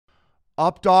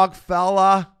Up dog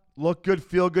fella. Look good,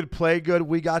 feel good, play good.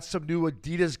 We got some new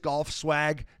Adidas golf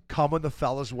swag coming the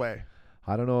fella's way.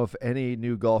 I don't know if any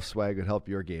new golf swag would help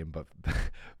your game,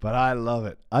 but I love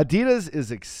it. Adidas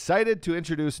is excited to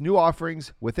introduce new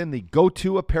offerings within the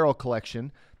Go-To apparel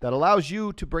collection that allows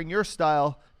you to bring your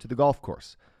style to the golf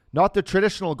course. Not the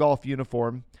traditional golf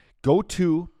uniform,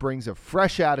 Go-To brings a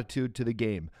fresh attitude to the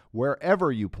game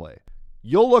wherever you play.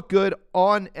 You'll look good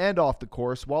on and off the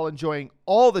course while enjoying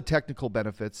all the technical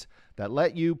benefits that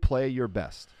let you play your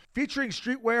best. Featuring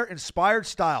streetwear-inspired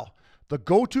style, the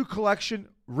Go-To collection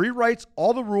rewrites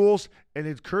all the rules and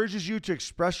encourages you to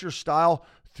express your style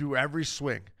through every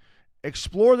swing.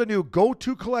 Explore the new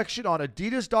Go-To collection on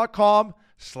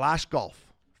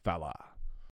adidas.com/golf. Fella.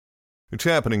 It's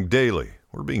happening daily.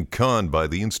 We're being conned by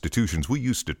the institutions we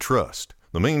used to trust.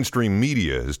 The mainstream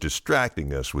media is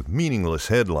distracting us with meaningless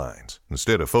headlines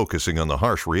instead of focusing on the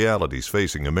harsh realities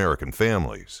facing American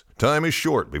families. Time is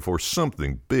short before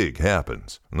something big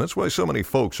happens, and that's why so many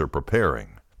folks are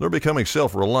preparing. They're becoming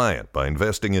self-reliant by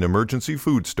investing in emergency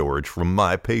food storage from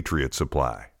My Patriot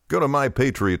Supply. Go to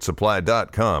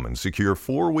MyPatriotSupply.com and secure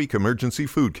 4-week emergency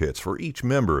food kits for each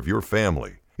member of your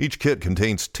family. Each kit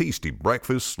contains tasty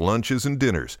breakfasts, lunches, and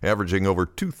dinners, averaging over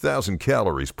 2,000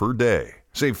 calories per day.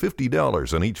 Save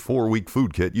 $50 on each 4-week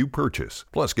food kit you purchase,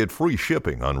 plus get free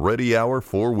shipping on Ready Hour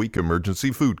 4-week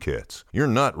emergency food kits. You're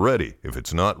not ready if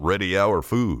it's not Ready Hour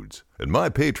foods. At My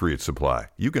Patriot Supply,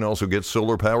 you can also get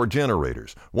solar power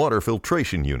generators, water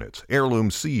filtration units,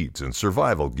 heirloom seeds, and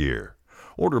survival gear.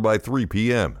 Order by 3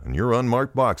 p.m. and your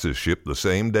unmarked boxes ship the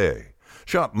same day.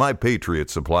 Shop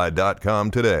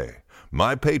MyPatriotSupply.com today.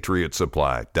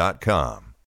 MyPatriotSupply.com.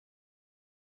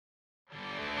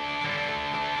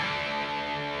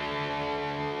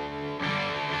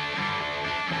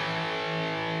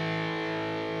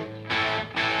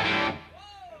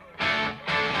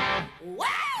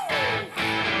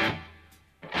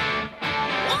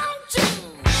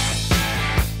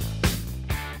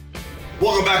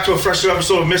 Welcome back to a fresh new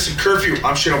episode of Missing Curfew.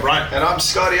 I'm Shane O'Brien. And I'm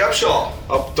Scotty Upshaw.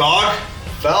 Up dog.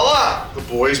 Fella! The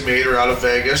boys made her out of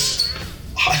Vegas.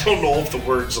 I don't know if the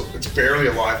word's, it's barely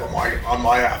alive on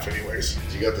my half anyways.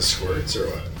 You got the squirts or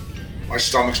what? My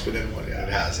stomach's been in one, yeah.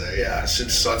 It has, eh? Yeah,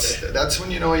 since Sunday. That's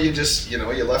when you know you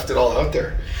left it all out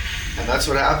there. And that's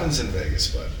what happens in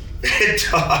Vegas, but It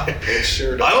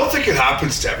sure does. I don't think it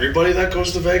happens to everybody that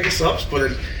goes to Vegas Ups,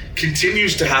 but it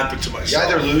continues to happen to myself.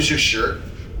 You either lose your shirt,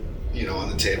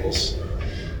 on the tables,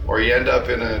 or you end up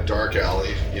in a dark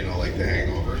alley, like The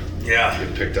Hangover. Yeah. You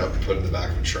get picked up and put in the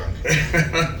back of a trunk.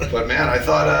 But man, I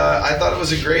thought it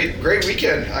was a great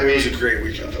weekend. It was a great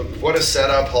weekend. What a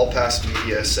setup! Hall Pass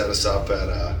Media set us up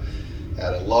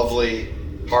at a lovely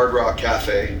Hard Rock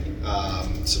Cafe.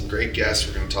 Some great guests.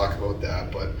 We're going to talk about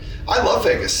that. But I love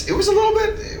Vegas. It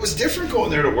was different going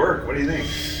there to work. What do you think?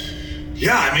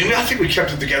 Yeah, I think we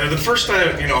kept it together. The first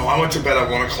night, I went to bed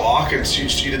at 1 o'clock, and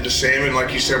she did the same. And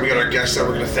like you said, we got our guests that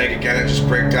we're going to thank again and just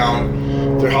break down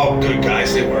how good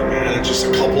guys they were, man. And just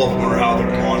a couple of them are how they're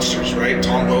monsters, right?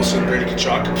 Tom Wilson, Brady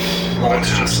Kachuk,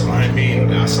 monsters. What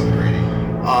an ass on Brady.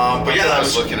 But yeah, I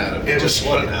was looking at him.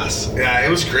 What an ass. Yeah, it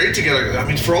was great to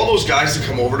get. For all those guys to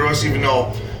come over to us, even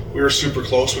though we were super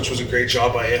close, which was a great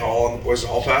job by A Hall and the boys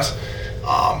at Hall Pass.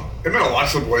 It meant a lot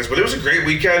to the boys, but it was a great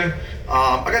weekend.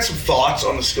 I got some thoughts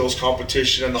on the skills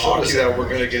competition and the hockey that we're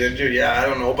going to get into. Yeah, I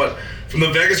don't know, but from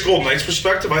the Vegas Golden Knights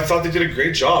perspective, I thought they did a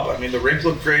great job. The rink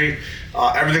looked great.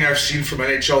 Everything I've seen from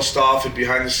NHL stuff and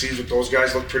behind the scenes with those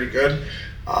guys looked pretty good.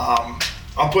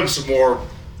 I'm putting some more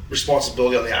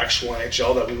responsibility on the actual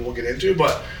NHL that we will get into,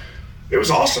 but it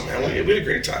was awesome, man. We had a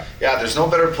great time. Yeah, there's no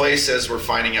better place as we're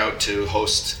finding out to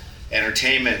host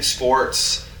entertainment,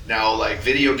 sports, now like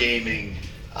video gaming,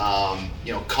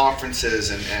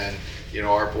 conferences and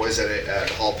our boys at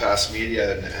Hall Pass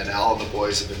Media and Al and the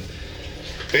boys have been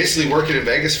basically working in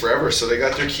Vegas forever. So they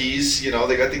got their keys, they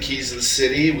got the keys to the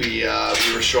city. We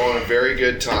were showing a very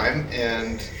good time,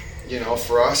 and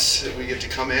for us, we get to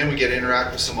come in, we get to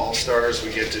interact with some all-stars,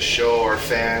 we get to show our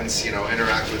fans,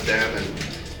 interact with them, and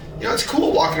it's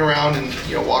cool walking around and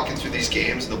walking through these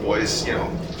games and the boys, yo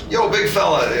big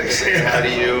fella, they say hi to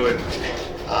you, and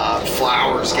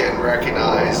flowers getting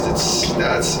recognized. That's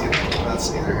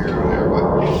neither here nor there, but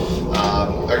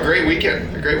a great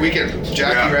weekend.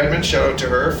 Jackie Redmond, shout out to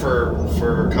her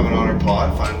for coming on our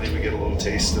pod. Finally, we get a little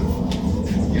taste of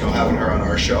having her on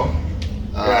our show.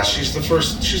 Yeah, she's the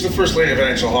first lady of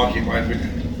NHL hockey, in my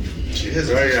opinion. She is.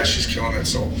 Yeah, she's killing it.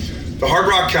 So the Hard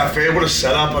Rock Cafe, what a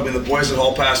setup. The boys at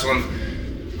Hall Pass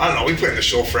I don't know, we played the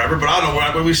show forever, but I don't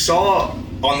know, when we saw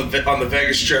on the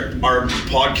Vegas Strip our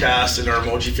podcast and our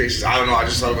emoji faces, I don't know, I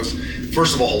just thought it was,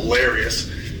 first of all,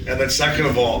 hilarious. And then second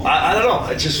of all, I don't know.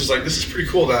 I just was like, this is pretty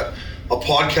cool that a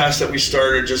podcast that we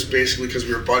started just basically because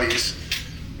we were buddies,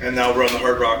 and now we're on the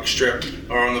Hard Rock Strip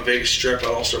or on the Vegas Strip at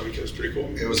All-Star Weekend. It was pretty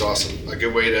cool. It was awesome. A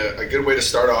good way to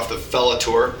start off the Fella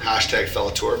Tour.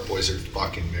 #Fella Tour. Boys are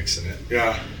fucking mixing it.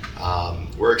 Yeah.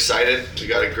 We're excited. We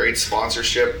got a great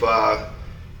sponsorship, to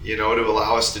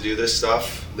allow us to do this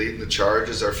stuff. Leading the charge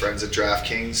is our friends at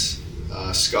DraftKings,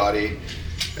 Scotty,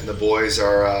 and the boys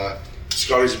are.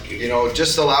 Scotty's,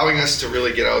 just allowing us to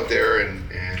really get out there and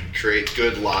create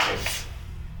good live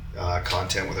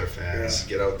content with our fans.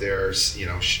 Yeah. Get out there,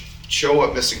 show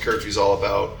what Missing Curfew is all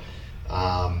about.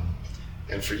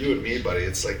 And for you and me, buddy,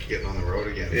 it's like getting on the road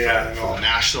again. Yeah, for the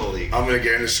National League. I'm gonna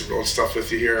get into some road stuff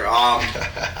with you here.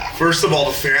 First of all,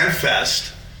 the Fan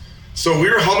Fest. So we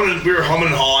were humming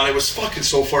and hawing. It was fucking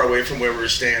so far away from where we were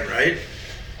staying, right?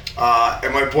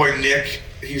 And my boy Nick,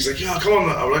 he's like, yeah, come on.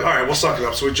 I'm like, all right, we'll suck it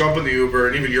up. So we jump in the Uber,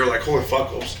 and even you're like, holy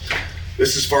fuck,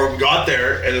 this is far. We got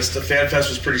there, and the Fan Fest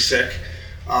was pretty sick.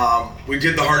 We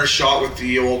did the hardest shot with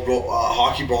the old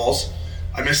hockey balls.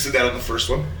 I missed the net on the first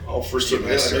one. I missed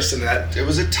the net. It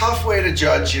was a tough way to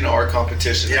judge, our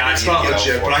competition. Yeah, it's not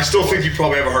legit, but I still think you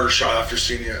probably have a harder shot after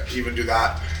seeing you even do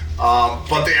that.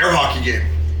 But the air hockey game.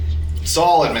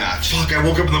 Solid match. Fuck, I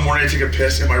woke up in the morning to take a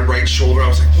piss in my right shoulder. I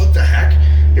was like, what the heck?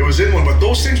 It was in one, but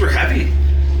those things were heavy.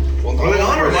 Well, Are they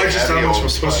not, or am I just not much of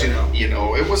a pussy now?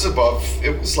 It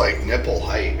was like nipple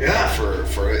height. Yeah.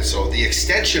 For it. So the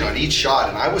extension on each shot,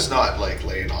 and I was not like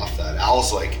laying off that.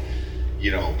 Al's like,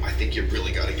 I think you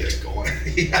really got to get it going.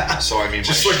 Yeah. So I mean,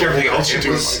 just like everything else you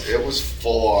do. It was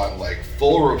full on, like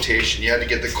full rotation. You had to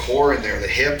get the core in there, the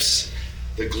hips,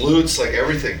 the glutes, like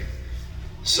everything.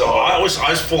 So I was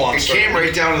full on. It came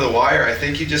right down to the wire. I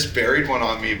think you just buried one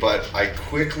on me, but I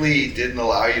quickly didn't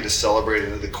allow you to celebrate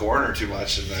into the corner too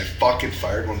much, and I fucking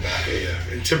fired one back at you.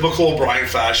 In typical O'Brien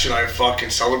fashion, I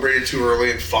fucking celebrated too early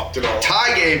and fucked it all.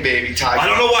 Tie game, baby, tie game. I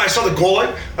don't know why I saw the goal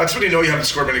light. That's when you know you haven't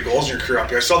scored many goals in your career up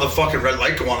here. I saw the fucking red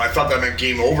light go on. I thought that meant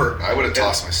game over. I would have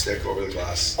tossed my stick over the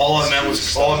glass. All it meant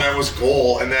was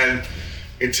goal, and then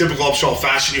in typical upshot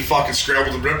fashion, you fucking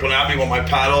scrambled and ripped one at me while my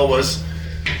paddle was.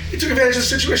 He took advantage of the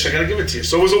situation. I gotta give it to you.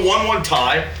 So it was a 1-1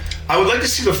 tie. I would like to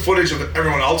see the footage of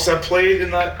everyone else that played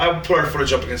in that. I would put our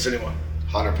footage up against anyone.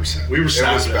 100%. We were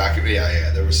savage.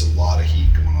 There was a lot of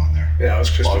heat going on there. Yeah, it was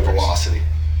crispy. A lot of velocity.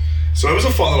 So it was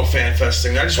a fun little fan fest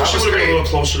thing. I just wish it would have been a little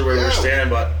closer to where we were staying,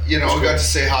 but we got to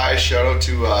say hi. Shout out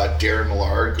to Darren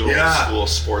Millard, good old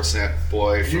school Sportsnet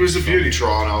boy. He was a beauty.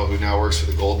 Toronto, who now works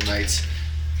for the Golden Knights.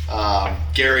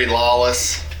 Gary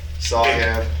Lawless. Saw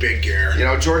him. Big Gare.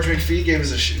 George McPhee gave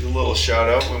us a little shout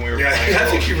out when we were playing. I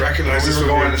think he recognized us. We were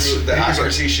going to the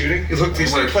accuracy shooting. He's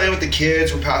like playing with the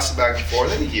kids. We're passing back and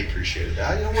forth. I think he appreciated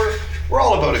that. We're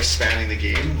all about expanding the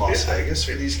game in Las Vegas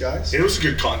for these guys. It was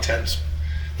good content.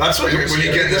 That's what when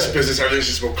you get in this business, everything's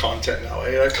just about content now.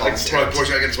 Content. Boys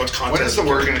gotta get as much content. When is the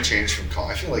word going to change from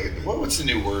content? I feel like what's the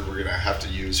new word we're going to have to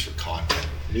use for content?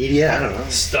 Media, I don't know.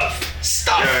 Stuff.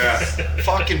 Yeah.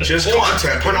 Fucking just porn.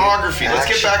 Content. Pornography. Let's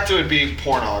get back to it being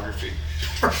pornography.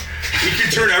 You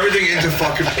can turn everything into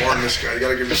fucking porn, this guy. You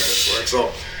gotta give me credit for it.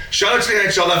 So, shout out to the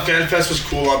NHL. That Fan Fest was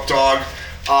cool up, dog.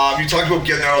 You talked about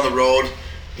getting out on the road.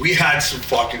 We had some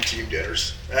fucking team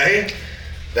dinners. Hey?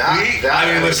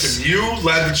 Listen, you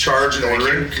led the charge in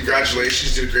ordering.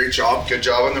 Congratulations, you did a great job. Good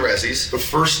job on the resis. The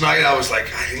first night, I was like,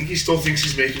 I think he still thinks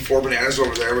he's making 4 bananas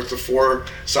over there with the 4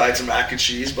 sides of mac and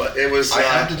cheese, but it was... I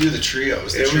had to do the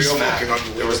trios. It was mac. fucking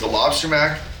unbelievable. There was the lobster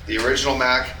mac, the original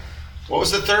mac. What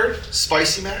was the third?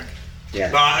 Spicy mac?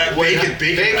 Yeah.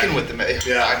 Bacon with the mac.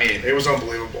 Yeah, I mean... It was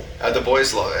unbelievable. The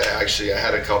boys love it. Actually, I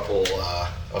had a couple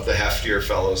of the heftier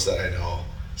fellows that I know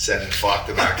sending, fuck,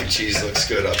 the mac and cheese looks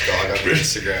good up, dog, on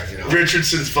Instagram,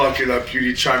 Richardson's fucking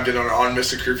beauty chimed in on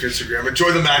Mr. Curfew Instagram.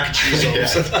 Enjoy the mac and cheese.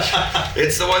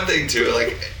 It's the one thing, too.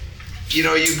 Like, you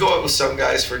go out with some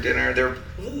guys for dinner, they're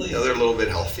a little bit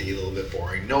healthy, a little bit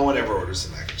boring. No one ever orders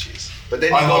the mac and cheese. But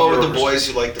then you go over with the boys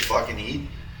who like to fucking eat,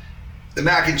 the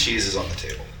mac and cheese is on the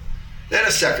table. Then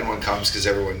a second one comes because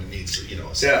everyone needs,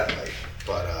 a second bite.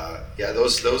 But,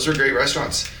 those are great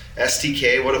restaurants.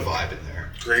 STK, what a vibe in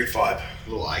there. Great vibe. A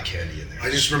little eye candy in there.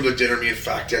 I just remember the dinner me and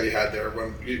Fat Daddy had there.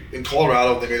 In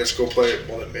Colorado, they made us go play,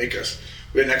 well, they didn't make us.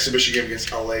 We had an exhibition game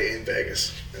against LA in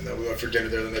Vegas. And then we went for dinner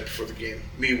there the night before the game.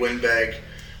 Me, Windbag,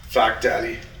 Fat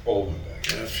Daddy,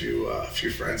 Windbag, and a few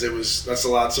friends. It's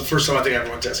the first time I think I ever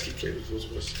went to STK with those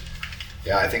boys.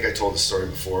 Yeah, I think I told the story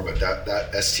before, but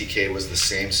that STK was the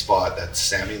same spot that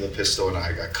Sammy Lepisto and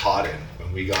I got caught in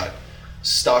when we got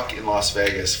stuck in Las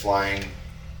Vegas flying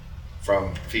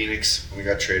from Phoenix when we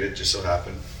got traded, just so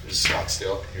happened.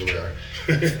 Scottsdale. Here we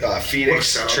are.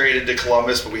 Phoenix traded to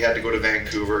Columbus, but we had to go to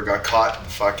Vancouver. Got caught and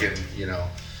fucking,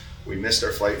 we missed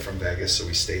our flight from Vegas, so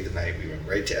we stayed the night. We went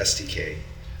right to STK,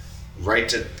 right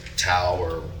to Tau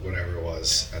or whatever it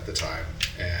was at the time,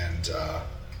 and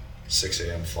 6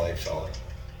 a.m. flight fell.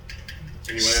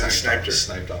 And you went in and sniped her.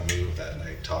 Sniped on me that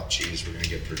night. Top cheese. We're gonna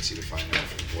get Printzy to find out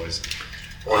from the boys.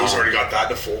 Well, he's already got that in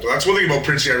the folder. That's one thing about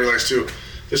Printzy I realized too.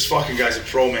 This fucking guy's a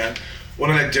pro, man. One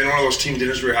night at dinner, one of those team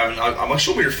dinners we were having, I'm like,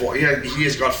 show me your folder. He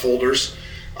has got folders.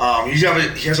 He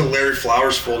has a Larry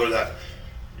Flowers folder that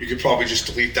you could probably just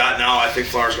delete that now. I think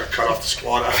Flowers got cut off the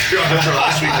squad after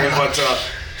last weekend, but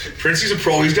Printzy's a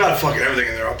pro. He's got fucking everything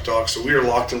in there up, dog. So we are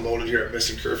locked and loaded here at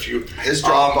Missing Curfew. His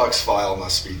Dropbox file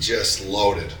must be just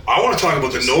loaded. I want to talk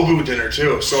about the Nobu dinner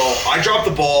too. So I dropped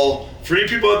the ball. For any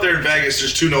people out there in Vegas,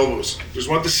 there's 2 Nobus. There's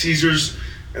one at the Caesars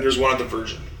and there's one at the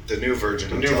Virgin. The new Virgin.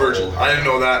 The new Virgin. I didn't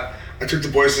know that. I took the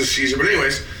boys to the Caesar. But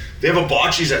anyways, they have a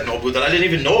bocce's at Nobu that I didn't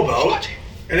even know about.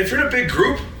 And if you're in a big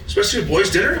group, especially a boys'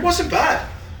 dinner, it wasn't bad.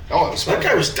 Oh, it was that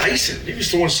guy was dicing. He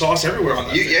was throwing sauce everywhere on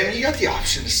that thing. And you got the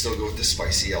option to still go with the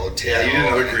spicy yellowtail. Yeah, you did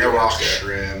another great rock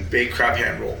shrimp. Baked crab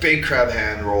hand roll. Baked crab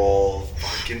hand roll.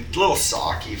 Fucking little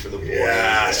sake for the boys.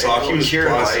 Yeah, sake was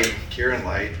Kieran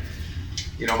Light.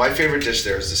 My favorite dish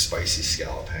there is the spicy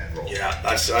scallop hand roll. Yeah,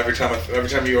 that's every time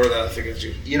you order that, I think it's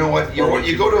you. You know what?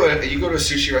 You go to a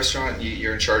sushi restaurant, and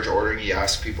you're in charge of ordering. You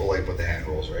ask people like what the hand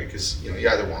rolls, right? Because you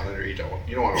either want it or you don't.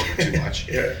 You don't want to order too much.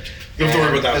 Yeah, you don't have to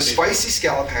worry about that. The spicy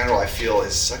scallop hand roll, I feel,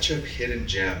 is such a hidden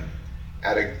gem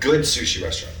at a good sushi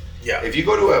restaurant. Yeah. If you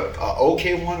go to a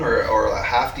okay one or a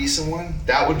half decent one,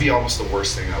 that would be almost the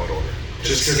worst thing I would order.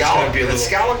 Just because the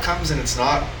scallop comes and it's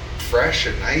not fresh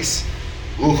and nice.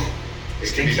 Ooh.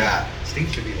 It can be bad.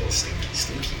 Stinky. It can be a little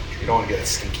stinky. You don't want to get it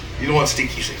stinky. You don't want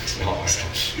stinky things. No,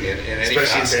 in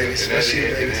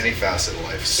any facet of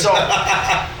life. So,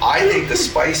 I think the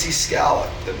spicy scallop,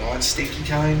 the non-stinky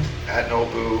kind at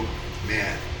Nobu,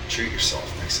 man, treat yourself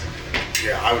next time.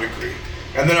 Yeah, I would agree.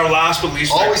 And then our last but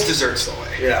least... Always desserts the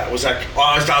way. Yeah, was that...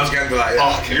 I was getting to that,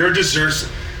 yeah. Okay. Your desserts...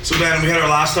 So then we had our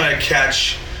last night at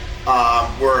Catch,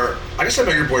 where... I guess I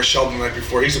met your boy Sheldon the night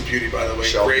before. He's a beauty, by the way.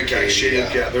 Sheldon, great guy.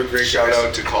 Yeah, they're great Shout guys.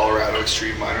 out to Colorado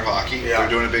Extreme Minor Hockey. Yeah. They're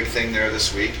doing a big thing there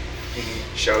this week.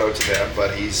 Mm-hmm. Shout out to them,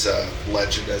 but he's a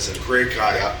legend as a... Great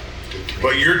guy. Yeah.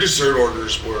 But your dessert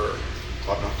orders were...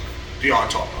 Top-notch. Beyond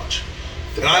top-notch.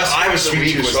 And I have a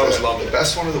sweet tooth, so I was loving it. The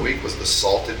best one of the week was the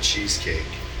salted cheesecake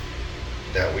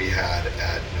that we had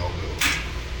at Nobu.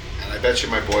 And I bet you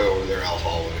my boy over there, Al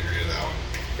Hall, would agree to that one.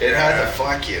 It had the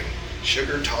fucking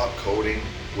sugar top coating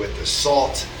with the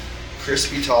salt,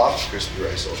 crispy rice,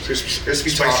 crispy spicy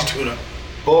top, tuna.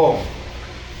 Boom,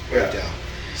 right down.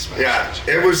 Smash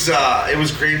it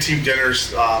was great team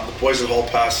dinners. The boys at Hall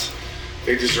Pass,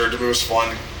 they deserved it. It was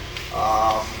fun.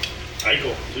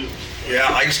 Eichel too.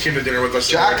 Yeah, Ike's came to dinner with us.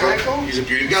 Jack Eichel? He's a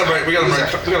beauty. We got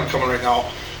him coming right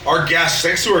now. Our guests,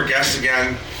 thanks to our guests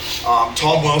again,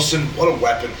 Tom Wilson, what a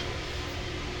weapon.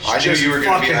 I knew you were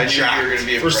going to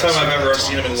be First time I've ever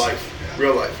seen him in life,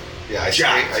 real life. Yeah,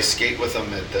 I skate with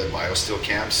him at the BioSteel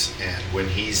camps, and when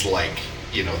he's like,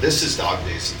 this is dog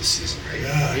days of the season, right?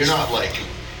 Yeah, You're not like,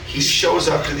 he shows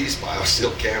up to these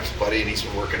BioSteel camps, buddy, and he's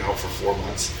been working out for 4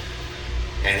 months,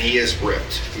 and he is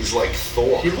ripped. He's like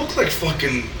Thor. He looked like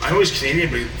fucking, I know he's Canadian,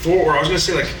 but Thor, or I was going to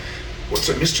say like, what's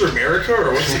it, Mr. America,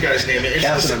 or what's the guy's name?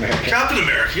 Captain America. Captain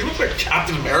America. He looked like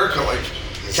Captain America, like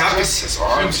his arms.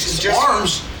 His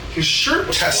arms. His shirt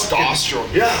was testosterone.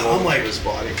 Fucking, yeah, I'm like his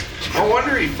body. No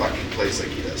wonder he fucking plays like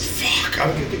he does. Fuck,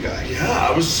 Look at the guy. Yeah,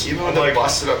 I was even with the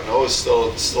busted up nose,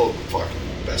 still fucking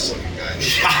best looking guy.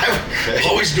 Yeah, I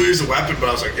always knew he was a weapon, but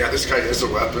I was like, yeah, this guy is a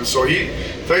weapon. So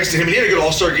thanks to him, he had a good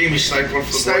All-Star game. He sniped one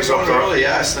for the boys up there. Early,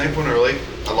 yeah, sniped one early.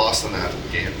 I lost on that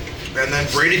game. And then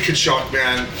Brady Tkachuk,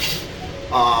 man.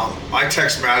 I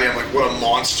text Maddie, I'm like, what a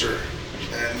monster.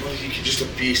 And he's just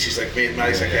a beast. He's like,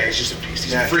 Maddie's like, yeah, he's just a beast.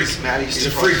 He's a freak. He's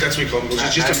a freak, that's what we call him.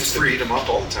 He's just a freak. Beat him up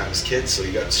all the time as kids, so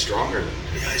he got stronger than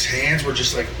him. Yeah, his hands were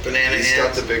just like banana hands. He's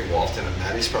got the big Walton, and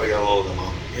Maddie's probably got a little of the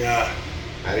mom. Yeah.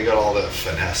 Maddie got all the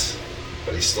finesse,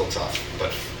 but he's still tough.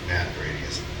 But man, Brady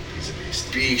he's a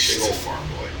beast. Beast. Big old farm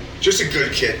boy. Just a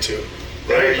good kid too.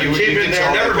 Right? You came in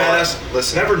there, never met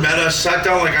us. Never met us. Sat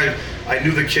down like I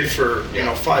knew the kid for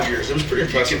 5 years. It was pretty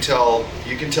impressive.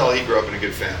 You can tell he grew up in a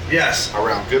good family. Yes.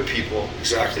 Around good people.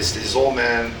 Exactly. His old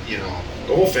man,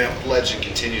 the whole family. Legend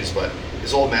continues, but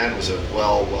his old man was a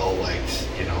well liked,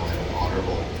 and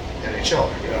honorable NHL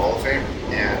Hall of Famer,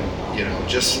 and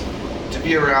just to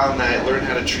be around that, learn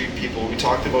how to treat people. We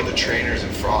talked about the trainers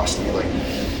and Frosty,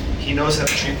 he knows how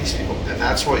to treat these people, and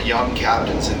that's what young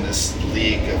captains in this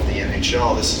league of the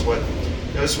NHL. This is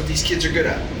what these kids are good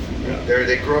at. Yeah.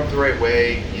 They grew up the right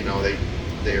way. You know,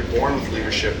 they are born with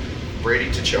leadership.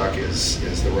 Brady Tkachuk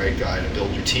is the right guy to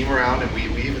build your team around. And we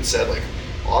even said, like,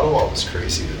 Ottawa was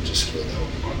crazy to just fill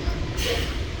out on that.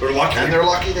 They're lucky. And they're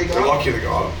lucky they got him. They're lucky they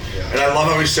got him. Yeah. And I love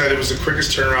how he said it was the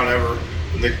quickest turnaround ever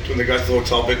when they got to the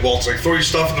hotel. Big Walt's like, throw your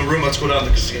stuff in the room, let's go down to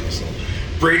the casino. So,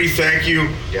 Brady, thank you.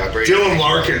 Yeah, Brady. Dylan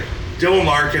Larkin.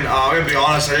 I'm going to be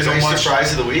honest, I didn't know much.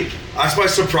 Surprise of the week? That's my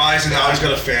surprise, and now he's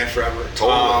got a fan forever.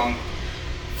 Totally.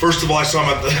 First of all, I saw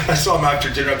him after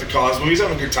dinner at the Cosmo. He's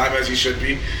having a good time, as he should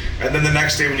be. And then the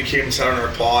next day when he came and sat on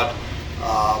our pod,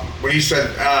 when he said,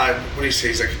 what did he say?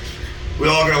 He's like, we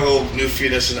all got a little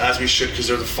newfiness, and as we should, because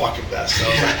they're the fucking best. So I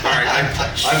was like, all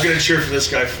right, I'm going to cheer for this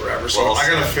guy forever. So I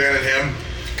got a fan of him.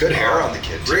 Good hair on the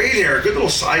kid. Great hair. Good little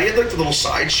side. He had like the little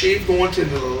side shave going to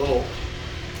the little...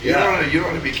 You don't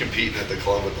want to be competing at the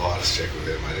club with the hottest chick with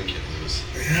him. I think you'd lose.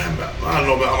 Yeah, I don't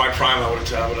know, but on my prime I would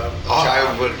have.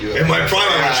 In my prime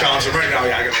I would have challenged him. Right now,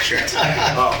 yeah, I got a chance.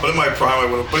 But in my prime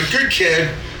I would have. But a good kid,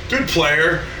 good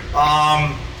player.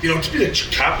 To be the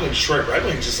captain of Detroit Red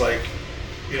Wings is like,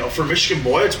 for a Michigan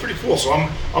boy, it's pretty cool. So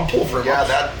I'm pulling for him. Yeah,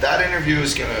 that interview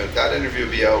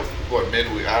will be out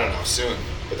midweek. I don't know, soon.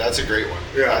 But that's a great one.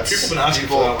 Yeah, people have been asking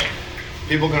for that one.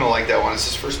 People are gonna like that one. It's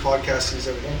his first podcast he's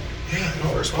ever done. Yeah,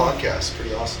 first podcast.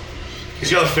 Pretty awesome.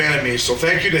 He's got a fan of me, so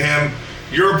thank you to him.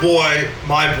 Your boy,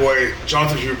 my boy,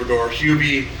 Jonathan Huberdeau,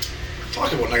 Hubie.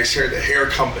 Talk about nice hair. The hair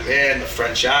coming in, the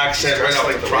French accent, right out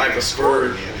like the private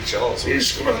scored. He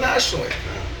scored nationally.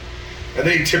 Yeah. And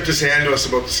then he tipped his hand to us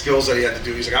about the skills that he had to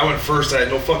do. He's like, I went first. I had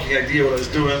no fucking idea what I was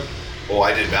doing. Oh,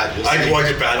 I did bad. I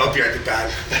did bad. I did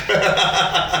bad.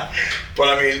 But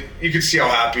I mean, you can see how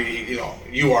happy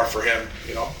you are for him.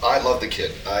 I love the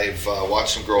kid. I've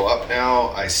watched him grow up now.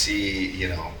 I see.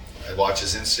 I watch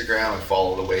his Instagram. I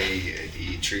follow the way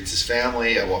he treats his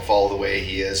family. I follow the way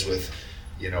he is with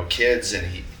kids, and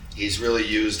he's really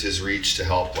used his reach to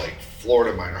help like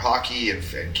Florida minor hockey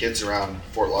and kids around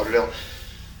Fort Lauderdale.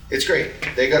 It's great.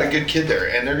 They got a good kid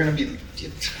there, and they're gonna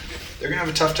have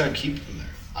a tough time keeping him there,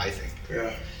 I think.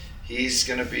 Yeah. He's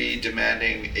going to be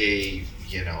demanding a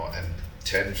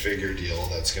 10-figure deal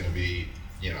that's going to be,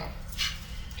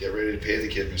 get ready to pay the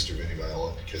kid, Mr. Vinny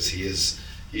Viola, because he's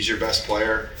your best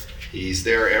player. He's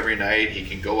there every night. He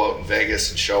can go out in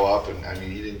Vegas and show up. And I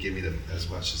mean, he didn't give me as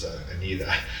much as I need.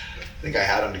 I think I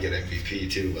had him to get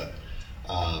MVP too, but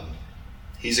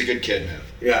he's a good kid, man.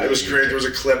 Yeah, it was great. There was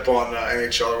a clip on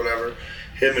NHL or whatever.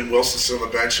 Him and Wilson sit on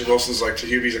the bench, and Wilson's like to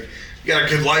Hubie, he's like, you got a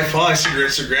good life, huh? I see your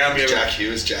Instagram. Jack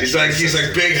Hughes. He's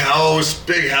like big house,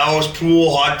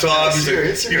 pool, hot tub. He's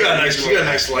like, you got a nice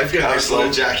life. You got a nice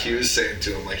life. Jack Hughes saying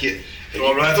to him, like,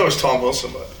 well, I thought it was Tom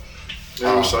Wilson, but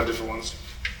maybe we saw different ones.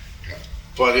 Yeah.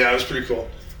 But yeah, it was pretty cool.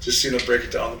 Just seeing him break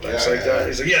it down the bench like that.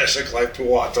 He's like, yeah, it's like life,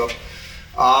 pool, hot tub.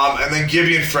 And then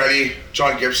Gibby and Freddie,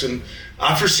 John Gibson.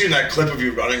 After seeing that clip of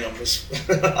you running him, he's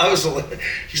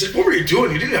like, what were you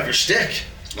doing? You didn't have your stick.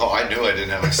 No, I knew I didn't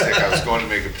have my stick. I was going to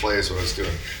make a play is what I was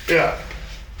doing. Yeah.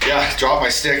 Yeah, dropped my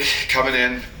stick, coming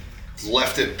in,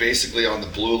 left it basically on the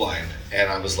blue line,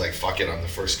 and I was like, fuck it, I'm the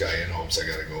first guy in, hopes I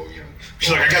gotta go, He's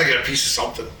like, I gotta get a piece of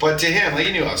something. But to him,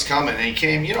 he knew I was coming, and he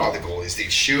came, how the goalies, they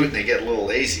shoot and they get a little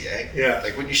lazy, eh? Yeah.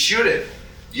 Like when you shoot it,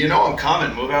 I'm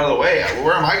coming, move out of the way.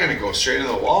 Where am I gonna go, straight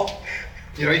into the wall?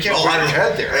 You can't put your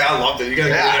head there. Yeah, I loved it. You gotta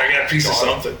get a piece of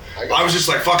something. I was just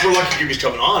like, fuck, we're lucky Gibby's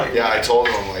coming on. Yeah, I told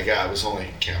him, I'm like, it was only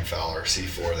Cam Fowler,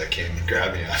 C4, that came and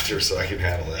grabbed me after, so I can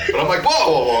handle that. But I'm like,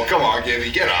 whoa, come on,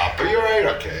 Gibby, get up. Are you all right?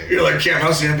 Okay. You're like, Cam,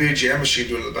 how's the NBA Jam machine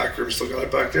doing in the back room? Still got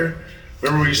it back there?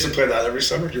 Remember we used to play that every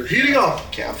summer? You're heating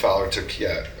up. Cam Fowler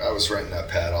I was renting that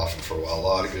pad off him for a while. A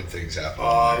lot of good things happened.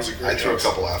 It was a great I threw a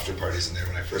couple after parties in there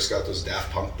when I first got those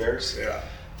Daft Punk bears. Yeah.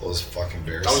 Those fucking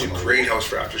bears. That was a great house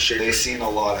for aftershave. They've seen a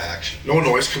lot of action. No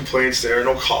noise complaints there.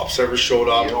 No cops ever showed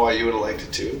up. You know why you would have liked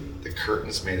it too? The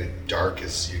curtains made it dark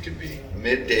as you could be.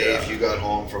 Midday, if you got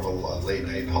home from a late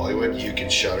night in Hollywood, you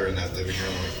could shutter in that living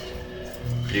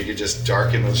room. You could just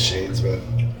darken those shades, but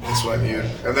that's what I knew.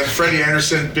 And then Freddie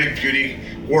Anderson, big beauty,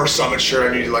 wore a Summit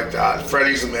shirt. I knew you like that.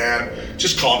 Freddie's the man.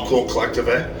 Just calm, cool, collective,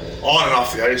 eh? On and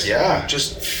off the ice. Yeah.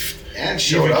 And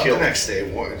showed up the next day.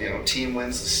 Team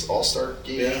wins the All-Star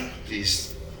game. Yeah.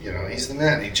 He's the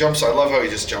man. He jumps. I love how he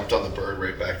just jumped on the bird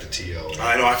right back to T.O.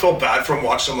 I know. I felt bad for him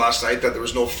watching him last night that there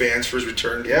was no fans for his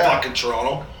return to fucking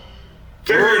Toronto.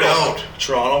 Figure it out.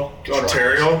 Toronto.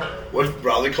 Ontario. What did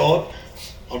Bradley call it?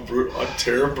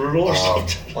 Ontario brutal or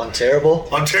something? Unterrible?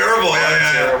 Unterrible,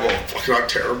 yeah. Terrible. Fucking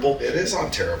Unterrible. It is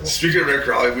Unterrible. Speaking of Rick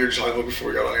Raleigh, we were talking about before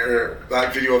we got on air,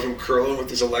 that video of him curling with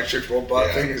his electric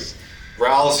robot thing is...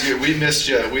 Rowles, we missed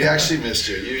you. We actually missed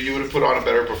you. You would have put on a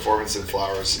better performance than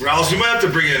Flowers. Rowles, we might have to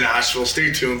bring you in Nashville.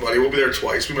 Stay tuned, buddy. We'll be there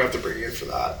twice. We might have to bring you in for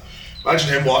that. Imagine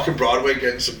him walking Broadway,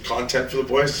 getting some content for the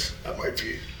boys. That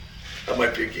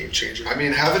might be a game changer. I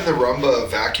mean, having the Rumba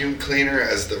vacuum cleaner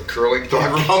as the curling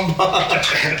puck. Rumba.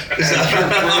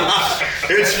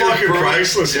 It's fucking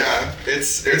priceless. Yeah,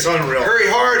 it's unreal. Hurry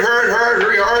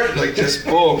hard. Like just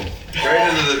boom.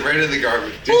 Right into the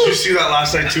garbage. Did you see that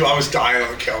last night too? I was dying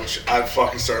on the couch. I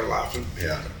fucking started laughing.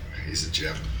 Yeah, he's a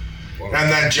gem. And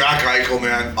then Jack Eichel,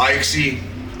 man. Ikesy,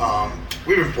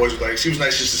 we've been boys with Ikesy. It was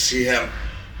nice just to see him.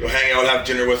 Hang out, have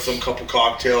dinner with him, couple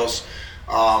cocktails.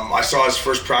 I saw his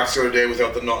first practice the other day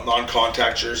without the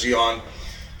non-contact jersey on.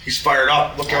 He's fired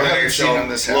up. Look out NHL. Seen him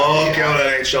this happy. Look out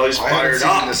NHL. He's fired up. I haven't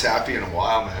seen him this happy in a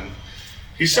while, man.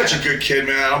 He's such a good kid,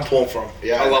 man. I'm pulling for him.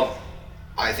 Yeah, I love him.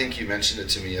 I think you mentioned it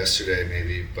to me yesterday,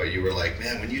 maybe, but you were like,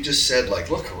 "Man, when you just said, like,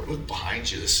 look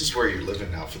behind you. This is where you're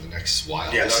living now for the next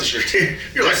while." Yeah, this is your team.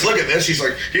 You're like, look at this. He's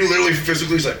like, he literally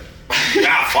physically is like,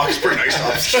 yeah, fuck, it's pretty nice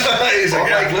up. He's like,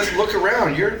 yeah. Let's look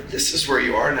around. This is where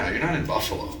you are now. You're not in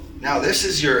Buffalo. Now this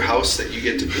is your house that you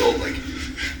get to build. Like,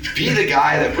 be the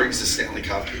guy that brings the Stanley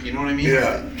Cup. You know what I mean?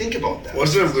 Yeah. Think about that.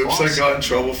 Wasn't it Loops that got in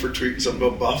trouble for tweeting something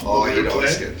about Buffalo? Oh, he'd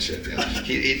always get shit. Yeah.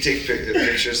 He'd take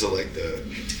pictures of like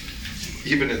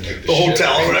even in like the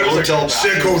hotel or whatever, hotel like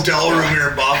sick hotel room here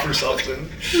in Buff or something.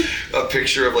 A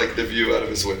picture of like the view out of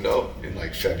his window in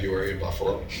like February in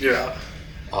Buffalo. Yeah.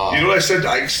 You know what I said to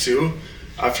Ikes too?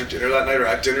 After dinner that night or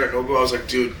at dinner at Nobu, I was like,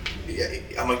 dude,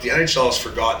 I'm like, the NHL has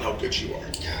forgotten how good you are.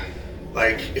 Yeah.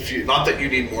 Like, not that you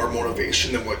need more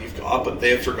motivation than what you've got, but they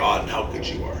have forgotten how good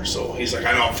you are. So he's like,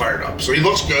 I know I'm fired up. So he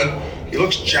looks good. He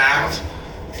looks jacked.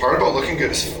 Part about looking good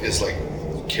is like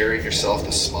carrying yourself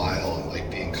to smile and like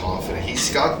being confident.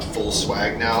 He's got full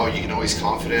swag now. You know he's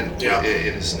confident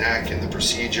in his neck and the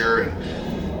procedure,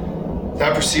 and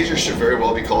that procedure should very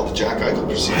well be called the Jack Eichel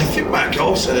procedure. I think Matt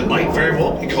Gill said it might very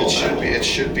well be called It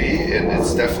should be, and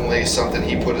it's definitely something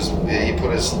he put his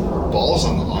balls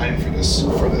on the line for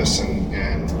this,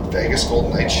 and Vegas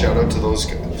Golden Knights shout out to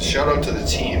the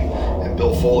team and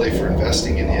Bill Foley for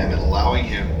investing in him and allowing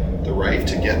him the right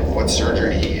to get what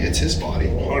surgery it's his body.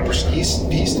 100%.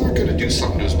 He's not going to do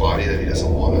something to his body that he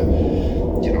doesn't want to,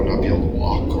 not be able to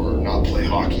walk or not play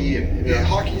hockey. And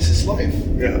hockey is his life.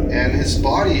 Yeah. And his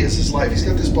body is his life. He's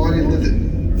got this body that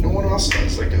no one else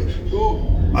does. Like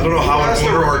I don't know how an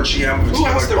owner or GM who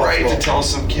has the right to tell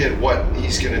some kid what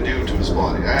he's going to do to his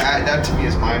body? That to me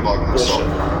is mind-boggling.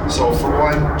 So for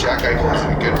one, Jack Eichel is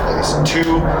in a good place.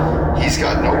 Two, he's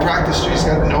got no practice. He's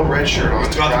got no red shirt on.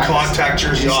 He's got the contact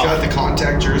jersey off. He's got the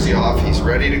contact jersey off. He's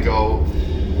ready to go.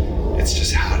 It's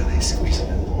just how do they squeeze him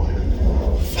in the line?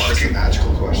 That's the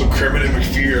magical question. McCrimmon and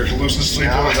McPhee are losing sleep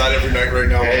over that every night right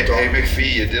now. Hey,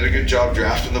 McPhee, you did a good job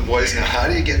drafting the boys. Now, how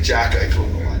do you get Jack Eichel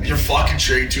in the line? You're fucking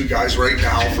trade two guys right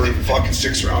now for fucking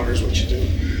 6 rounders, what you do.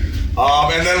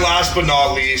 And then last but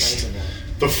not least,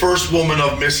 the first woman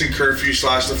of missing curfew /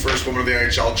 the first woman of the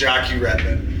NHL, Jackie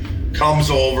Redmond, comes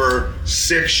over,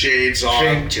 6 shades on.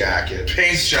 Pink jacket.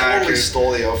 Totally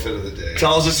stole the outfit of the day.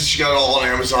 Tells us that she got it all on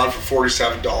Amazon for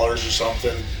 $47 or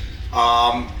something.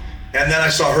 And then I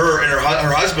saw her and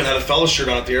her husband had a fella shirt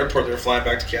on at the airport. They were flying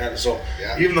back to Canada. So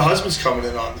even the husband's coming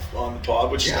in on the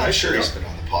pod, which is nice. I'm sure he's been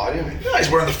on the pod. I mean, he's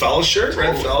wearing the fella shirt,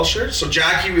 red fella shirt. So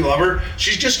Jackie, we love her.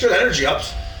 She's just good energy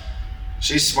ups.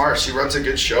 She's smart. She runs a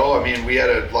good show. I mean, we had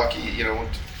a lucky,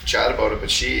 chat about it, but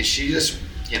she just,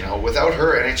 without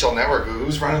her NHL Network,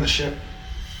 who's running the ship?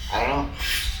 I don't know.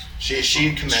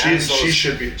 She commands those. She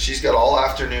should be. She's got all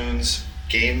afternoons,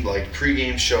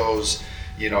 pre-game shows.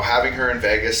 Having her in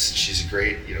Vegas, she's a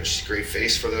great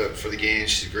face for the game.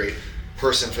 She's a great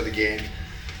person for the game.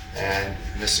 And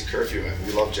missing curfew, and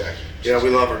we love Jackie. We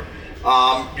love her.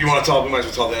 You want to tell? We might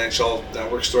as well tell the NHL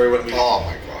Network story. Oh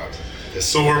my God!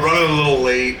 So we're running a little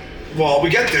late. Well, we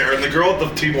get there, and the girl at the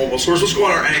T-Mobile. So we're supposed to go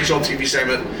on our NHL TV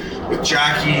segment with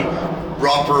Jackie,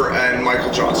 Rupper, and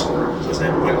Michael Johnson. Is his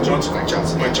name Michael Johnson? Mike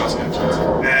Johnson.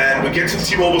 And we get to the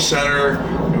T-Mobile Center,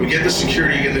 and we get the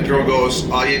security, and the girl goes,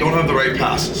 you don't have the right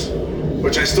passes.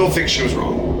 Which I still think she was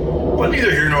wrong. But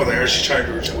neither here nor there. She's trying to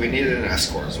do her job. We needed an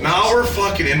escort. Now we're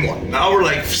fucking in one. Now we're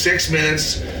like 6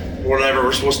 minutes, whatever,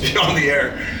 we're supposed to be on the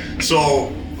air. So,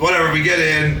 whatever, we get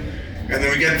in, and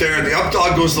then we get there, and the up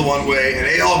dog goes the one way, and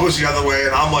A-Hall goes the other way,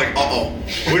 and I'm like,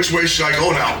 which way should I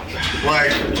go now?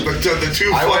 Like, the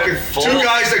two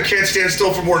guys that can't stand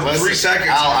still for more than 3 seconds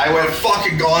are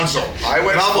fucking gonzo. I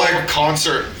went full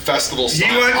concert festival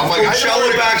style. He went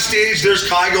Coachella backstage, there's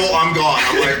Kygo, I'm gone.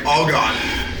 I'm like, oh God.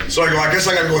 So I go, I guess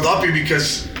I gotta go with Uppy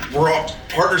because we're all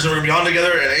partners and we're gonna be on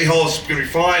together, and A-Hall is gonna be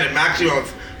fine, and Maxie went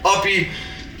with Uppy.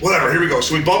 whatever, here we go.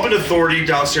 So we bump into Thordy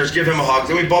downstairs, give him a hug.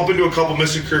 Then we bump into a couple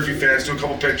Missing Curfew fans, do a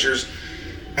couple pictures.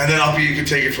 And then you can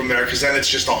take it from there, because then it's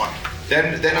just on.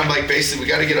 Then I'm like, basically, we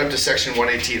got to get up to section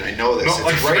 118. I know this. No,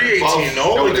 it's like 318,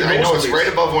 I know it's right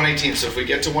above 118, so if we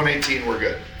get to 118, we're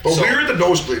good. But we were at the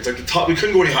nosebleeds, like the top. We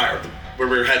couldn't go any higher where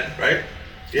we were heading, right?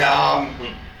 Yeah.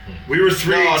 We were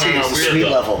 318. No. Suite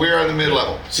level. We were on the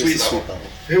mid-level. Suite Suite level.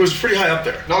 It was pretty high up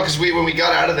there. No, because when we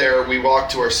got out of there, we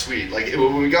walked to our suite. Like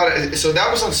when we got, so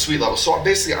that was on suite level. So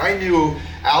basically, I knew.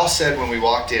 Al said when we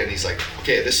walked in, he's like,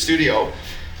 "Okay, this studio,"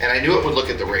 and I knew it would look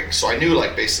at the ring. So I knew,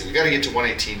 like, basically, we got to get to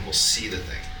 118. We'll see the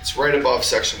thing. It's right above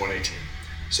section 118.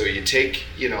 So you take,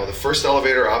 the first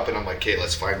elevator up, and I'm like, "Okay,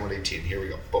 let's find 118. Here we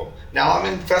go. Boom." Now I'm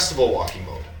in festival walking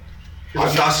mode. You're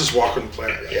the fastest walker on the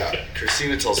planet. Yeah,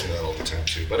 Christina tells me that all the time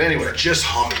too. But anyway, We're just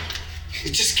humming.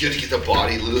 it's just good to get the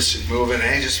body loose and moving,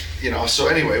 and just So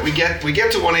anyway, we get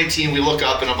to 118. We look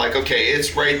up, and I'm like, okay,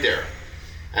 it's right there.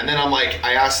 And then I'm like,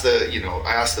 I asked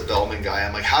the bellman guy.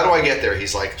 I'm like, how do I get there?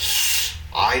 He's like,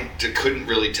 couldn't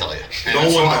really tell you. And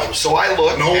No one knows. So I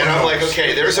look, No one and I'm like, knows.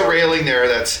 okay, there's a railing there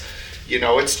that's,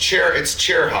 it's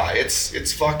chair high.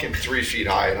 It's fucking 3 feet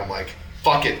high, and I'm like,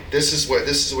 fuck it. This is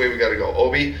the way we got to go.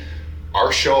 Obi,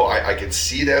 our show, I can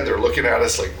see them. They're looking at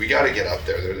us like, we got to get up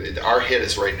there. Our hit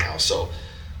is right now. So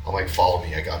I'm like, follow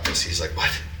me. I got this. He's like,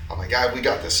 what? I'm like, we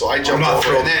got this. So I jump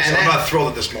over. I'm not thrilled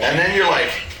at this moment. And then you're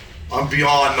like, I'm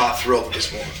beyond not thrilled at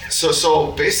this moment.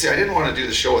 So basically, I didn't want to do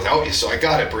the show without you, so I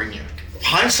got to bring you.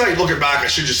 Hindsight, looking back, I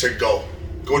should just say go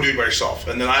do it by yourself.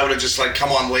 And then I would have just come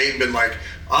on late and been like,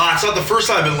 it's not the first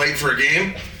time I've been late for a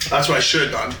game. That's what I should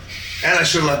have done. And I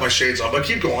should have left my shades on, but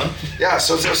keep going. Yeah,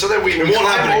 so then we won't climb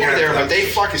happen over again. there,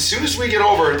 but as soon as we get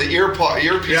over, the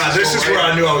earpiece. Yeah, this is where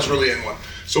I knew I was really in one.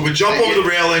 So we jump over the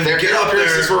railing, get up there. The ear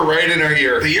pierces were right in our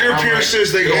ear. The ear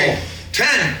pierces, they go,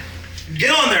 10,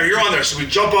 get on there, you're on there. So we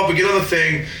jump up, we get on the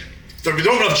thing. We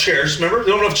don't have enough chairs, remember? They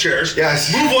don't have enough chairs.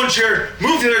 Yes. Move one chair,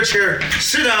 move the other chair,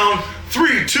 sit down,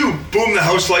 3, 2, boom, the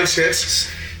house lights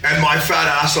hits. And my fat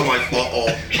ass, I'm like,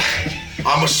 uh-oh,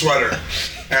 I'm a sweater.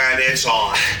 And it's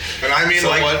on. And I mean,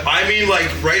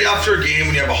 right after a game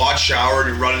when you have a hot shower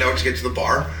and you're running out to get to the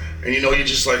bar, and you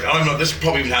just I don't know, this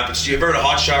probably even happens to you. Have you ever had a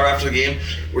hot shower after the game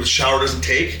where the shower doesn't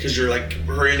take because you're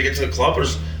hurrying to get to the club, or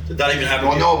did that even happen?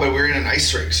 Well, no, but we're in an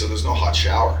ice rink, so there's no hot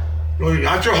shower.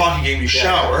 After a hockey game, you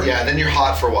shower. Yeah, then you're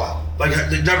hot for a while. Then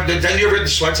you ever get the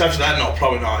sweats after that? No,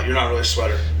 probably not. You're not really a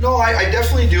sweater. No, I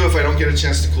definitely do if I don't get a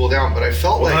chance to cool down, but I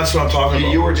felt like that's what I'm talking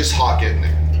about. You were just hot getting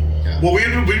there. Yeah. Well,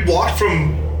 we walked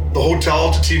from the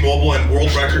hotel to T-Mobile in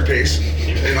world record pace,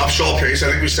 in upshaw pace.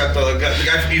 I think we set the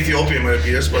guy from Ethiopia might have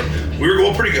beat us, but we were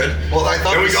going pretty good. Well, I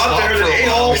thought then we got there,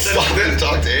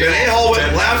 then A-Hall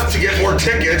went left to get more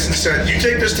tickets and said, you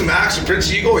take this to Max and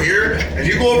Printzy, you go here, and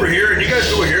you go over here, and you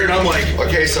guys go here, and I'm like,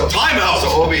 okay, so time out. So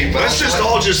Obi, let's just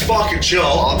all just fucking chill.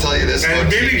 I'll tell you this. And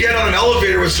maybe get on an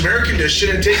elevator with some air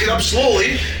conditioning and take it up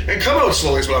slowly and come out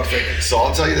slowly is what I'm thinking. So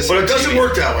I'll tell you this. But it doesn't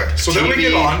work that way. So then we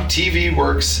get on. TV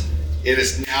works. It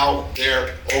is now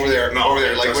there, over there, over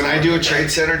there. Like when I do a trade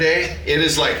center day, it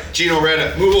is like Gino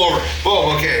Reda, move over,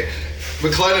 boom, okay.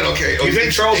 McLennan, okay. Do you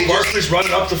think Charles Barkley's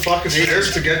running up the fucking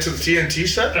stairs to get to the TNT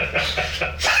set?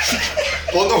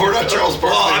 Well, no, we're not Charles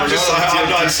Barkley. I'm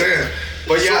not saying.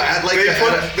 But yeah,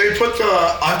 they put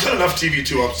the. I've done enough TV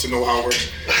 2-ups to know how it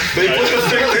works. They put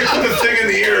the thing in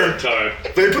the ear.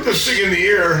 They put the thing in the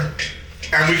ear,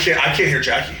 and I can't hear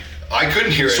Jackie. I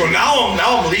couldn't hear it. So now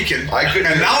I'm leaking. I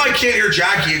can't hear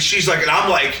Jackie, and she's like, and I'm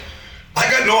like, I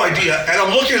got no idea. And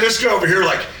I'm looking at this guy over here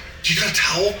like, do you got a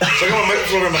towel? So I got my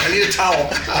microphone. I'm like, I need a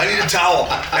towel.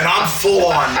 And I'm full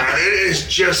on, man. It is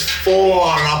just full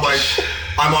on. And I'm like,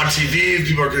 I'm on TV.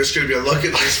 People are just going to be like, look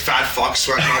at this fat fuck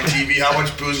sweating on TV. How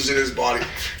much booze is in his body?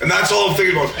 And that's all I'm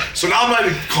thinking about. So now I'm not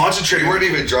even concentrating. You weren't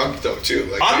even drunk, though,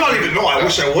 too. I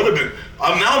wish I would have been.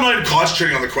 Now I'm not even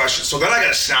concentrating on the question. So then I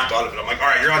got snapped out of it. I'm like, all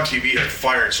right, you're on TV, you're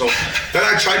fired. So then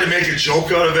I tried to make a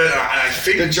joke out of it, and I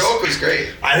think the joke was great.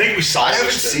 I think we saw it. I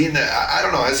haven't seen that. I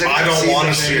don't know. I don't want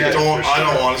to see it. I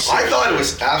don't want to see it. I thought it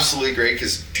was absolutely great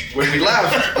because when we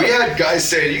left, we had guys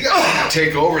saying, "You guys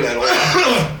take over that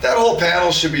whole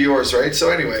panel should be yours, right?" So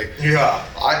anyway, yeah,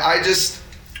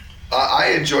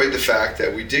 I enjoyed the fact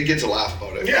that we did get to laugh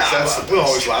about it. Yeah, we'll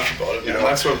always laugh about it.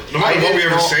 That's what. No matter what we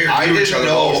ever say or do to each other,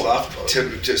 we'll always laugh about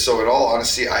it. So in all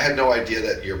honesty, I had no idea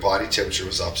that your body temperature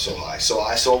was up so high.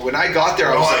 So when I got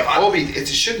there, I was like, Obi, it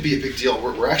shouldn't be a big deal.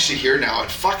 We're actually here now, and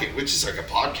fuck it, which is like a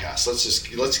podcast.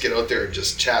 Let's get out there and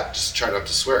just chat. Just try not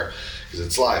to swear because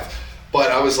it's live.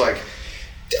 But I was like,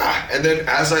 Yeah, and then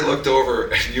as I looked over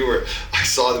and I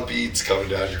saw the beads coming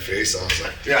down your face. I was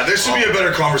like, yeah, this would be a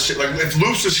better conversation. Like if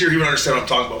Loops was here, he would understand what I'm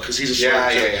talking about because he's a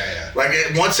sweater. Yeah. Like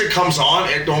once it comes on,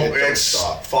 it's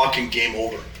stop. fucking game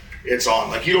over. It's on.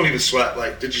 Like you don't even sweat.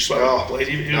 Like did you sweat with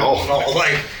the blade? No.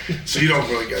 Like so you don't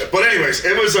really get it. But anyways,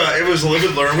 it was a live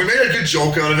and learn. We made a good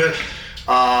joke out of it.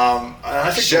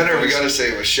 I think Shenner, we got to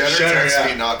say it was Shenner texted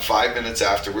yeah. me not 5 minutes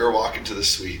after we were walking to the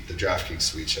suite, the DraftKings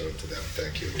suite. Shout out to them.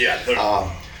 Thank you.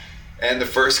 Yeah. And the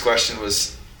first question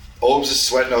was, Obes is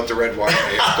sweating out the red wine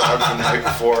dog from the night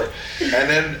before. And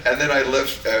then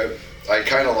I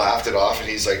kind of laughed it off, and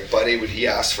he's like, buddy, when he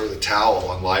asked for the towel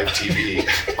on live TV,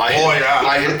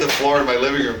 I hit the floor in my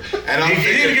living room. And he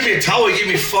didn't even give me a towel, he gave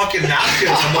me fucking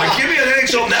napkins. I'm like, give me an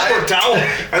NHL Network towel.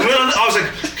 And then I was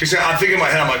like, because I'm thinking in my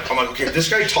head, I'm like, okay, if this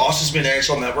guy tosses me an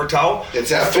NHL Network towel, I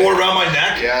throw it around my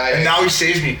neck, and now he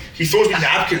saves me. He throws me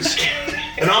napkins.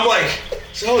 And I'm like,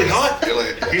 is that all he got?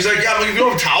 He's like, yeah, I'm like, you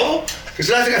don't have a towel? Because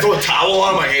then I think I throw a towel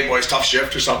on. I'm like, hey boys, tough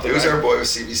shift or something. It was our boy with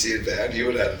CBC and Van. He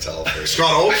would have had a towel first.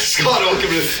 Scott Oak? Scott Oak.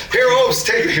 Here, Obes,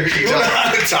 take it. Here, he would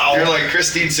have had a towel. You're like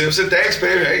Christine Simpson. Thanks,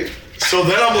 babe. Hey. So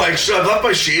then I'm like, should I left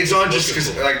my shades on just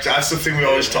because like that's the thing we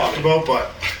always talk about,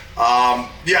 but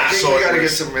yeah. I think so we got to get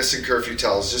some missing curfew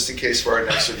towels just in case for our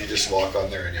next one. You just walk on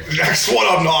there anyway. Next one,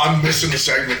 I'm missing the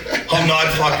segment. I'm not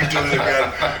fucking doing it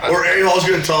again. Or A-Hall's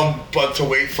gonna tell him but to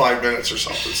wait 5 minutes or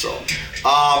something. So,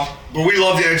 but we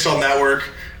love the NHL Network.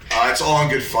 It's all in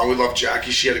good fun. We love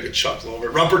Jackie. She had a good chuckle over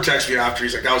it. Rumper texted me after.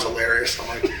 He's like, that was hilarious. I'm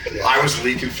like, I was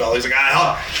leaking, fella. He's like,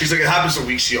 he's like, it happens to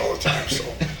Weeksy all the time. So,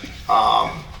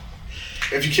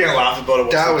 if you can't laugh about it,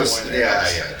 what's the point?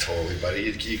 Yeah, totally, buddy.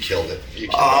 You killed it. You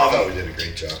killed it. I thought we did a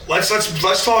great job.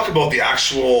 Let's talk about the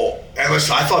actual. And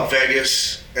listen, I thought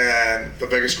Vegas and the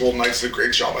Vegas Golden Knights did a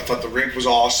great job. I thought the rink was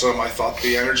awesome. I thought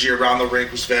the energy around the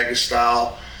rink was Vegas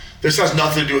style. This has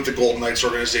nothing to do with the Golden Knights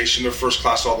organization. They're first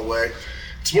class all the way.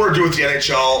 It's more to do with the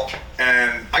NHL,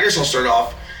 and I guess I'll start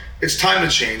off. It's time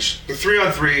to change. The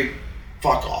 3-on-3,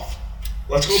 fuck off.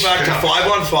 Let's go back to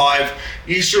 5-on-5,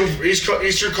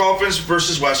 Eastern Conference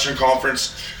versus Western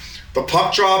Conference. The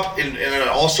puck drop in an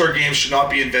all-star game should not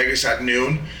be in Vegas at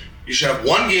noon. You should have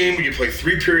one game where you play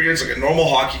 3 periods like a normal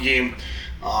hockey game.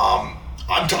 I'm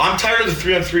tired of the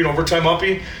 3-on-3 and overtime,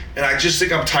 Uppy, and I just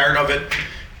think I'm tired of it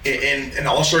in an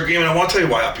all-star game, and I want to tell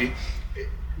you why, Uppy.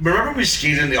 Remember we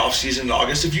skated in the offseason in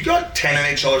August? If you got 10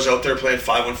 NHLers out there playing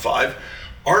 5-on-5,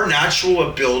 our natural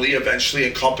ability eventually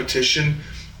in competition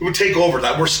would take over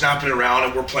that. We're snapping around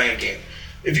and we're playing a game.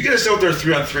 If you get us out there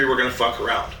 3-on-3, we're going to fuck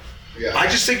around. Yeah. I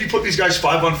just think you put these guys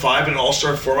 5-on-5 in an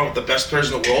all-star format with the best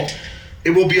players in the world, it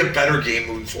will be a better game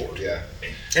moving forward. Yeah.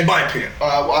 In my opinion.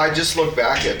 Well, I just look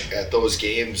back at those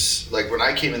games, like when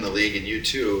I came in the league and you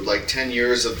too, like 10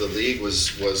 years of the league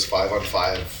was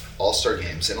 5-on-5 all-star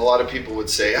games, and a lot of people would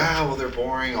say, well, they're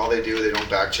boring, all they do, they don't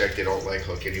back check, they don't like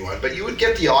hook anyone, but you would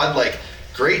get the odd like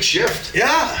great shift,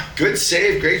 good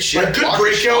save, great shift, like good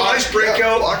breakout, nice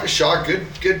breakout, block a shot,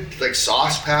 good like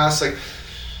sauce pass. Like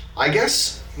I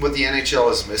guess what the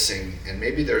NHL is missing, and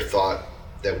maybe their thought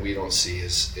that we don't see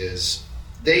is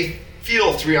they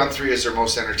feel 3-on-3 is their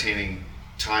most entertaining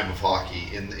time of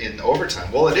hockey in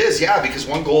overtime. Well, it is, because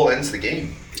one goal ends the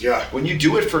game. When you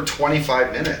do it for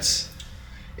 25 minutes,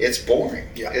 it's boring.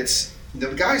 It's the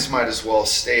guys might as well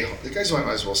stay home. The guys might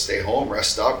as well stay home,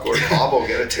 rest up, go to Cabo,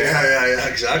 get a tan. Yeah,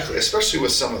 exactly. Especially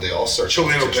with some of the all-star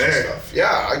Chileno Bay stuff.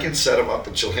 Yeah, I can set them up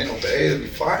in Chileno Bay. It'll be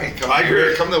fine. I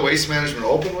agree. Come to the Waste Management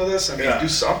Open with us. I mean, do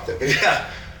something. Yeah.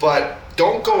 But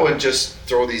don't go and just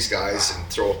throw these guys and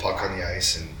throw a puck on the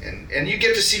ice. And you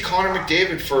get to see Connor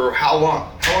McDavid for how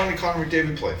long? How long did Connor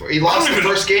McDavid play for? He lost the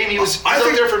first game. He was out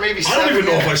there for maybe 7 minutes. I don't even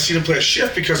know if minutes. I've seen him play a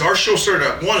shift because our show started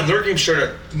at 1 and their game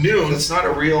started at noon. That's not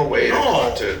a real way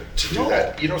to do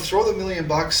that. Throw the $1 million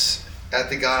at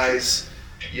the guys,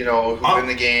 who win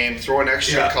the game. Throw an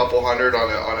extra couple hundred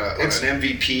on an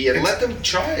MVP and let them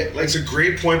try it. It's a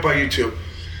great point by you two.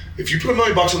 If you put $1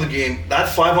 million on the game, that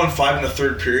 5-on-5 in the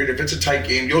third period, if it's a tight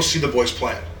game, you'll see the boys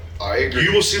playing. I agree.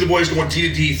 You will see the boys going D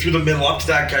to D through the middle, up to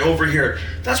that guy over here.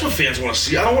 That's what fans want to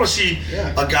see. I don't want to see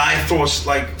a guy throw us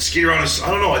skate around us. I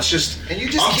don't know. It's just, I'm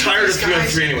tired of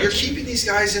 3-on-3 anyway. You're keeping these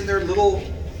guys in their little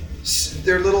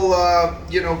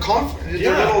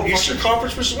conference. Eastern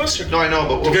Conference versus Western. No, I know,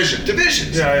 but divisions.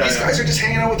 These guys are just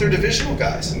hanging out with their divisional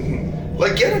guys. Mm-hmm.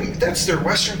 Like, get them. That's their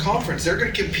Western Conference. They're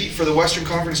going to compete for the Western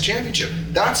Conference Championship.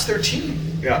 That's their team.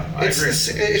 Yeah, I agree.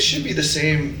 It should be the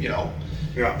same,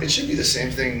 It should be the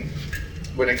same thing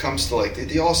when it comes to,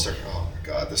 the All-Star. Oh, my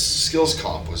God. The skills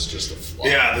comp was just a flop.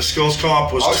 Yeah, the skills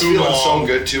comp was too long. I was feeling so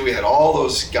good, too. We had all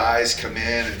those guys come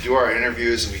in and do our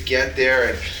interviews, and we get there,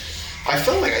 and I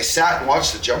felt like I sat and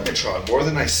watched the Jumbotron more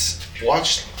than I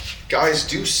watched guys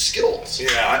do skills.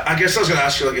 Yeah, I guess I was going to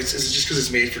ask you, like, is it just because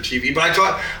it's made for TV? But I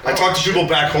talked to people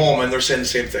back home, and they're saying the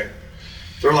same thing.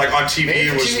 They're like, on TV,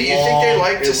 it was long, you think they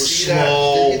like it to was see slow.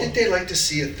 that? You think they like to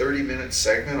see a 30-minute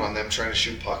segment on them trying to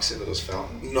shoot pucks into those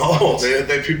fountains? No,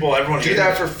 everyone do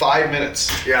that for 5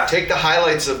 minutes. Yeah. Take the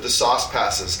highlights of the sauce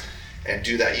passes and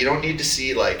do that. You don't need to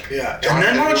see like. Yeah. Jonathan And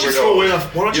then why don't you throw in you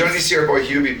don't need to see our boy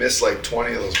Hubie miss like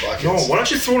 20 of those buckets. No, why don't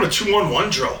you throw in a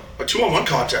 2-on-1 drill, a 2-on-1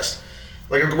 contest?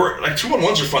 Like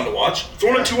 2-on-1s are fun to watch.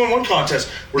 Throw in a 2-on-1 contest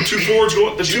where 2 forwards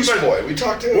go. The Juice boy, we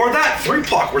talked to. Or that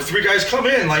 3-puck where 3 guys come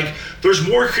in. Like, there's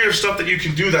more creative stuff that you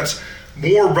can do that's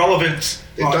more relevant.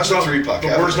 They've done the 3-puck.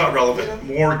 The word's not relevant.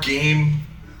 More game.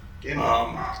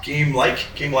 Game-like.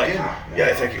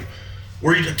 Yeah, thank you.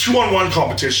 Where you do a 2-on-1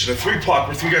 competition, a 3-puck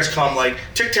where 3 guys come, like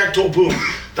tic-tac-toe, boom.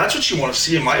 That's what you want to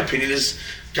see, in my opinion, is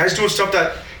guys doing stuff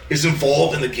that is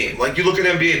involved in the game. Like, you look at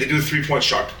NBA, they do a 3-point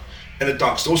shot and the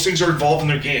dunks. Those things are involved in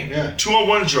their game. Yeah.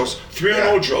 2-on-1 drills,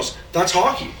 3-on-0 drills. That's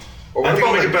hockey. Or what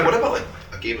about like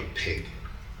a game of pig?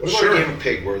 What about a game of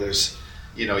pig where there's,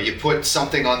 you put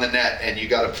something on the net and you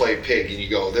got to play pig and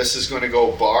you go, this is going to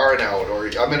go bar and out, or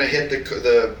I'm going to hit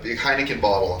the Heineken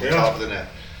bottle on the top of the net.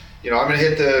 I'm going to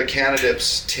hit the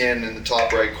Canadips tin in the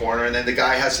top right corner, and then the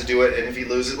guy has to do it, and if he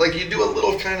loses, like, you do a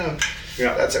little kind of.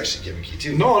 Yeah. That's actually gimmicky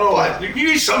too. No, but you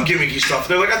need some gimmicky stuff.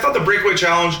 They're like, I thought the breakaway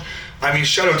challenge. I mean,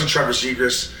 shout out to Trevor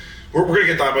Zegras. We're gonna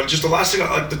get that, but just the last thing,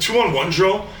 like the 2-on-1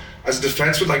 drill as a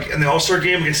defenseman, like in the All-Star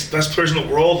game against the best players in the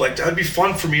world, like that'd be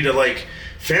fun for me to like.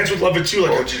 Fans would love it too.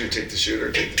 Like, what would you do? Take the shooter,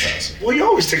 or take the pass? Well, you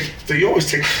always take to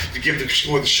give the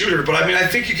shooter, but I mean, I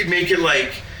think you could make it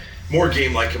like more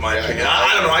game-like in my opinion.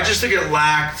 I don't know. I just think it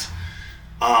lacked,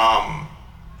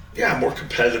 more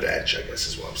competitive edge, I guess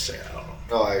is what I'm saying. I don't know.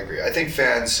 No, I agree. I think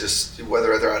fans just,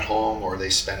 whether they're at home or they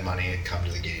spend money and come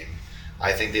to the game,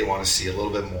 I think they want to see a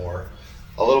little bit more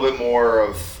of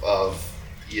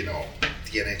the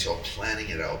NHL planning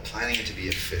it out, planning it to be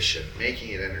efficient,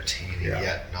 making it entertaining,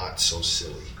 yet not so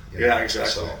silly. Yeah,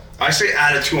 exactly. So, I say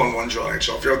add a 2-on-1 drill in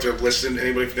NHL. If you're out there listening,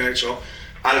 anybody from the NHL,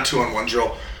 add a 2-on-1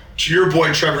 drill. To your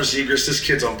boy Trevor Zegras, this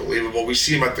kid's unbelievable. We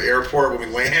see him at the airport when we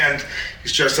land.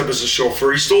 He's dressed up as a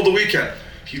chauffeur. He stole the weekend.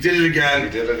 He did it again.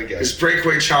 His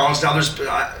breakaway challenge. Now,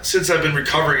 since I've been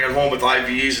recovering at home with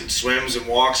IVs and swims and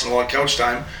walks and a lot of couch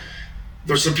time,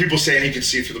 there's some people saying he could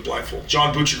see through the blindfold.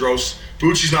 John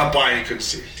Bucci's not buying, he couldn't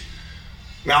see.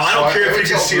 Now, I don't care if he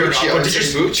can see or not. But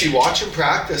Bucci, watch him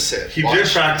practice it. He did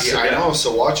practice it. I know,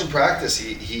 so watch him practice.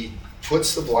 He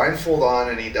puts the blindfold on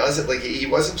and he does it. Like, he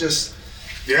wasn't just...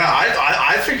 Yeah,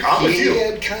 I think I'm with you. He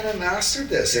had kind of mastered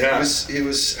this. Yeah. He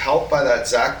was helped by that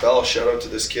Zach Bell. Shout out to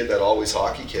this kid, that Always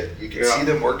Hockey kid. You can see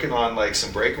them working on like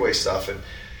some breakaway stuff, and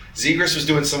Zegras was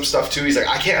doing some stuff too. He's like,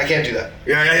 I can't do that.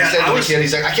 Yeah. He said to the kid,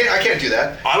 he's like, I can't do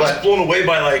that. I was blown away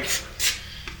by like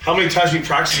how many times we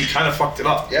practiced. He kind of fucked it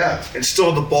up. Yeah, and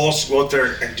still had the balls to go out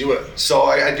there and do it. So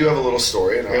I do have a little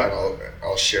story, and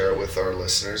I'll share it with our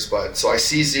listeners. But so I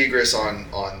see Zegras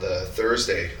on the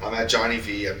Thursday. I'm at Johnny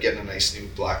V. I'm getting a nice new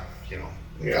black.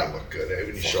 Gotta look good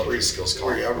when you show up your skills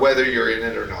column, whether you're in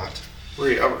it or not.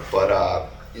 But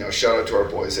shout out to our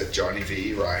boys at Johnny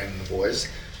V, Ryan and the boys.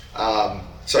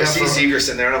 So I see Zegras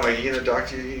in there, and I'm like, you gonna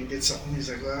doctor, you can get something? He's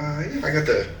like, well, I got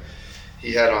the.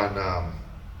 He had on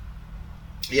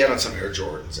some Air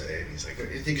Jordans, and he's like,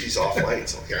 you think he's off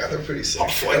lights? I'm like, yeah, they're pretty sick.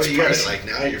 Off lights, you got it, like,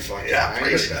 now you're fucking. Yeah,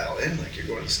 you gotta dial in, like you're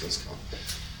going to skills comp.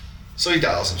 So he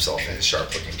dials himself in,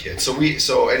 sharp looking kid. So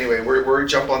anyway, we're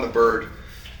jump on the bird.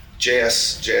 Jet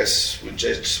SweetX.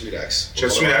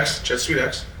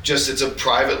 Just, it's a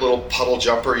private little puddle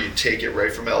jumper. You take it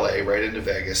right from LA, right into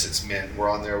Vegas. It's mint. We're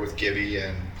on there with Gibby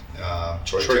and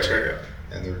Troy Terry.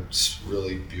 And they're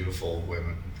really beautiful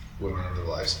women of their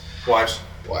lives. Wives.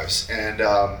 And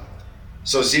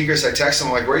so Zegras, I text him,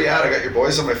 I'm like, where you at? I got your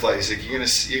boys on my flight. He's like, you're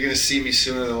gonna see me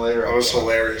sooner than later. That was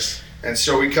hilarious. And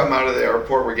so we come out of the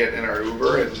airport, we're getting in our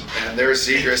Uber, and there's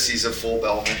Zegras. He's a full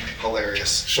bellman,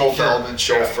 hilarious. Full bellman,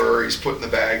 chauffeur. Yeah. He's putting the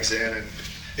bags in, and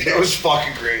it was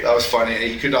fucking great. That was funny.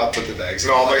 He could not put the bags in.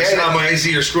 No, like, it's not my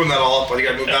easy. You're screwing that all up, but you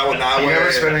got to move that one that way. You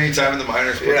never spent any time in the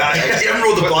minors. Yeah, you haven't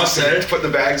rode the bus, Put the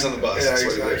bags on the bus. Yeah,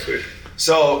 exactly.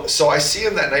 So I see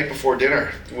him that night before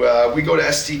dinner. We go to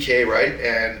STK, right?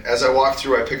 And as I walk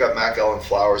through, I pick up Mac Ellen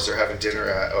Flowers. They're having dinner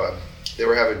at. They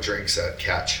were having drinks at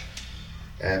Catch.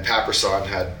 And Paperson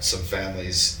had some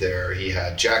families there. He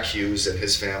had Jack Hughes and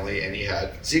his family, and he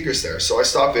had Zegras there. So I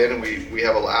stop in, and we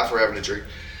have a laugh. We're having a drink.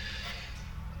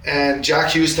 And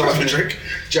Jack Hughes tells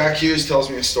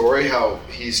me a story how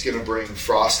he's going to bring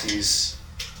Frosty's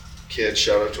kid.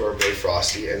 Shout out to our boy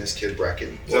Frosty and his kid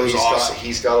Brecken. That was awesome.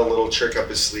 He's got a little trick up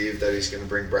his sleeve that he's going to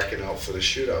bring Brecken out for the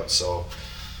shootout. So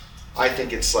I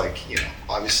think it's like,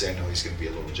 obviously I know he's going to be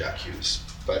a little Jack Hughes,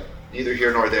 but neither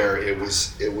here nor there. It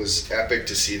was epic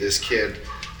to see this kid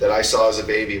that I saw as a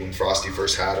baby when Frosty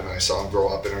first had him, and I saw him grow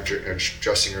up in our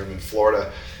dressing room in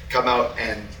Florida, come out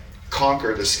and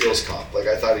conquer the skills comp. Like,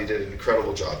 I thought he did an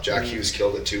incredible job. Jack Hughes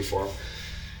killed it too for him.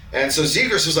 And so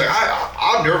Zegras was like,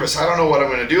 I'm nervous. I don't know what I'm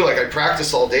going to do. Like, I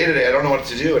practiced all day today. I don't know what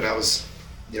to do. And I was,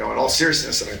 in all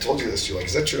seriousness, and I told you this, you're like,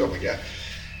 is that true? I'm like, yeah.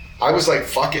 I was like,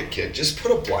 fuck it, kid. Just put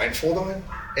a blindfold on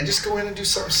and just go in and do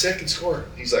something sick and score.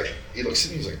 He's like, he looks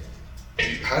at me, he's like,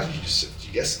 how did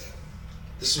you guess that?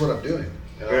 This is what I'm doing.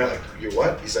 And I'm like, you're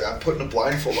what? He's like, I'm putting a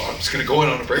blindfold on. I'm just going to go in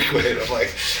on a breakaway. And I'm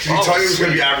like, did he tell you it was going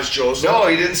to be average Joe's? No,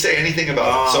 he didn't say anything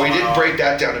about it. So he didn't break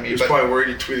that down to me. He was probably worried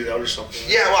you tweeted out or something.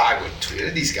 Yeah, well, I wouldn't tweet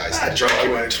it. These guys. Drunk,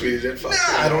 you might have tweeted it.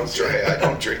 I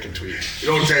don't drink and tweet. You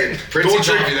don't take. Don't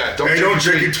drink that. Don't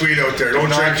drink and tweet out there.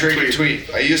 Don't drink and tweet.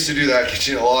 I used to do that, get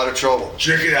you in a lot of trouble.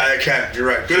 Drinking, I can. You're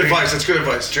right. Good advice. That's good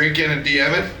advice. Drinking and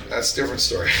DMing, that's a different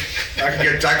story. That can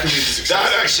lead to success.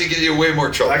 That actually get you way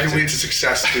more trouble. That can lead to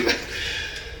success too.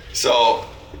 So,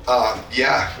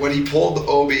 when he pulled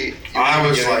Obi, I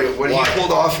was like, when he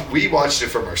pulled off, we watched it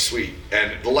from our suite,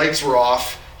 and the lights were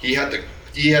off. He had the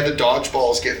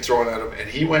dodgeballs getting thrown at him, and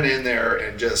he went in there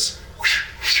and just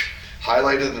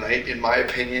highlight of the night, in my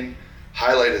opinion,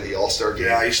 highlight of the All-Star game.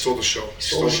 Yeah, he stole the show.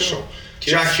 Stole the show.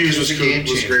 Jack Hughes was great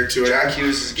too. Jack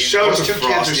Hughes is a game. Shout out to Those two kids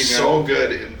Frosty, are so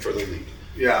good for the league.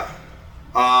 Yeah.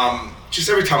 Just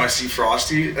every time I see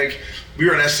Frosty, like, we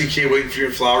were at STK waiting for you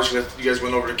in Flowers, and you guys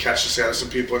went over to catch us out some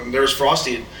people, and there was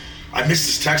Frosty, and I missed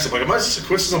his text. I'm like, am I just a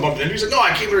coincidence I'm bumping into? He's like, no,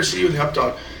 I came here to see you in the up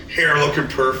dog. Hair looking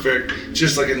perfect,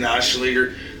 just like a national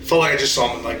leaguer. Felt like I just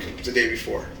saw him like the day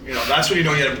before. That's when you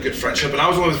know you had a good friendship. And I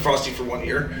was only with Frosty for 1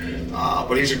 year,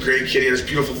 but he's a great kid. He has a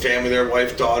beautiful family there,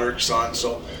 wife, daughter, son.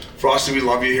 So Frosty, we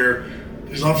love you here.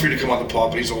 We'd love for you to come on the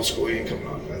pod, but he's old school. He ain't coming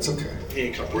on. That's okay. He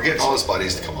ain't coming. We're getting all his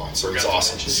buddies to come on, so it's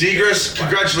awesome. Zegras,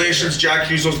 congratulations, Jack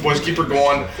Hughes. Those boys, keep her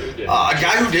going. A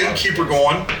guy who didn't keep her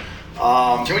going.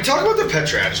 Can we talk about the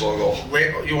Pietrangelo goal?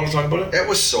 Wait, you want to talk about it? It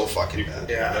was so fucking bad.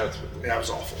 Yeah, it was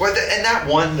awful. Well, and that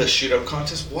won the shootout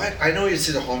contest. What? I know it's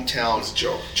in the hometown. It's a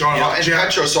joke. John and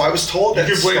Petro. So I was told that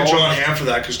you can blame John Hamm for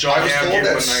that because John Hamm gave him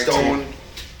a 19. Stone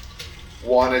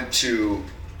wanted to,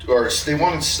 or they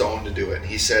wanted Stone to do it, and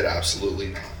he said absolutely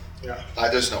not. Yeah.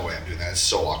 There's no way I'm doing that. It's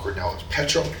so awkward. Now it's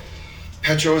Petro.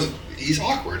 He's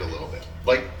awkward a little bit.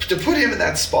 Like, to put him in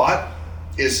that spot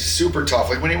is super tough.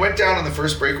 Like, when he went down on the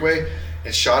first breakaway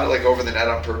and shot it like over the net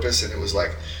on purpose, and it was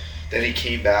like, then he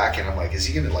came back, and I'm like, is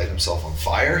he going to light himself on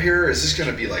fire here? Is this going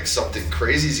to be like something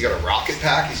crazy? Has he got a rocket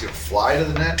pack? He's going to fly to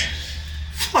the net?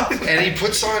 And he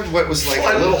puts on what was like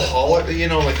a little hollow, like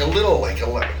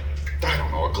I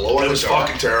don't know, a glow in the dark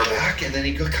fucking terrible. Back, and then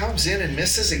he comes in and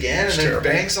misses again, and then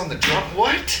terrible. Bangs on the drum.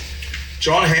 What?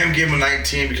 John Hamm gave him a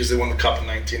 19 because they won the cup in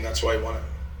 19. That's why he won it.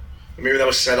 Maybe that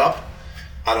was set up.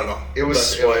 I don't know. It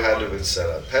had to have been set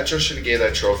up. Petro should have gave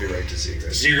that trophy right to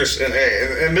Zegras.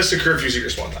 And Mr. Curfew,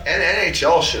 Zegras won that. And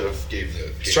NHL should have gave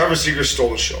the. Travis Zegras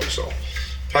stole the show, so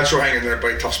Petro hanging there,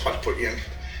 buddy. Tough spot to put you in.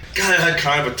 Guy that had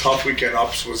kind of a tough weekend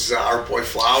ups was our boy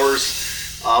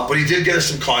Flowers, but he did get us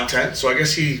some content, so I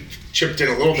guess he chipped in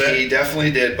a little bit. He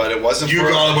definitely did, but it wasn't. You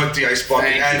got him with the ice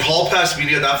bucket and Hall Pass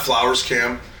Media. That Flowers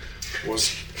cam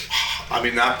was,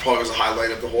 that probably was a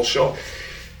highlight of the whole show.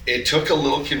 It took a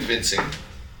little convincing,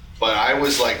 but I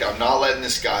was like, I'm not letting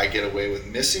this guy get away with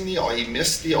missing he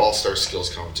missed the All-Star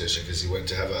Skills competition because he went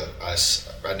to have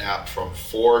a nap from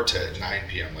 4 to 9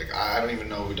 p.m. Like, I don't even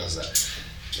know who does that.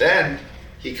 Then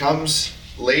he comes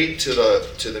late to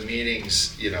the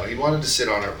meetings. He wanted to sit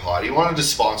on our pod. He wanted to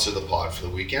sponsor the pod for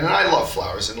the weekend, and I love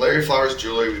Flowers. And Larry Flowers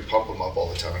Jewelry, we pump him up all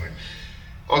the time.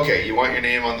 Okay, you want your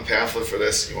name on the pamphlet for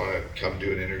this? You want to come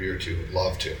do an interview or two?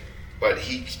 Love to. But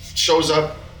he shows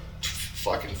up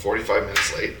fucking 45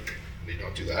 minutes late. We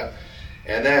don't do that.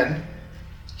 And then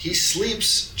he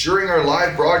sleeps during our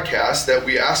live broadcast that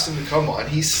we asked him to come on.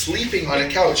 He's sleeping on a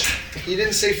couch. He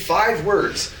didn't say 5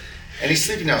 words. And he's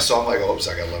sleeping now, so I'm like, oops,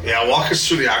 I gotta let him. Yeah, walk us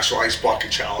through the actual ice bucket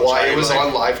challenge. Well, it was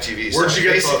on live TV. Where'd you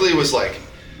get basically it was like,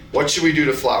 what should we do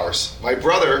to Flowers? My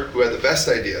brother, who had the best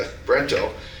idea,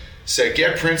 Brento, said,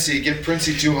 get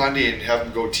Printzy 200 and have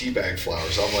him go teabag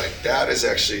Flowers. I'm like, that is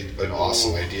actually an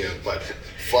awesome idea, but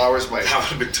Flowers might... That would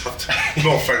have been tough.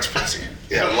 No offense, Printzy.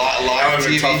 Yeah, live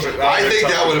TV. I think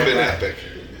that would have been epic.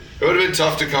 It would have been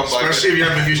tough to come by. Especially if you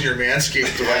haven't been using your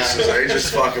Manscaped devices, right?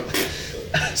 Just fucking...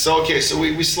 So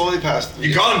we slowly passed.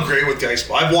 You got him great with the ice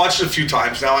ball. I've watched it a few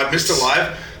times now. I missed it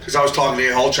live because I was talking to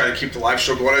A Hall trying to keep the live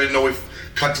show going. I didn't know if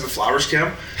cut to the Flowers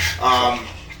camp. And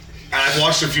I've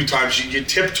watched it a few times. You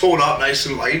tiptoed up nice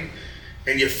and light,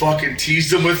 and you fucking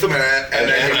teased them with them, and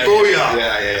then you booyah.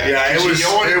 Yeah, it was. You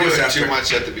don't want to do it epic. too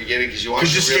much at the beginning because you want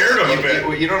to. Because you scared him a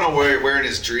bit. You don't know where in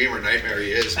his dream or nightmare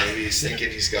he is. Maybe he's thinking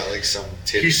he's got like some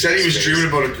titties. He said he was face. dreaming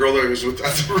about a girl that he was with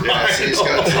at the ride. Yeah, so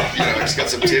he's got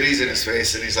some titties in his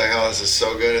face, and he's like, "Oh, this is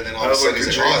so good." And then all of a sudden he's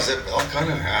like, "Oh, is it all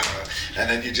kind of hammer?" And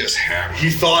then you just hammer.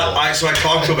 He thought so I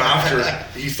talked to him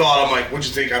after. He thought, I'm like, "What'd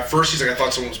you think?" At first, he's like, "I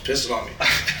thought someone was pissing on me,"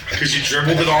 because you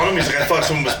dribbled it on him. He's like, "I thought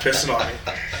someone was pissing on me,"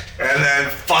 and then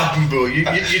fucking boo, you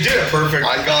did it perfect.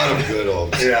 I got him good,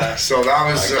 Oaks. Yeah, so that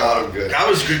was I got him good. That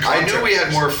was good content. I knew we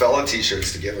had more fella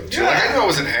t-shirts to give him too. Yeah. Like I knew I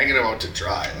wasn't hanging him out to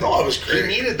dry. No, it was great.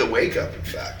 He needed the wake up. In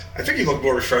fact, I think he looked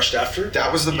more refreshed after.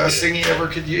 that was the best thing he ever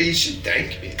could use. He should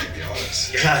thank me, to be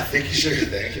honest. Yeah, I think he should.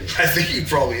 Thank him. I think he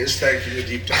probably is thanking you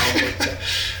deep down. But,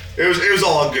 it was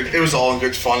all good. It was all in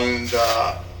good fun, and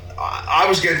I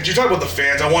was getting. You talk about the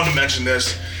fans. I wanted to mention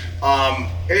this.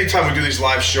 Anytime we do these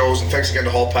live shows, and thanks again to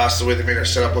Hall Pass, the way they made our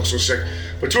setup look so sick.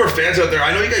 But to our fans out there,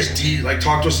 I know you guys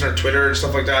talk to us on our Twitter and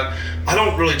stuff like that. I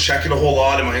don't really check it a whole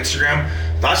lot in my Instagram.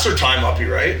 That's their time, Uppy,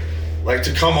 right? Like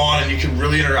to come on and you can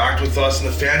really interact with us. And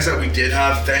the fans that we did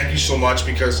have, thank you so much,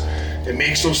 because it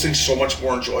makes those things so much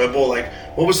more enjoyable. Like,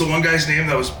 what was the one guy's name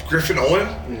that was Griffin Owen?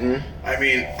 Mm-hmm. I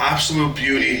mean, absolute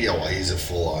beauty. Yeah, well, he's a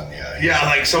full-on, Yeah,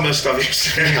 like some of the stuff he's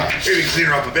saying, maybe clean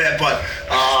her up a bit, but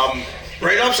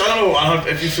write-ups, I don't know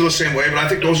if you feel the same way, but I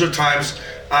think those are times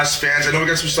as fans. I know we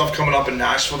got some stuff coming up in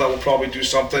Nashville that we'll probably do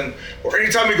something, or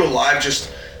anytime we go live,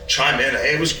 just chime in.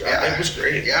 It was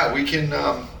great. Yeah, we can,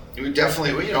 we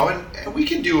definitely, and we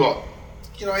can do,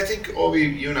 I think, Obi,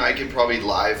 you and I can probably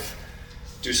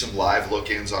do some live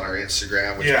look-ins on our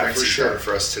Instagram, which Printzy's done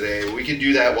for us today. We can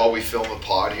do that while we film a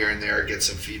pod here and there, get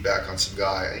some feedback on some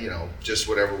guy, just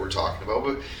whatever we're talking about.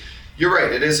 But you're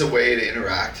right, it is a way to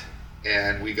interact,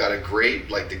 and we got a great,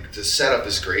 the setup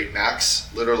is great.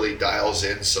 Max literally dials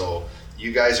in, so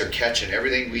you guys are catching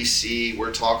everything we see.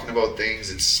 We're talking about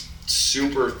things. It's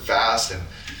super fast, and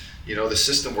the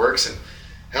system works, and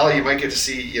hell, you might get to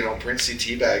see, Printzy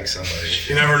teabag somebody.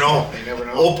 You never know.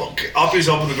 Uppy's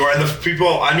open the door. And the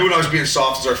people, I knew when I was being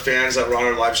soft as our fans that were on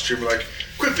our live stream were like,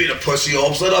 quit being a pussy,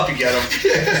 Opes, let Uppy get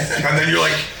him. And then you're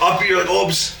like, Uppy, you're like,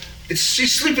 Opes,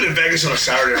 she's sleeping in Vegas on a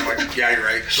Saturday. I'm like, yeah, you're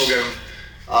right. Go get him.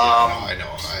 I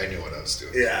know. I knew what I was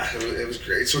doing. Yeah, it was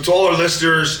great. So to all our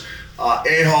listeners,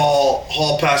 A-Hall,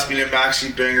 Hall Pass Media, Maxie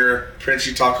Binger,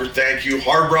 Printzy Tucker, thank you.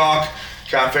 Hard Rock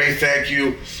Cafe, thank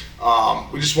you.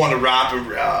 We just wanted to wrap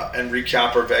and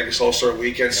recap our Vegas All-Star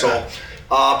weekend. Yeah.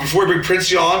 So before we bring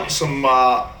Printzy on, some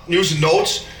news and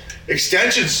notes.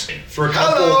 Extensions for a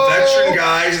couple of veteran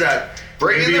guys that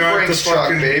maybe aren't the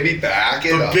fucking baby back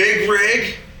it up. Big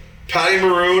Rig, Patty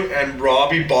Maroon, and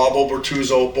Robbie Bobo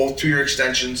Bertuzzo, both 2-year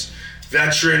extensions.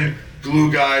 Veteran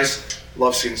glue guys.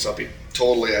 Love seeing Suppy.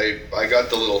 Totally. I got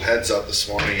the little heads up this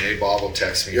morning. Hey, Bob will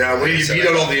text me. Yeah, when you beat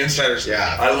out all the insiders.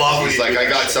 Yeah. I love He's like, I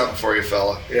got something for you,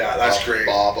 fella. Yeah, that's great.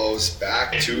 Bobo's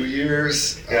back 2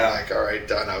 years. Yeah. I'm like, all right,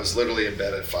 done. I was literally in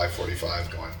bed at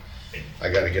 5:45 going, I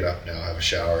got to get up now, have a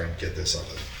shower, and get this on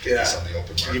the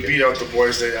open market. You beat out the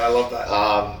boys. I love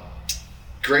that.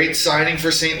 Great signing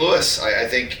for St. Louis. I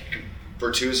think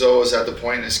Bertuzzo is at the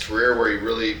point in his career where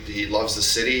he loves the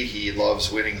city. He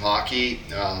loves winning hockey.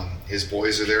 His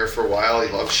boys are there for a while. He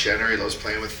loves Schenner. He loves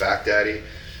playing with Fat Daddy.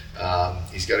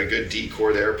 He's got a good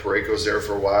decor there. Pareko's there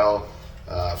for a while.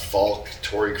 Falk,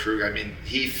 Torrey Krug. I mean,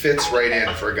 he fits right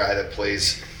in for a guy that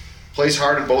plays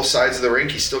hard on both sides of the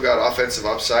rink. He's still got offensive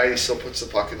upside. He still puts the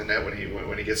puck in the net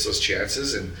when he gets those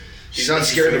chances, and he's not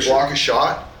scared to block a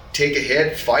shot, take a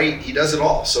hit, fight. He does it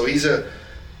all. So he's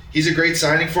a great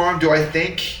signing for him. Do I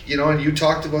think, and you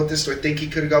talked about this, do I think he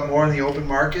could have got more in the open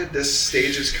market this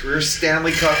stage of his career?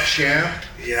 Stanley Cup champ.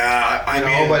 Yeah, I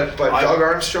mean, but Doug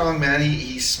Armstrong, man,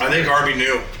 he's. I think Army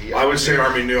knew. I would say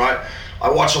Army knew. I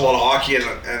watch a lot of hockey,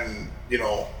 and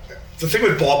the thing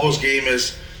with Bobo's game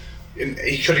is,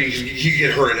 he could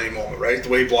get hurt at any moment, right? The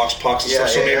way he blocks pucks and stuff.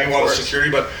 So maybe he wanted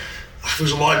security, but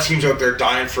there's a lot of teams out there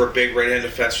dying for a big right-hand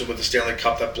defenseman with the Stanley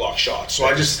Cup that blocks shots. So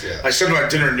I said to him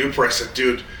at dinner in Newport, I said,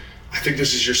 dude, I think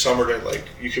this is your summer to,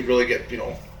 you could really get,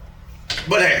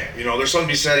 But hey, there's something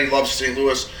to be said. He loves St.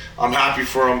 Louis. I'm happy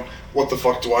for him. What the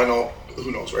fuck do I know?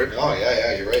 Who knows, right? Oh,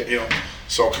 yeah, you're right.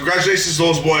 So congratulations to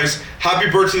those boys. Happy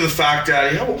birthday to the Fat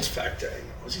Daddy. How old was Fat Daddy?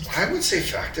 Was he? I would say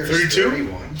Fat Daddy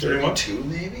 32? 32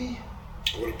 maybe?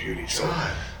 What a beauty. So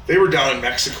God. They were down in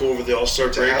Mexico over the All-Star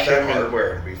break. To have that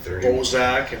hardware and be 31.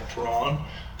 Bozak and Perron.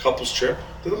 Couples trip.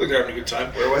 They look like they're having a good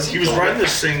time. Where was he? He was riding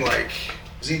this thing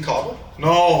Was he in Cabo?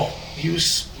 No. He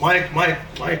was Mike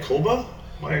Koba?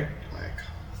 Mike.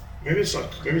 Maybe it's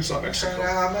not Mexico.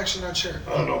 I'm actually not sure.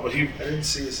 I don't know, but I didn't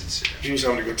see his Instagram. he was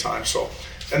having a good time. So,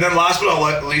 and then last but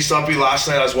not least, last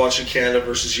night I was watching Canada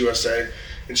versus USA,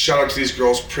 and shout out to these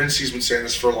girls. Printzy's been saying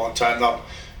this for a long time now.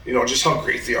 You know just how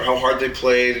great they are, how hard they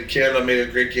played, and Canada made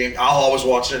a great game. Al was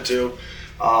watching it too.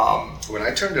 When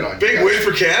I turned it on, Big win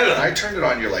for Canada. When I turned it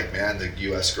on, you're like, man, the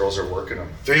U.S. girls are working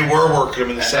them. They were working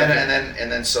them in the second.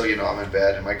 And then so I'm in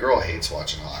bed, and my girl hates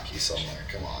watching hockey, so I'm like,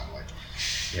 come on,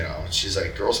 and she's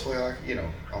like, girls play hockey,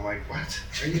 I'm like, what?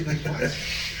 Are you like what?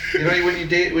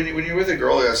 when you're with a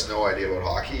girl who has no idea about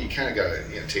hockey, you kind of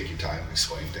gotta take your time and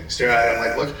explain things to her.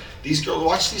 I'm like, look,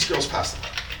 watch these girls pass the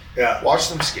puck. Yeah. Watch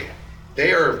them skate.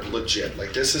 They are legit. Like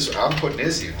I'm putting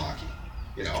Izzy in hockey.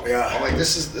 Yeah. I'm like,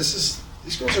 this is.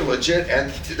 These girls are legit,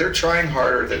 and they're trying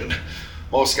harder than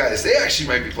most guys. They actually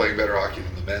might be playing better hockey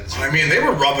than the men's. I mean, they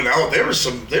were rubbing out. There were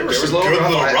some good little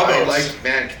rub-outs. Like,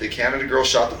 man, the Canada girl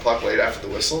shot the puck late after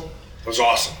the whistle. It was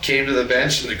awesome. Came to the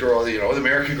bench, and the girl, the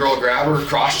American girl grabbed her,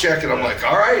 cross-check, and I'm like,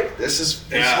 all right, this is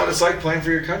what it's like playing for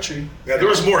your country. Yeah, there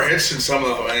was more hits in some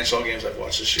of the NHL games I've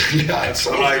watched this year. Yeah,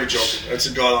 I'm not even joking. That's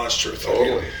a God honest truth.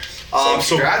 Totally.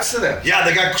 So congrats to them. Yeah,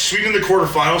 they got Sweden in the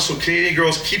quarterfinals, so Canadian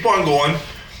girls keep on going.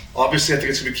 Obviously, I think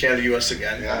it's going to be Canada-US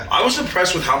again. Yeah. I was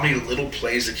impressed with how many little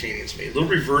plays the Canadians made. Little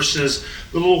reverses,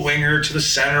 little winger to the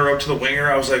center, up to the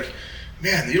winger. I was like,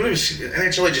 man, you don't even see the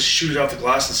NHL, they just shoot it off the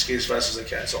glass and skate as fast as they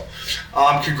can. So,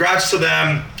 congrats to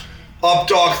them. Up,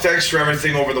 dog, thanks for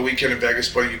everything over the weekend in Vegas,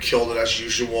 buddy. You killed it as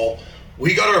usual.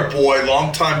 We got our boy,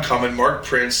 long time coming, Mark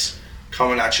Printz,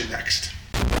 coming at you next.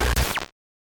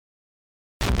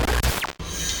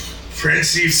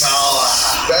 Printzy fella.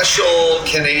 Special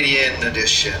Canadian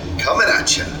edition coming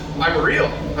at you. I'm a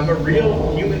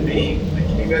real human being. Like,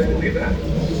 can you guys believe that?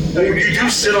 You do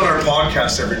sit on our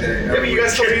podcast every day. Yeah, but you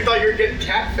guys told me you thought you were getting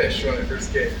catfish when I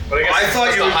first came. But I guess I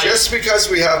thought you were just because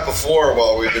we have before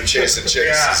while we've been chasing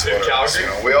chicks. Yeah, is Calgary.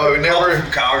 We never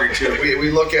from Calgary too.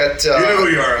 We look at you know who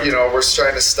you are. We're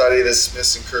trying to study this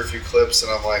missing curfew clips,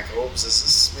 and I'm like, oops, this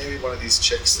is maybe one of these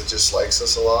chicks that just likes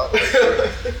us a lot.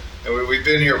 And we've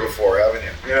been here before, haven't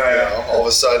you? Yeah. All of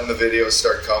a sudden the videos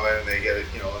start coming, and they get it.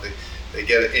 They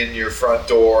get it in your front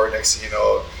door. Next thing you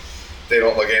know, they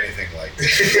don't look anything like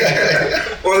this.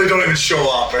 Or they don't even show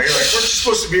up. Right? You're like, weren't you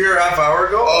supposed to be here a half hour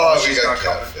ago? Oh, she's not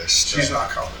coming. She's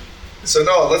not coming. So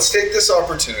no, let's take this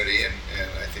opportunity, and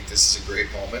I think this is a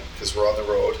great moment because we're on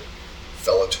the road,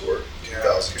 Fella Tour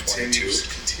 2022.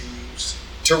 Continues.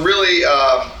 To really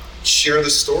share the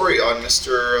story on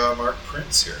Mr. Mark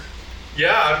Printz here.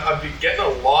 Yeah, I've been getting a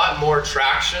lot more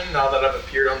traction now that I've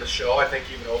appeared on the show. I think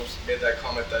even Obes made that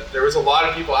comment that there was a lot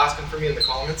of people asking for me in the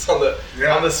comments on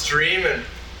the stream, and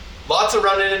lots of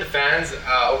running into fans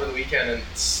over the weekend. And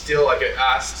still, I get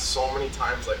asked so many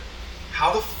times, like,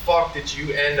 how the fuck did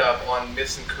you end up on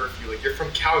Missing Curfew? Like, you're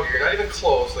from Calgary, you're not even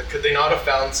close. Like, could they not have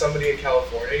found somebody in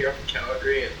California? You're up in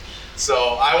Calgary, and so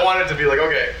I wanted to be like,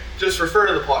 okay, just refer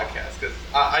to the podcast because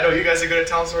I know you guys are good at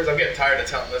telling stories. I'm getting tired of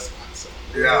telling this one. So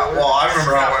Yeah, well, I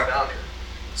remember how it down went. here.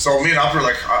 So me and Up were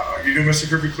like, you do Mr.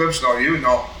 Curfew clips? No, you?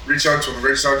 No. Reach out to him.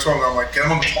 And I'm like, get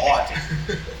him on the pod.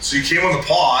 So you came on the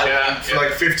pod for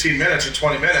like 15 minutes or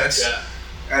 20 minutes. Yeah.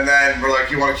 And then we're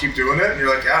like, you want to keep doing it? And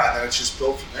you're like, yeah. And then it's just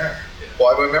built from there.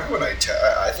 Well, I remember when I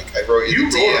think I wrote you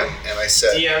a DM and I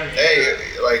said, hey,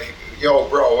 like, yo,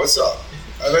 bro, what's up?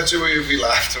 I bet you we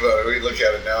laughed about it. We look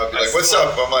at it now and be like, what's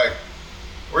up? I'm like,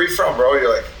 where are you from, bro?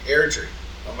 You're like, Airdrie.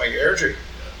 I'm like, Airdrie.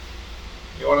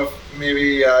 You want to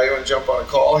maybe jump on a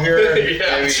call here?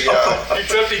 Yeah.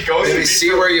 Except he goes. Maybe see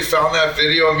where you found that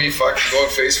video of me fucking going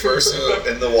face first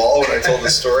in the wall when I told the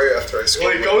story after I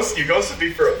scored. Well, you ghosted me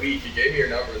for a week. You gave me your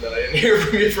number, and then I didn't hear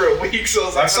from you for a week. So I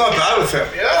was that's not bad with him.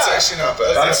 Yeah, that's actually not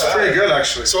bad. That's pretty good,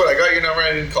 actually. So what? I got your number and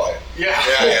I didn't call you. Yeah.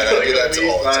 I do that to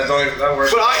all the time. That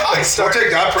works. But I started.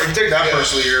 Take that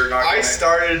personally. You're not. I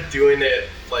started doing it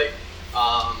like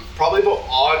probably about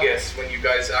August when you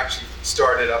guys actually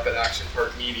started up at Action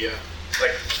Park Media.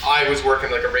 Like, I was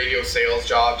working like a radio sales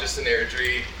job just in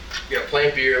Airdrie,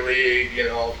 playing beer league,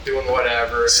 doing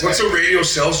whatever. So what's a radio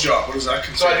sales job? What does that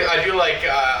So consider? I do like,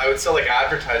 I would sell like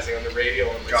advertising on the radio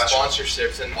and like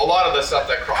sponsorships and a lot of the stuff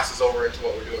that crosses over into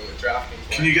what we're doing with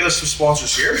DraftKings. Can you get us some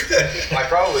sponsors here? I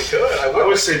probably could. I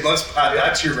would say let's add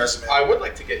that to your resume. I would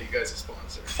like to get you guys a sponsor.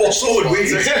 Well, so would we.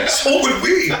 So would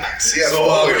we.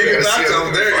 So we get back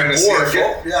down there and board.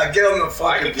 Get on the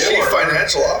fucking board. Chief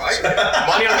financial officer.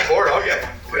 Money on the board, I'll get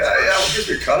one. We'll give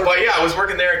you a cutter. But yeah, I was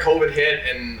working there and COVID hit,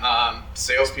 and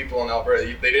salespeople in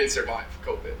Alberta, they didn't survive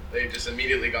COVID. They just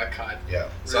immediately got cut. Yeah.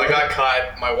 So I got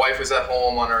cut. My wife was at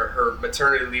home on her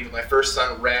maternity leave with my first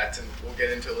son, Rhett, and we'll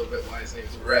get into a little bit why his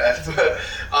name's Rhett. But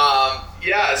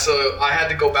yeah, so I had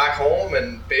to go back home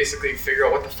and basically figure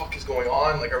out what the fuck is going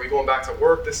on. Like, are we going back to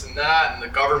work, this and that? And the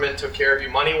government took care of you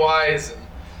money-wise. And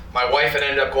my wife had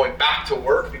ended up going back to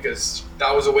work because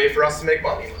that was a way for us to make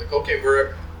money. Like, okay,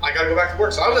 I gotta go back to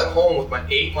work. So I was at home with my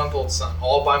 8-month-old son,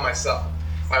 all by myself.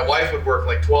 My wife would work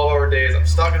like 12-hour days. I'm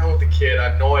stuck at home with the kid. I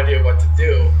have no idea what to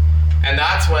do. And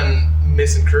that's when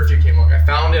Missing Curfew came along. I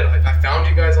found it. I found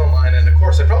you guys online. And of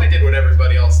course, I probably did what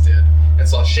everybody else did. And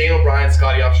saw Shane O'Brien,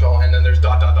 Scotty Upshaw, and then there's ... And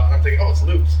I'm thinking, oh, it's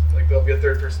Loops. Like, there'll be a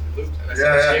third person who Loops. And I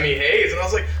saw Jimmy Hayes. And I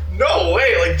was like, no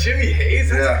way. Like, Jimmy Hayes?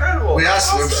 That's incredible. We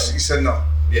asked awesome. Loops. He said no.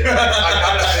 Yeah,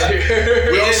 I gotta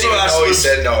figure. We also asked He Loops.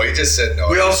 said no. He just said no.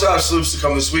 We also asked Loops to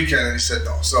come this weekend, and he said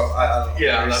no. So I don't know.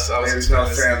 Yeah, maybe he's not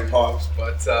a fan of the pod.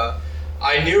 But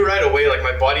I knew right away, like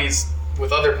my buddies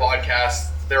with other podcasts,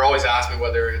 they're always asking me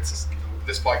whether it's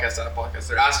this podcast, that podcast.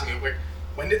 They're asking me, like,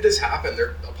 when did this happen?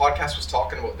 A podcast was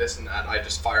talking about this and that. I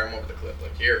just fire them over the clip,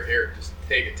 like, here, just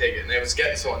take it. And it was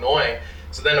getting so annoying.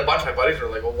 So then a bunch of my buddies were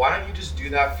like, well, why don't you just do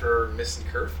that for Missing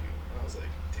Curfew? And I was like,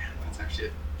 damn, that's actually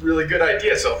a really good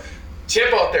idea. So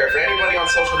tip out there for anybody on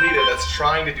social media that's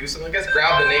trying to do something, I guess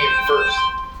grab the name first.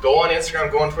 Go on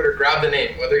Instagram, go on Twitter, grab the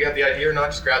name. Whether you have the idea or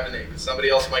not, just grab the name because somebody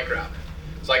else might grab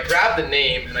it. So I grabbed the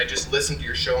name and I just listened to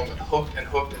your show and got hooked and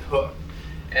hooked and hooked.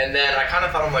 And then I kind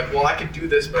of thought, I'm like, well, I could do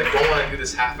this, but I don't want to do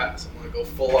this half-ass. I want to go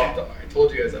full up. I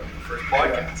told you guys that on the first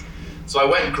podcast. So I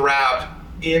went and grabbed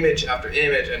image after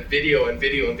image and video and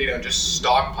just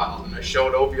stockpiled. And I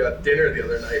showed Obi at dinner the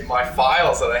other night my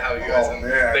files that I have of you guys. And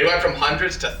they went from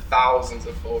hundreds to thousands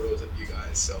of photos of you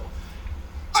guys. So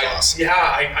awesome.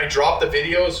 I dropped the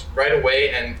videos right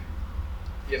away, and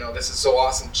this is so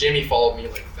awesome. Jimmy followed me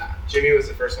like that. Jimmy was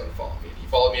the first one to follow me. He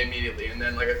followed me immediately, and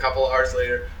then like a couple of hours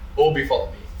later, Obi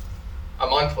followed me. A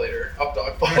month later,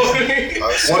 Updog followed me.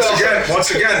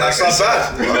 Once again, that's not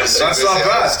bad. That's not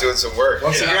bad. I was doing some work.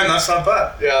 Once again, that's not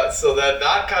bad. Yeah, so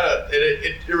that kind of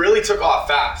it really took off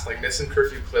fast. Like Missing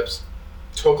Curfew clips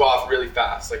took off really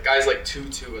fast. Like guys like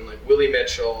Tutu and like Willie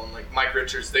Mitchell and like Mike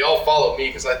Richards, they all followed me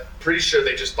because I'm pretty sure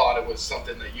they just thought it was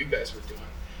something that you guys were doing.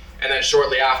 And then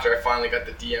shortly after, I finally got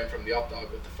the DM from the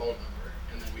Updog with the phone number,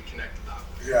 and then we connected that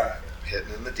way. Yeah.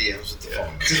 Hitting in the DMs with the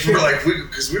phone.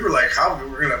 Because we were like, how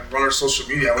we're gonna run our social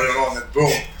media? I don't know, and then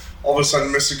boom, all of a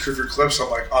sudden, Missing Curfew clips. I'm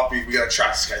like, Uppy, we gotta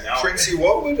track this guy now. Printzy,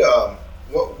 what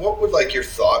would like your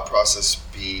thought process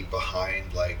be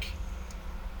behind like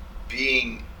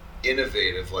being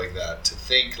innovative like that? To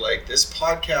think like this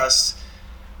podcast,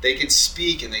 they can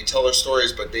speak and they tell their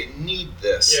stories, but they need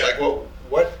this. Yeah. Like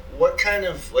what kind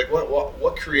of like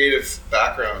what creative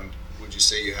background would you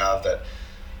say you have that?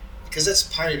 Because that's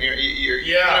pioneer. You're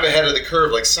kind of ahead of the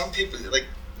curve. Like some people, like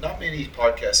not many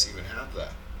podcasts even have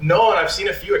that. No, and I've seen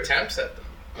a few attempts at them.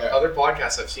 Yeah. Other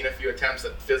podcasts, I've seen a few attempts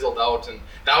that fizzled out, and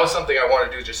that was something I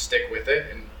wanted to do, just stick with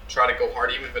it and try to go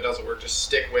hard, even if it doesn't work, just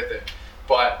stick with it.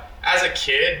 But as a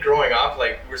kid growing up,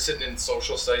 like we're sitting in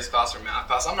social studies class or math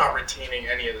class, I'm not retaining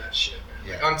any of that shit, man.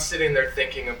 Yeah. Like, I'm sitting there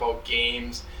thinking about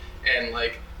games and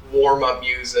like warm-up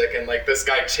music, and like this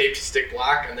guy taped his stick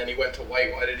black and then he went to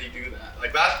white. Why did he do that?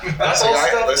 Like that's all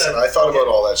stuff. Listen, I thought about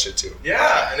all that shit too.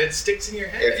 Yeah, and it sticks in your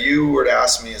head. If you were to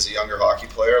ask me as a younger hockey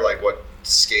player, like what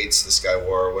skates this guy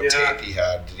wore, what tape he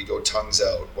had, did he go tongues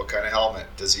out, what kind of helmet,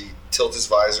 does he tilt his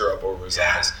visor up over his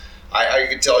eyes, I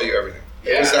could tell you everything.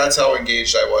 That's how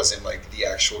engaged I was in like the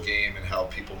actual game and how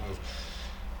people move.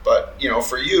 But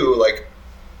for you, like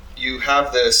you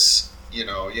have this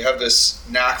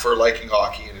knack for liking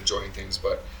hockey and enjoying things,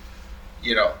 but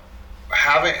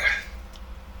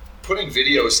putting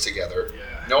videos together,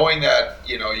 knowing that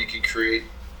you can create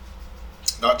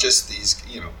not just these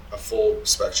a full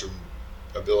spectrum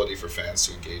ability for fans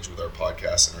to engage with our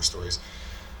podcast and our stories,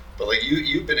 but like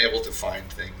you've been able to find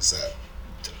things that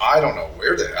I don't know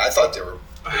where I thought they were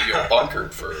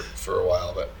bunkered for a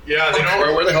while, but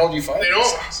where the hell do you find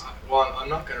these things? Well, I'm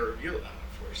not going to reveal that,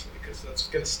 unfortunately, because that's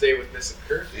going to stay with Missing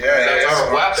Curfew. That's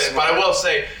our weapon. But I will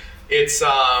say, it's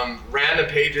random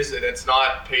pages, and it's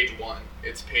not page 1.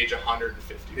 It's page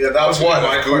 150. Yeah, that was one.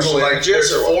 My Google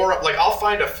Images or what? Like I'll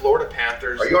find a Florida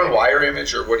Panthers. Are you on Wire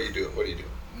Image or what do you do?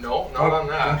 No, not on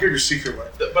that. Don't give your secret away.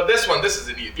 But this is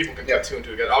immediate. People can put two and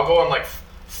two together. I'll go on like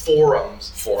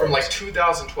forums from like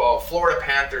 2012, Florida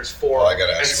Panthers forum, I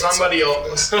gotta ask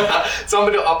and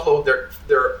somebody will upload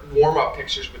their warm up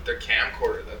pictures with their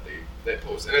camcorder that they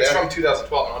post, and it's from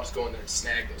 2012, and I'll just go in there and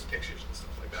snag those pictures and stuff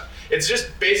like like that. It's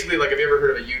just basically like, have you ever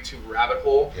heard of a YouTube rabbit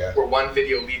hole where one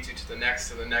video leads you to the next,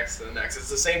 to the next, to the next? It's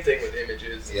the same thing with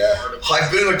images. And articles.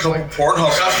 I've been in a couple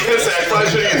Pornhub. I've been in a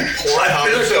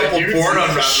couple Pornhub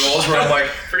rabbit holes where I'm like,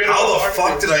 how the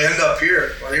fuck did I end up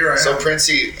here? Well, here I am. So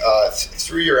Printzy,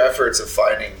 through your efforts of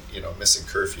finding, missing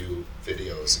curfew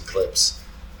videos and clips,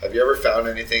 have you ever found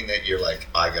anything that you're like,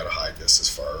 I gotta hide this as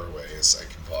far away as I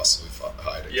can possibly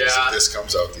hide it? Because if this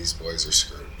comes out, these boys are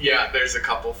screwed. Yeah, there's a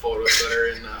couple photos that are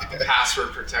in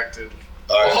password protected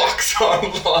box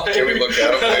online. Can we look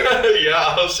at them later?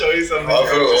 Yeah, I'll show you something. Of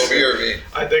who, Obi or me?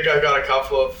 I think I've got a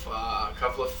couple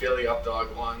of Philly up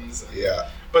dog ones. Yeah.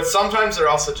 But sometimes they're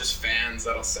also just fans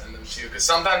that'll send them to you, because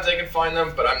sometimes they can find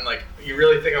them, but I'm like, you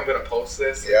really think I'm going to post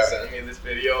this and send me this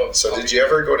video? So did you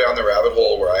ever go down the rabbit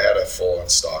hole where I had a full-on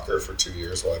stalker for 2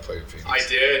 years while I played in Phoenix? I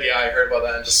did, yeah, I heard about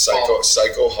that. And just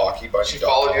psycho hockey bunny. She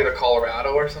followed you to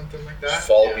Colorado or something like that? She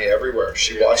followed me everywhere.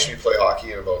 She watched me play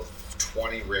hockey in about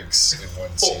 20 rinks in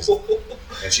one season.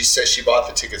 And she said she bought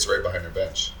the tickets right behind her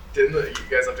bench. Didn't you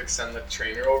guys have to send the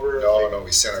trainer over? No,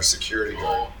 we sent our security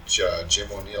guard,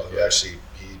 Jim O'Neill, who actually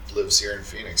he lives here in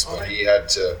Phoenix, but he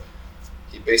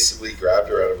basically grabbed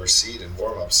her out of her seat in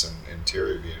warm-ups and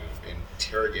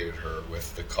interrogated her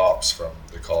with the cops from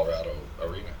the Colorado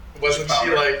arena. Wasn't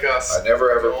she like us? I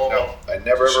never ever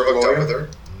hooked up with her.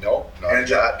 No, not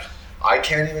that. I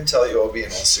can't even tell you, Obi, in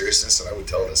all seriousness, and I would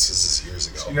tell this is years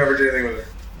ago. You never did anything with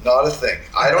her? Not a thing.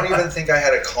 I don't even think I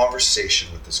had a conversation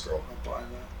with this girl.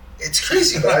 It's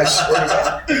crazy, but I swear to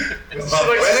God. When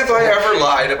have I ever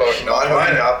lied about not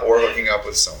hooking up or hooking up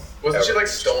with someone? Wasn't she like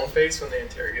stone-faced when they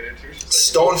interrogated her? Like,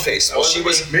 stone-faced. Well, she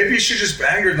was... Maybe you should just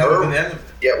bang her and that would have been the end of it.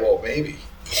 Yeah, well, maybe.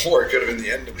 Or it could have been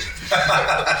the end of it.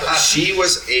 She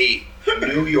was a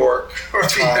New York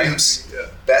Times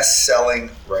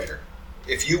best-selling writer.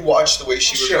 If you watch the way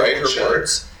she would write her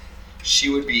words,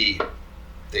 she would be...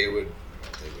 They would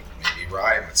maybe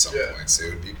rhyme at some points. They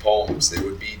would be poems. They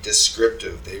would be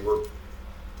descriptive. They were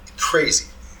crazy.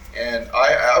 And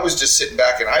I was just sitting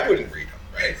back and I wouldn't read them,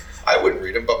 right? I wouldn't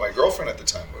read them, but my girlfriend at the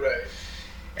time would. Right.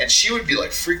 And she would be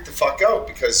like freaked the fuck out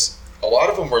because a lot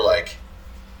of them were like,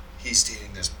 he's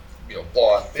dating this,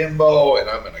 blonde bimbo and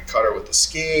I'm going to cut her with a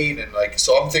skate. And like,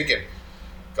 so I'm thinking,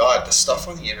 God, the stuff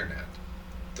on the internet,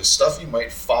 the stuff you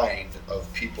might find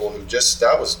of people who just,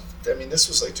 this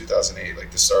was like 2008,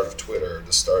 like the start of Twitter,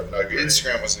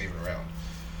 Instagram wasn't even around.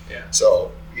 Yeah.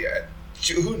 So,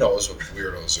 who knows what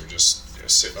weirdos are just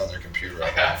sitting on their computer.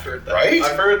 I've heard that. Right?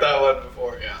 I've heard that one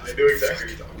before, yeah. I do exactly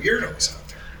what you're talking about. Weirdos out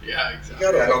there. Yeah, exactly.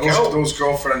 You gotta look out. Those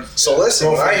girlfriends. So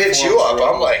listen, when I hit you up,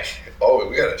 I'm like,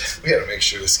 we gotta make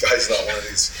sure this guy's not one of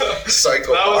these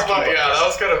psycho. That was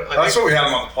kind of. That's what we had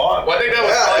him on the pod. Well, I think that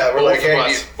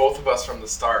was both of us from the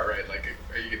start, right? Like,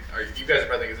 are you guys are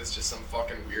probably thinking, is this just some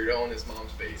fucking weirdo in his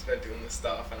mom's basement doing this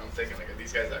stuff? And I'm thinking, like, are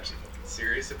these guys actually fucking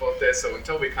serious about this? So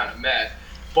until we kind of met,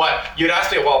 but you'd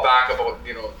asked me a while back about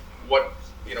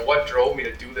what drove me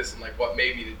to do this and like what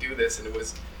made me to do this, and it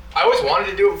was. I always wanted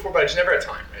to do it before, but I just never had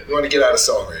time. Right? You want to get out of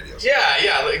selling radios. Yeah,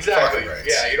 exactly. Right.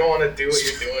 Yeah, you don't want to do what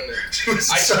you're doing. I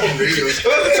sell radios.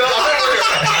 You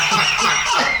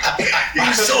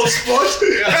so sports?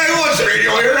 Hey, what's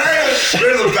radio here? Right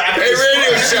in the back. Hey,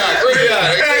 Radio Shack. Where you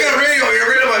at? Hey, I got radio here.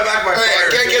 Right in my back.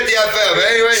 I can't get the FM.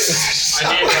 Anyway.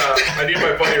 I need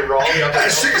my buddy Raleigh up there.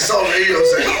 I'm sick of selling radios.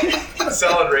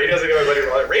 Selling radios. I got my buddy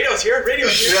Raleigh. Radio's here.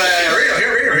 Yeah, radio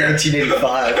here.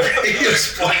 1985. Radio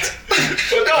spot.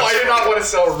 But no, I did not want to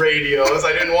sell radios.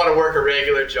 I didn't want to work a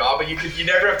regular job, but you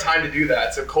never have time to do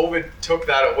that. So COVID took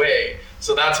that away.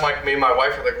 So that's me and my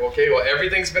wife were like, okay, well,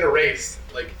 everything's been erased.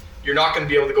 Like, you're not going to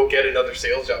be able to go get another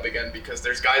sales job again because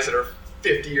there's guys that are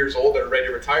 50 years old that are ready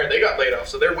to retire. They got laid off,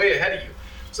 so they're way ahead of you.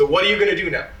 So what are you going to do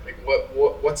now? Like,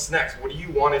 what's next? What do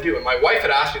you want to do? And my wife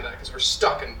had asked me that because we're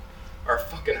stuck in our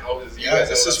fucking houses.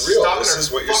 This is real. This is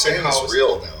what you're saying is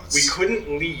real now. We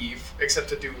couldn't leave except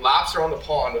to do laps around the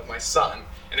pond with my son.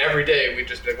 And every day we'd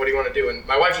just be like, what do you want to do? And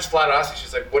my wife just flat out asked me,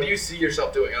 she's like, what do you see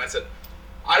yourself doing? And I said,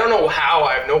 I don't know how,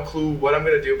 I have no clue what I'm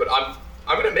going to do, but I'm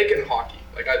going to make it in hockey.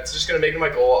 Like, I'm just going to make it my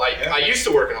gool. I used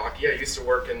to work in hockey. I used to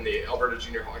work in the Alberta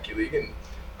Junior Hockey League, and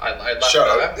I left Shout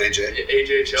that. out AJ.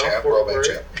 AJHL. Champ, World Bank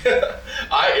champ.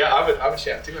 I'm a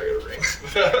champ too. I got a ring.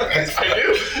 I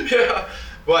do. Yeah.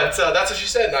 But that's what she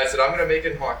said, and I said, I'm going to make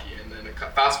it in hockey. And then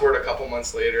fast forward a couple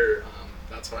months later,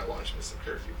 that's when I launched Mr.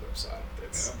 Curfew Flip Side.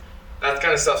 That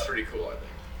kind of stuff's pretty cool, I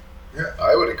think. Yeah,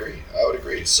 I would agree.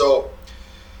 So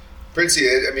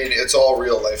Printzy, I mean, it's all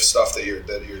real life stuff that you're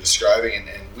describing,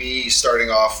 and we starting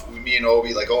off, me and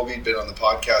Obi, like Obi'd been on the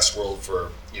podcast world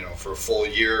for a full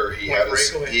year. He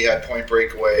had Point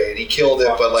Breakaway, and he killed it.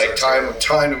 But like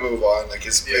time to move on. Like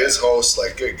his host,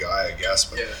 like good guy, I guess.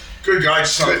 But good guy,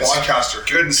 just not a podcaster.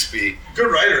 Couldn't speak.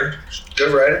 Good writer.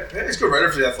 Yeah, he's a good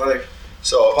writer for The Athletic.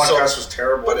 So podcast was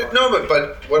terrible.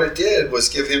 But what it did was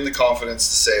give him the confidence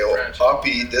to say,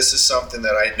 Uppy, this is something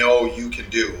that I know you can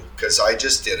do because I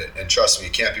just did it, and trust me,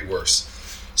 it can't be worse.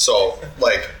 So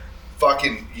like,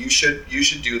 fucking, you should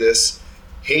do this.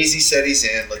 Hazy said he's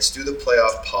in. Let's do the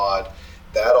playoff pod.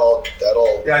 That all.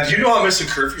 Yeah. Do you know how Missing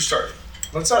Curfew started?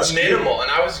 Let's ask minimal,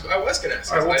 and I was gonna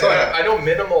ask. I know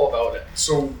minimal about it.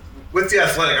 So with The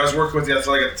Athletic, I was working with The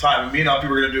Athletic at the time, and me and Uppy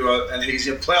were gonna do a Hazy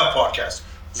playoff podcast.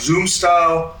 Zoom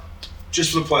style,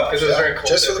 just for the playoffs.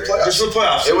 Just for the playoffs. Just for the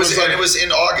playoffs. It was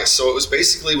in August, so it was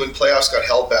basically when playoffs got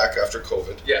held back after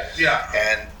COVID. Yeah.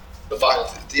 And the bubble.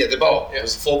 It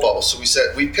was a full bubble. So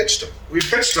we pitched them. And we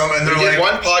did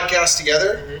one podcast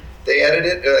together. Mm-hmm. They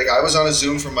edited. Like I was on a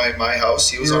Zoom from my house.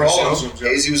 He was on a Zoom.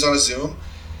 Hazy was on a Zoom,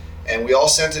 and we all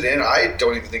sent it in. I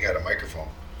don't even think I had a microphone.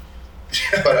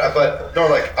 but no,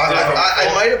 like I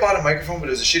might have bought a microphone, but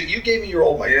it was a shitty. You gave me your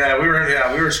old microphone.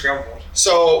 Yeah, we were scrambled.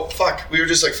 So we were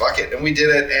just like fuck it, and we did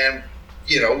it, and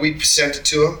we sent it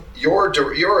to him. Your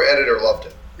editor loved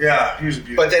it. Yeah, he was a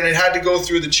beauty. But then it had to go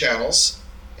through the channels,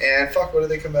 and what did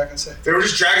they come back and say? They were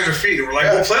just dragging their feet, and we're like,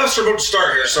 well, playoffs are about to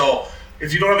start here, so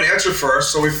if you don't have an answer for us,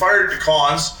 so we fired the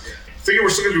cons, thinking we're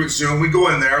still gonna do it Zoom. We go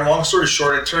in there. Long story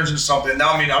short, it turns into something.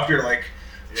 Now me and Up here like.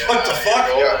 What the fuck?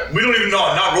 Yeah. We don't even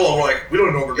know. Not rolling. We're like, we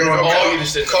don't know what we're doing. You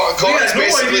just didn't know. Cons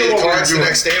basically, the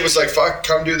next day was like, fuck,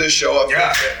 come do this show up.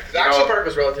 Yeah. The action park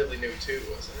was relatively new too,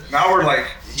 wasn't it? Now we're like,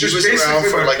 just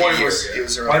basically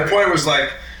my point was like,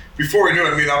 before we knew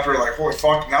it, me and Up were like, holy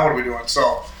fuck, now what are we doing?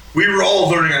 So we were all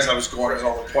learning as I was going at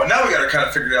all the point. Now we got to kind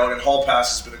of figure it out, and Hall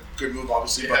Pass has been a good move,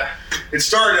 obviously, but it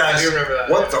started as,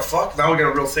 what the fuck? Now we got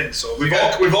a real thing. So we've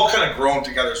all kind of grown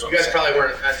together. You guys probably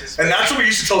weren't anticipating. And that's what we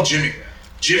used to tell Jimmy.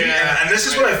 And this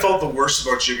is what I felt the worst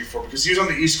about Jimmy for, because he was on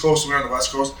the East Coast and we were on the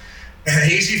West Coast, and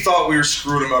Hazy thought we were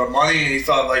screwing him out of money, and he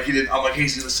thought like he didn't. I'm like,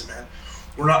 Hazy, listen, man,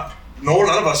 none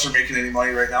of us are making any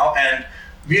money right now, and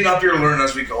me and Up here learning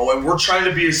as we go, and we're trying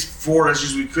to be as forward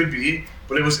as we could be,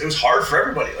 but it was hard for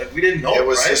everybody. Like we didn't know. It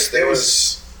was right? Just there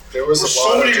was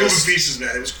so many moving pieces,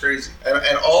 man. It was crazy, and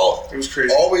it was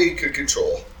crazy. All we could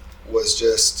control was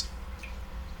just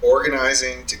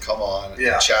organizing to come on and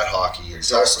chat hockey and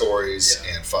tell stories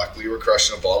and we were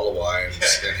crushing a bottle of wine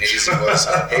and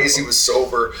Hazy was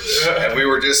sober and we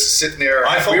were just sitting there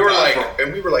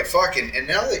and we were like fuck, and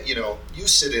now that you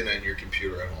sit in on your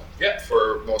computer at home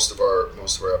for most of our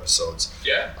episodes.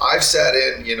 I've sat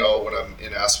in when I'm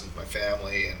in Aspen with my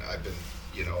family, and I've been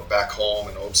back home,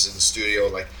 and Ob's in the studio.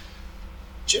 Like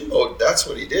Jimbo, that's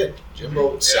what he did.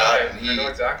 Jimbo sat, and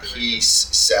he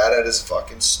sat at his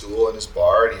fucking stool in his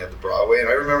bar, and he had the Broadway. And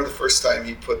I remember the first time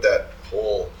he put that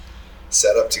whole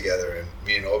setup together, and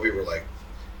me and Obi were like,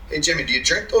 hey Jimmy, do you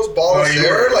drink those bottles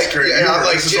there? I'm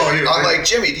like,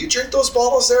 Jimmy, do you drink those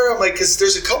bottles there? I'm like, because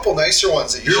there's a couple nicer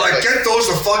ones that you're like, get those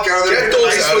the fuck out of there. Get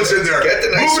those nice ones in there.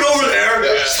 Move it over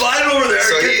there. Slide it over there.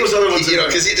 So get those other ones in there.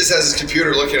 Because he just has his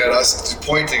computer looking at us,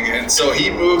 pointing, and so he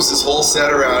moves his whole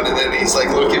set around, and then he's like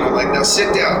looking. I'm like, now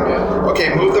sit down.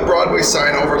 Okay, move the Broadway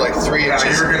sign over like 3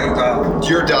 inches.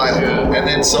 You're dialed. And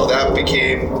then so that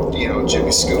became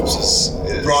Jimmy Scoops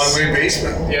is Broadway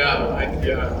basement.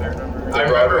 I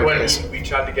remember when we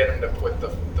tried to get him to put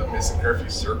the Missing Curfew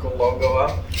circle logo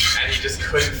up, and he just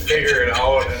couldn't figure it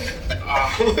out. And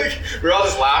we were all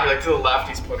just laughing. Like to the left,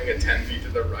 he's putting it 10 feet to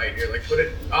the right. You're like, put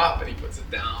it up, and he puts it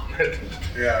down.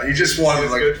 He just wanted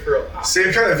good for a laugh.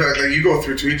 Same kind of thing like you go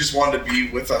through too. He just wanted to be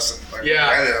with us, and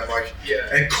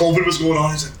and COVID was going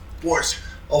on. He's like, boys,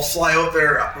 I'll fly out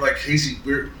there. Like Hazy,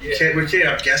 we can't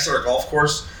have guests at our golf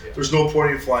course. There's no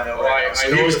point in flying out right now.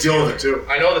 So he was dealing with it too.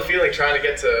 I know the feeling I tried to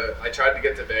get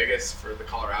to Vegas for the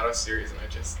Colorado series, and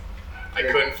I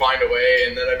couldn't find a way.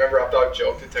 And then I remember Updog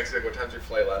joked and texted like, what time's your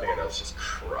flight landing? And I was just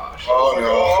crushed. Oh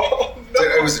no.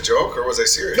 It was a joke, or was I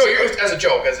serious? No, it was as a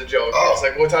joke. Oh. It's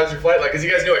like, what time's your flight? Like, because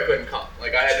you guys knew I couldn't come.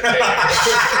 Like, I had to take it.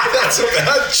 That's a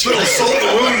bad joke. Little sold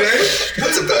the wound, eh?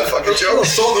 That's a bad fucking joke.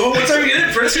 Sold the wound. What time you get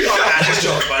in, Printzy? Oh, just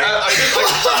joking, buddy.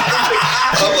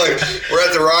 I'm like, we're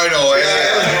at the Rhino.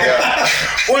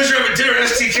 Boys are having dinner at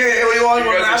STK. Hey, what do you want?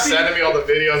 You guys are sending me all the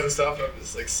videos and stuff, and I'm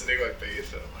just like sitting in my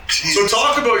face. So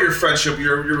talk about your friendship,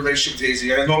 your relationship with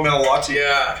Hazy. I know it meant a lot to you.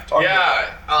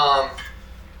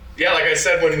 Like I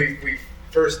said, when we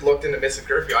first looked into Missing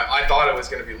Curfew, I thought it was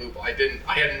going to be Lupo. I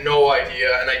had no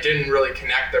idea, and I didn't really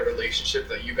connect the relationship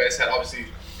that you guys had. Obviously,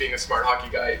 being a smart hockey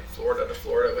guy, Florida to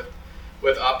Florida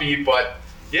with Uppy. But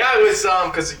yeah, it was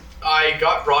because I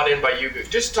got brought in by you,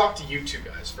 just talked to you two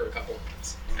guys for a couple of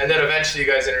minutes. And then eventually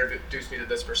you guys introduced me to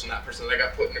this person, that person, and I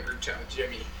got put in a group chat with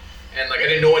Jimmy. And like I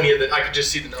didn't know any of I could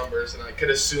just see the numbers, and I could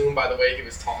assume by the way he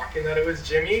was talking that it was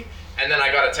Jimmy. And then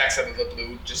I got a text out of the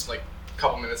blue just like a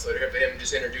couple minutes later of him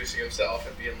just introducing himself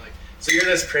and being like, "So you're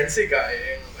this Printzy guy?"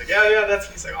 And I'm like, yeah,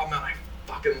 that's. He's like, "Oh man, I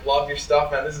fucking love your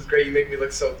stuff, man. This is great. You make me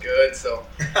look so good." So,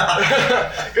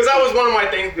 because that was one of my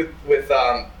things with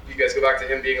you guys go back to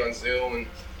him being on Zoom, and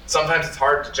sometimes it's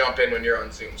hard to jump in when you're on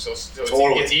Zoom. So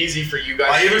totally. it's easy for you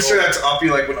guys. I even say that to Uppy,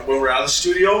 like when we're out of the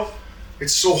studio.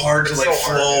 It's so hard to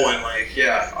flow and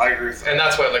yeah, I agree with that. And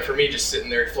that's why like for me just sitting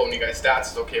there floating you guys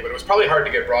stats is okay, but it was probably hard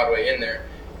to get Broadway in there.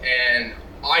 And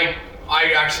I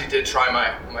actually did try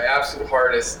my absolute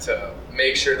hardest to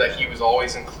make sure that he was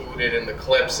always included in the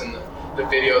clips and the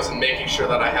videos, and making sure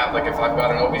that I have, like, if I've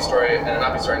got an Obi story and an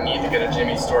Uppy story, I need to get a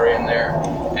Jimmy story in there.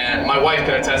 And my wife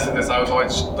can attest to this. I was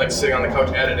always like sitting on the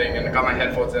couch editing, and I got my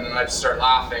headphones in and I just start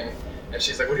laughing, and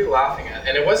she's like, "What are you laughing at?"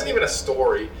 And it wasn't even a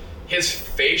story. His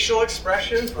facial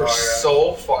expressions were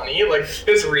so funny, like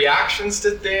his reactions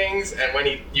to things, and when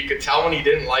you could tell when he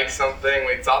didn't like something,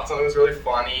 when he thought something was really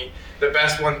funny. The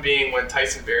best one being when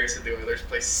Tyson Barrie said the Oilers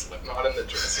play Slipknot in the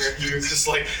dressing room. He was just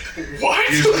like, "What?"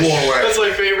 He was blown away. That's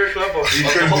my favorite clip of He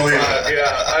couldn't believe it.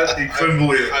 Yeah, he couldn't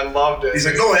believe it. I loved it. He's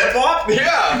like, "No hip hop?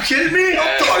 Yeah. You kidding me?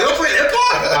 You're playing hip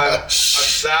hop? I'm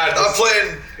sad. I'm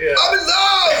playing. Yeah. I'm in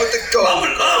love with the Coke. I'm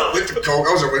in love with the Coke."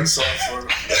 That was a win song for him.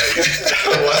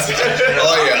 Was it?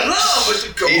 Oh yeah. I'm in love with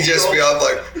the Coke. He just be up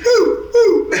like, whoo,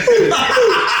 whoo.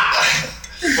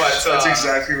 But that's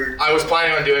exactly what I was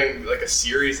planning on doing like a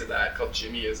series of that called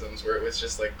Jimmyisms, where it was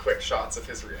just like quick shots of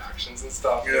his reactions and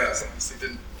stuff. Yeah. This obviously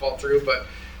didn't fall through, but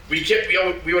we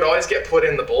would always get put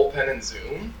in the bullpen in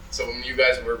Zoom. So when you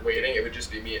guys were waiting, it would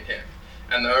just be me and him.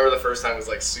 And I remember the first time was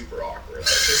like super awkward. I was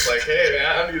just like, "Hey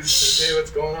man," he was just, "Hey, what's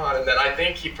going on?" And then I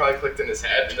think he probably clicked in his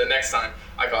head. And the next time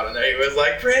I got in there, he was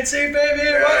like, "Printzy,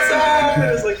 baby, what's up?" And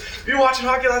I was like, "You watching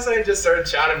hockey last night?" And just started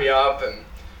chatting me up. And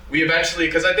we eventually,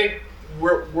 because I think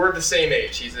we're the same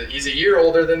age. He's a year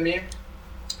older than me,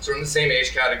 so we're in the same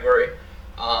age category.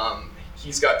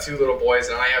 He's got 2 little boys,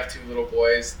 and I have 2 little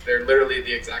boys. They're literally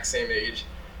the exact same age.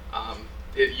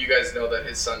 You guys know that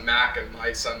his son Mac and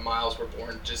my son Miles were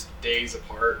born just days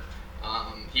apart.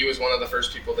 He was one of the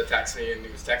first people to text me, and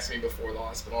he was texting me before the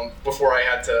hospital, before I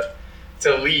had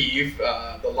to leave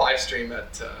the live stream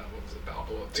at what was it,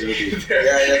 Balboa Bay there.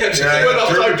 Yeah.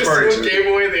 I just gave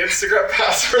away the Instagram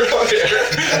password on there.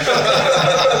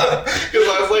 Because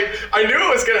I was like, I knew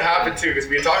it was gonna happen too, because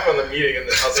we had talked about the meeting, and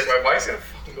I was like, my wife's gonna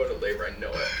fucking go to labor, I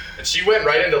know it. And she went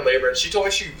right into labor, and she told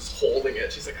me she was holding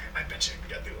it. She's like, "I bet you I can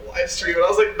get through the live stream." And I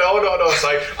was like, no. So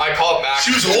I called back.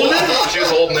 She was holding it? She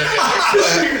was holding it.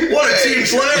 Yeah. What a team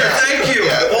player! Thank you.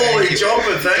 Yeah, Holy thank you.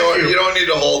 jumping! Thank you. You don't need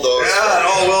to hold those. Yeah.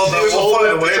 Oh well. She was We'll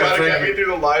holding find a it way. to try to But get thank me you.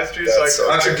 through the live stream.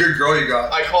 That's a good girl you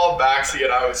got. I called Baxi,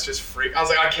 and I was just freaked. I was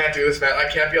like, "I can't do this, man. I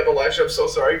can't be on the live show. I'm so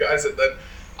sorry, guys." And then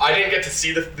I didn't get to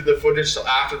see the footage till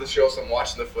after the show, so I'm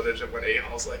watching the footage of when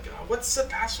A-Hall's like, "What's the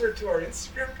password to our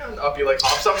Instagram account?" And Uppy like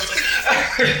hops up and is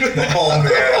like, Oh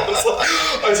man. I saw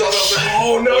that. I was like,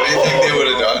 "Oh no!" What do you think they would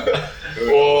have done?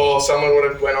 Oh, someone would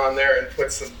have went on there and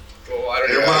put some. Oh, I don't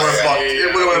know.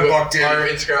 It would have bucked in. Our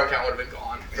Instagram account would have been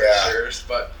gone for sure.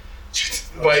 But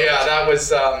yeah, that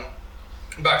was.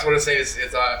 Back to what I was saying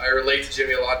is I relate to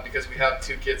Jimmy a lot because we have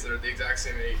 2 kids that are the exact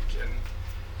same age, and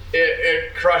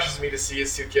it crushes me to see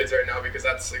his 2 kids right now, because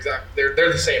that's they're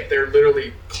the same. They're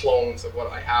literally clones of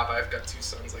what I have. I've got 2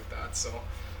 sons like that. So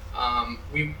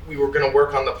we were gonna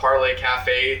work on the Parlay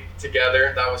Cafe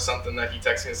together. That was something that he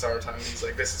texted me in the summertime. He's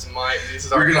like, this is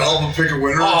our. We're gonna help him pick a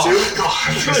winner or 2. Oh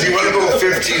God! Because he went about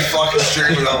 15 fucking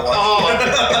straight without one.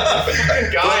 Oh,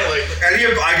 fucking guy! Like, and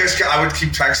I guess I would keep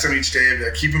texting him each day and be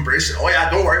like, keep embracing. Oh yeah,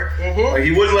 don't worry. Mm-hmm. Like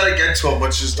he wouldn't let it get to him,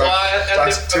 but just like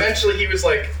eventually he was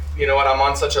like, "You know what? I'm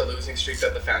on such a losing streak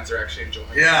that the fans are actually enjoying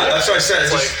it." Yeah, that's what I said.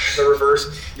 It's like the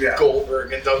reverse Yeah.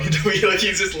 Goldberg and WWE. Like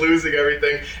he's just losing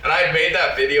everything. And I had made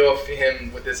that video of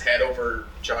him with his head over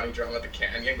Johnny Drum at the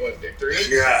Canyon going victory.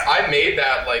 Yeah. I made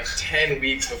that like 10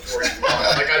 weeks before he won.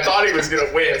 Like I thought he was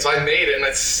gonna win, so I made it and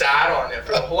I sat on it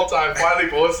for the whole time. Finally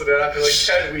posted it after like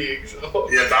 10 weeks. So.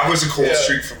 Yeah, that was a cold Yeah.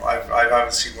 streak from I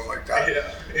haven't seen one like that.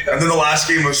 Yeah. And then the last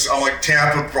game was I'm like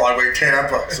Tampa, Broadway,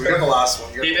 Tampa. So we got the last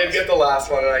one. He did get the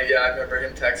last one, and I remember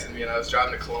him texting me, and I was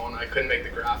driving to Cologne. I couldn't make the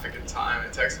graphic in time. I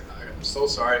texted him back, "I'm so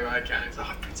sorry, man, I can't." He's like,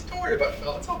 "Oh, don't worry about it,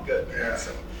 Phil. It's all good, man." Yeah.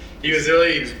 So he was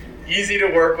really easy to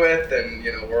work with, and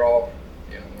we're all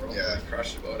really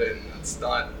crushed about it, and that's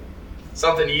not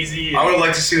something easy. I would have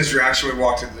liked to see his reaction when we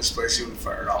walked into this place. He would have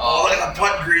fired up. Oh, look at the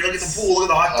putt green. Look at the pool. Look at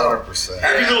the hot tub. 100%.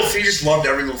 Every little thing. He just loved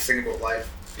every little thing about life.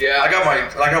 Yeah. I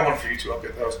got one for you too up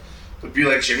at the house. It would be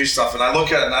like Jimmy stuff, and I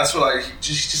look at it, and that's what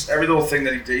just every little thing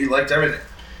that he did. He liked everything.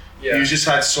 Yeah. He just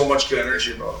had so much good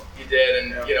energy about him. He did,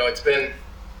 and it's been.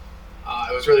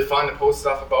 It was really fun to post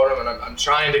stuff about him, and I'm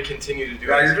trying to continue to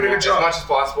do it you're doing a good job. as much as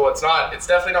possible. It's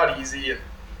definitely not easy, and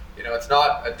it's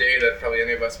not a day that probably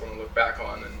any of us want to look back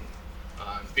on. And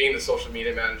being the social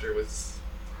media manager was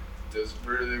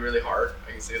really, really hard.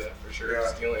 I can say that for sure. Yeah.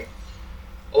 Just dealing.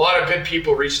 A lot of good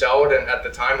people reached out, and at the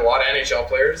time, a lot of NHL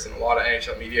players and a lot of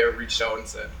NHL media reached out and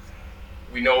said,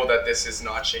 "We know that this is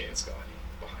not Shane and Scotty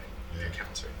behind the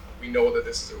accounts right now. We know that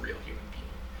this is a real human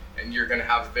being, and you're going to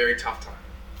have a very tough time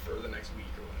for the next week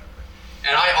or whatever."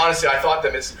 And I thought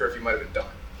that missing curfew might have been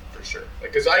done for sure.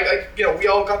 Like, because we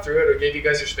all got through it. I gave you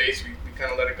guys your space. We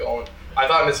kind of let it go, and I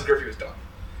thought missing curfew was done.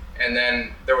 And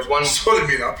then there was one. So did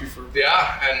me, not before.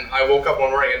 Yeah, and I woke up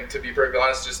one morning, and to be perfectly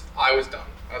honest, I was done.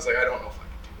 I was like, I don't know if I can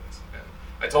do this. And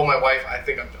I told my wife, I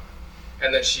think I'm done.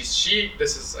 And then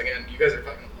this is, again, you guys are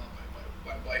fucking in love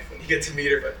my wife when you get to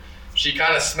meet her, but she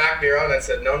kind of smacked me around and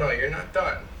said, no, you're not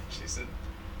done. She said,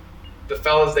 the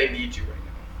fellas, they need you right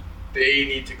now. They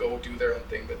need to go do their own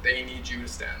thing, but they need you to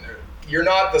stand there.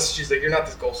 She's like, you're not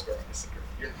this goal scorer. I said,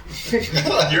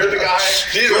 you're the guy.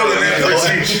 Scream the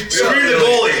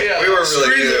goalie. Yeah. We were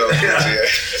really good.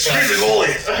 Scream the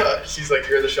goalie. She's like,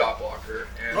 you're the shot blocker,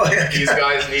 and these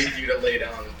guys need you to lay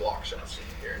down and block shots from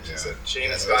here. And she said, Shane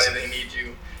and Scotty, they need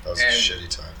you. That was a shitty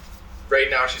time.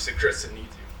 Right now, she said, Kristen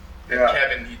needs you, and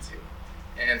Kevin needs you,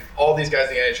 and all these guys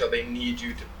in the NHL, they need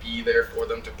you to be there for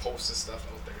them, to post this stuff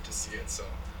out there, to see it. So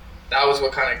that was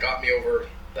what kind of got me over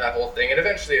that whole thing, and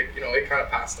eventually, it kind of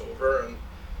passed over, and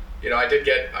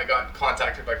I got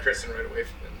contacted by Kristen right away,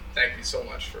 and thank you so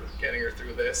much for getting her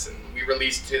through this. And we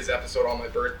released his episode on my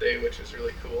birthday, which is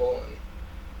really cool. And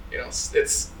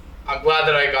I'm glad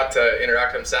that I got to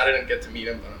interact with him. Sad I didn't get to meet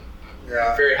him, but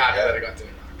I'm very happy that I got to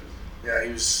interact with him. Yeah,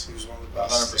 he was one of the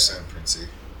best. 100% Printzy.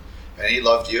 And he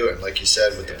loved you, and like you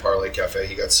said with the Parlay Cafe,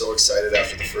 he got so excited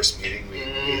after the first meeting we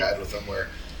had with him, where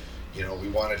we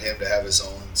wanted him to have his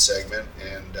own segment,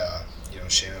 and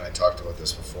Shane and I talked about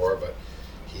this before, but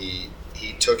he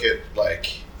took it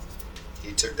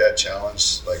he took that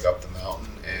challenge up the mountain,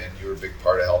 and you were a big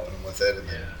part of helping him with it. And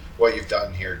then what you've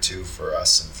done here too for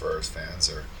us and for his fans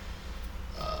and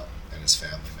his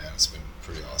family, man, it's been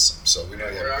pretty awesome. So we know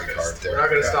you have a big heart there. We're not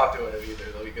going to stop doing it either.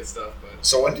 It'll be good stuff. But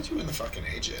so when did you win the fucking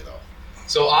AJ though?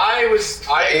 So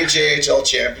AJHL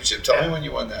Championship. Tell me when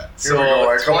you won that. Here we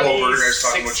go. A couple of bird guys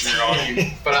talking about junior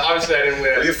hockey. But obviously I didn't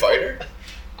win. Were you a fighter?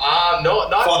 No,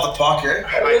 not. Fought the puck, eh?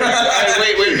 Wait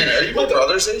a minute. Are you my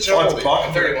brother's age? Fought the puck.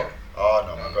 I'm 31. Oh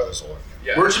no, my brother's older.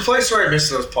 Yeah. Where'd you play? Sorry, I missed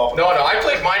those pop. No, I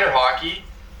played minor hockey,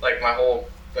 my whole,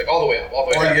 all the way up, all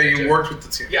the way down. Oh, yeah, you worked with the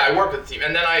team. Yeah, I worked with the team,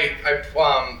 and then I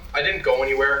didn't go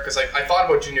anywhere because I thought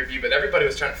about junior B, but everybody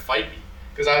was trying to fight me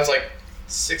because I was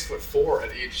 6'4"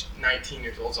 at age 19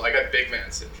 years old, so I got big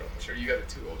man syndrome. I'm sure you got it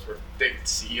too. Where they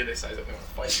see you, they size up, they want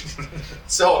to fight you.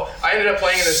 So I ended up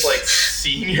playing in this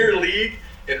senior league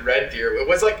in Red Deer. It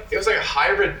was like a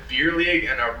hybrid beer league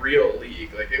and a real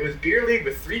league. It was beer league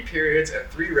with 3 periods and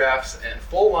 3 refs and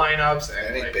full lineups.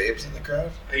 And any babes in the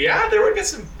crowd? Yeah, there would get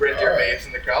some Red Deer babes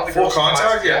in the crowd. The full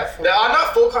contact,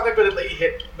 not full contact, but they'd let you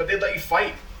hit, but they'd let you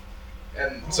fight.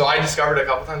 And so I discovered a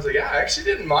couple times, I actually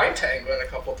didn't mind tangling a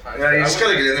couple times. Yeah, you just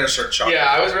gotta get in there and start chopping. Yeah,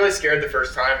 I was really scared the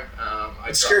first time.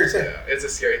 It's a scary thing. Yeah, it's a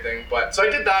scary thing. But so I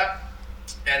did that,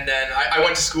 and then I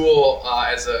went to school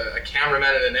as a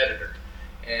cameraman and an editor.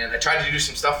 And I tried to do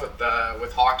some stuff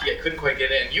with hockey. I couldn't quite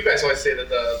get in. You guys always say that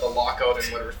the lockout in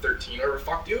 13 or whatever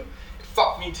fucked you. It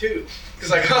fucked me too.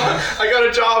 Because I got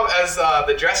a job as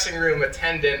the dressing room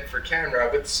attendant for camera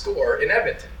with Score in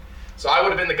Edmonton. So I would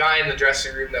have been the guy in the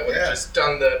dressing room that would have just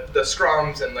done the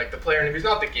scrums and the player interviews,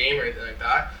 not the game or anything like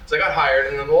that. So I got hired,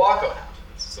 and then the lockout happens.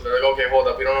 So they're like, okay, hold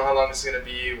up, we don't know how long this is gonna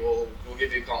be. We'll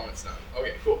give you a call when it's done.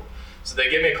 Okay, cool. So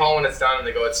they give me a call when it's done, and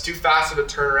they go, it's too fast of a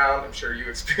turnaround. I'm sure you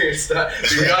experienced that.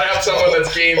 You gotta have someone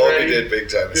that's game ready. We did big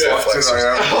time. His hip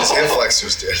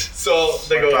flexors did. So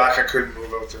they go back. I couldn't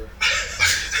move out there.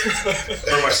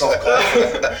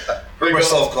 Heard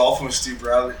myself golfing with Steve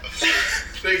Bradley.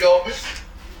 They go,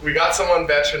 we got someone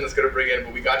veteran that's gonna bring in,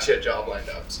 but we got you a job lined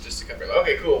up just to cover.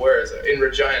 Okay, cool. Where is it? In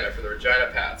Regina for the Regina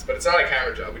Pats, but it's not a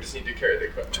camera job. We just need to carry the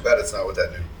equipment. Too bad it's not with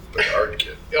that new Bernard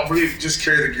kid. What, you just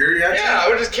carry the gear? Yeah, I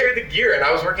would just carry the gear, and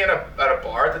I was working at a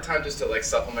bar at the time just to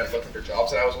supplement looking for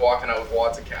jobs, and I was walking out with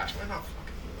wads of cash. Why not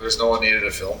fucking? There's no one needed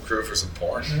a film crew for some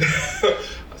porn.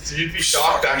 So you'd be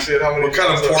shocked actually at how many. What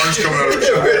kind of porn's coming out of the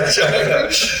vagina?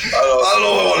 I don't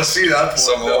know if I want to see that.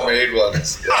 Some homemade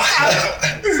ones.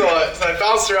 So I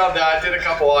bounced around that, did a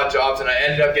couple odd jobs, and I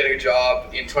ended up getting a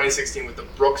job in 2016 with the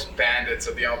Brooks Bandits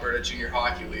of the Alberta Junior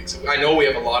Hockey League. So I know we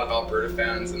have a lot of Alberta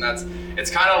fans, and it's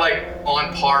kind of like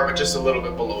on par, but just a little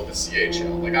bit below the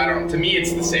CHL. Like, I don't know, to me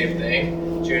it's the same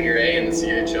thing, Junior A and the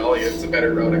CHL. Like, it's a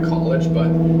better route at college, but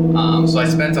so I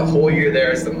spent a whole year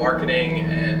there as the marketing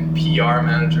and PR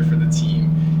manager for the team.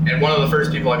 And one of the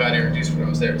first people I got introduced when I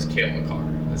was there was Cale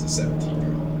McCarr as a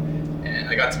 17-year-old. And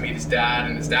I got to meet his dad,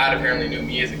 and his dad apparently knew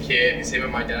me as a kid. Him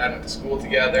and my dad went to school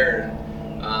together.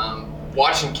 And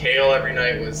watching Cale every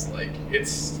night was like,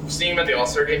 seeing him at the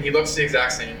All-Star game, he looks the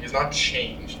exact same. He's not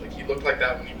changed. Like, he looked like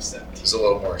that when he was 17. It's a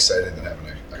little more exciting than having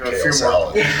a got Cale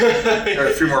salad. Got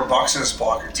a few more bucks in his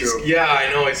pocket too. Yeah, I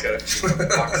know he's got a few more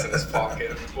bucks in his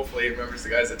pocket. Hopefully he remembers the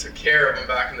guys that took care of him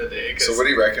back in the day. So would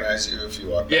he recognize you if you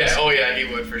walked Yeah, past him? oh yeah, he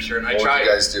would for sure. And What I tried. would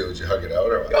you guys do? Would you hug it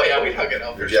out or what? Oh yeah, we'd hug it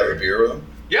out for Did you sure. have a beer with him?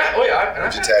 Yeah, oh yeah. And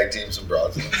Would you tag team some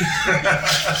broads with him?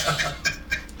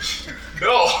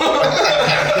 No.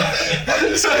 I'm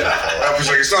just kidding. I was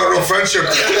like, it's not a real friendship.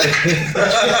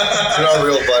 You're not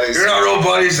real buddies. You're not real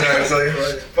buddies. Then. It's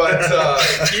like, But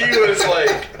he was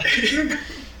like,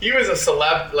 he was a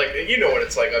celeb. Like, you know what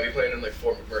it's like. I'll be playing in like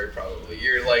Fort McMurray probably.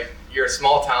 You're a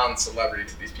small town celebrity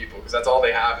to these people because that's all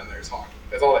they have, and there's hockey.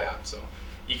 That's all they have. So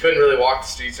he couldn't really walk the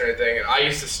streets or anything. And I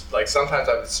used to like sometimes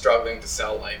I was struggling to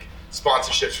sell like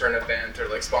sponsorships for an event or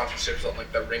like sponsorships on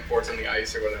like the rink boards on the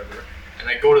ice or whatever. And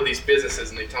I go to these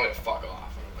businesses and they tell me to fuck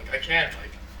off. And I'm like,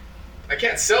 I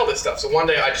can't sell this stuff. So one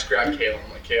day I just grabbed Cale.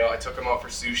 I'm like, Cale, I took him out for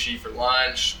sushi for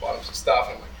lunch, bought him some stuff.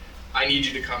 And I'm like, I need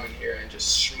you to come in here and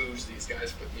just schmooze these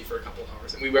guys with me for a couple of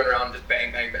hours. And we went around and just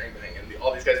bang, bang, bang, bang. And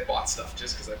all these guys bought stuff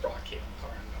just because I brought Cale in the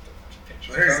car and got them a bunch of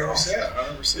pictures. there you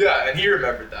go. 100%. Yeah, and he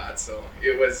remembered that. So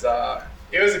it was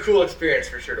a cool experience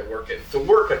for sure to work in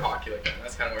hockey like that.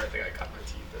 That's kind of where I think I cut my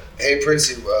teeth. Hey,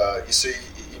 Printzy,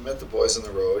 you met the boys on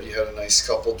the road. You had a nice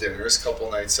couple dinners, couple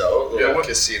nights out, little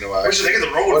casino action. What did you think of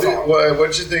the road? What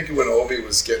did you think when Obi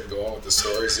was getting going with the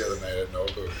stories the other night at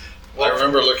Nobu? Well, I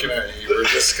remember looking at you. You were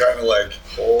just kind of like,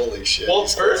 "Holy shit!" Well,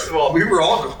 first of all, We were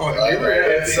all going.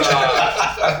 it's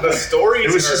the stories.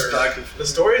 It was just back and forth. The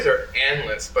stories are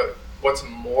endless, but what's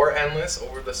more endless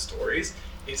over the stories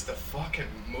is the fucking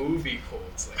movie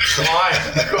quotes. Like,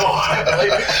 my God,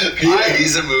 like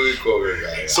he's a movie quoter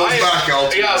guy. So it's Mac L.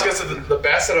 Yeah, I was gonna say the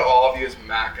best out of all of you is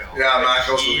Mac L. Yeah, Mac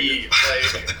L's really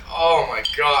like, oh my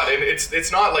God, and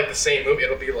it's not like the same movie.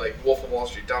 It'll be like Wolf of Wall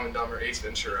Street, Dumb and Dumber, Ace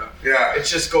Ventura. Yeah. It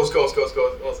just goes,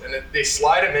 and they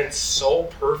slide him in so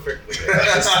perfectly. It's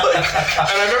like, and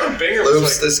I remember Binger was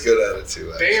Luke's like, this good at it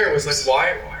too. Binger was like, why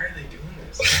are they doing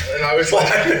this? And I was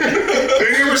like,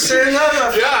 You were saying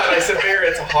that? yeah, and I said, Binger,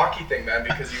 it's a hockey thing, man,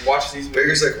 because you watch these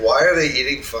movies. Binger's like, why are they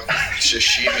eating fucking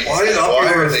sashimi? Why did I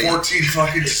are order they? 14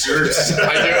 fucking desserts?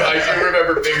 I do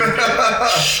remember Binger.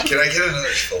 Can I get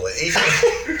another fillet?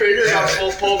 Binger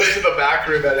got pulled into the back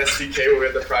room at SDK when we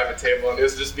had the private table, and it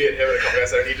was just me and him and a couple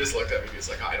guys there, and he just looked at me and he was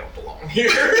like, I don't belong here.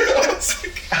 I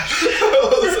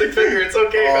was like, Binger, it's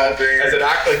okay, man. Binger. I said,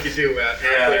 act like you do, man.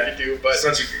 Act like you do. But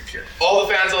Such a good kid. all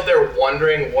the fans out there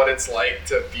wondering what it's like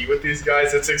to be with these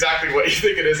guys, it's exactly what you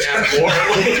think it is and more.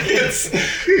 Like,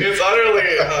 it's utterly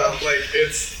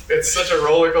it's such a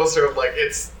roller coaster of like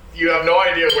you have no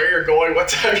idea where you're going, what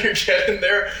time you're getting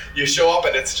there. You show up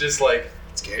and it's just like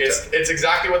it's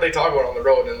exactly what they talk about on the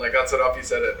road, and like that's what Uppy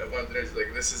said at one of the dinners.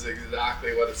 Like, this is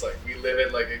exactly what it's like. We live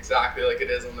it like exactly like it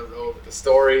is on the road with the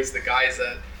stories, the guys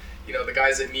that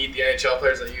meet, the NHL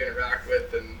players that you interact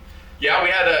with, and yeah, we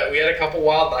had a couple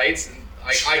wild nights, and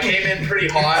I came in pretty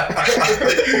hot.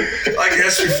 I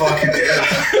guess we fucking did.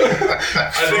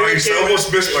 I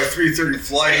almost missed my 3:30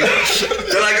 flight.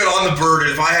 Then I got on the bird,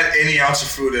 and if I had any ounce of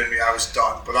food in me, I was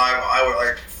done. But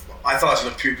I thought I was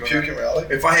gonna puke. Puking rally?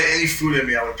 If I had any food in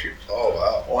me, I would puke. Oh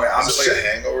wow. Oh yeah, Was it like a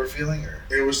hangover feeling, or?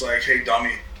 It was like, hey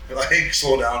dummy, like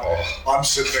slow down. Oh. I'm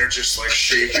sitting there just like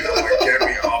shaking. I'm like, get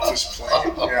me off this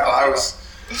plane. Yeah, I was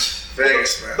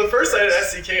Vegas, man. The first night at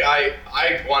SCK,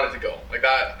 I wanted to go like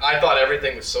that. I thought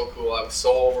everything was so cool. I was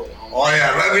so overwhelmed. Oh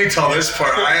yeah, let me tell this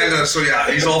part.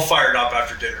 He's all fired up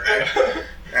after dinner, right?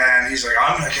 And he's like,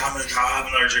 I'm gonna have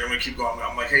another drink. I'm gonna keep going.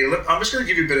 I'm like, hey, look, I'm just gonna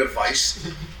give you a bit of advice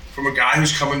from a guy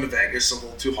who's coming to Vegas a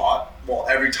little too hot. Well,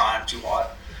 every time too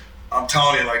hot. I'm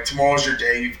telling you, like, tomorrow's your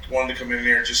day. You wanted to come in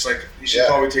here, just like, you should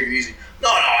probably take it easy. No,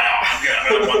 I'm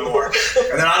gonna have one more.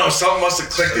 And then I don't know, something must have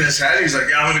clicked in his head. He's like,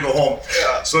 yeah, I'm gonna go home.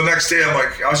 Yeah. So the next day, I'm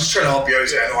like, I was just trying to help you out.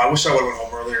 He's like, no, I wish I would have went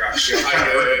home earlier, actually.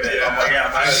 I'm like, yeah,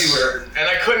 and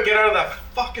I couldn't get out of that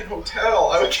fucking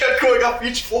hotel. I kept going up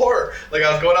each floor. Like,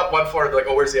 I was going up one floor and be like,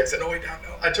 oh, where's the exit? No, wait, down. No.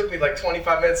 It took me like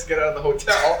 25 minutes to get out of the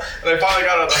hotel. And I finally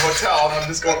got out of the hotel, and I'm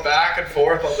just going back and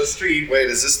forth on the street. Wait,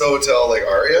 is this the hotel like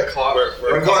Aria?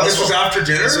 This was after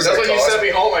dinner? That's when you sent me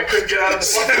home. I couldn't get out of the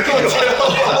fucking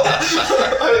hotel.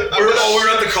 we were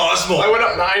at the Cosmo. I went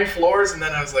up 9 floors, and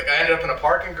then I was like, I ended up in a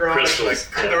parking garage. Like,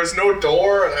 there was no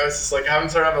door, and I was just like, having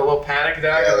a little panic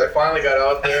attack, and I finally got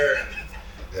out there.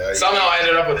 And somehow I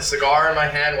ended up with a cigar in my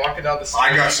hand, walking down the street.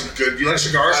 I got some good. You like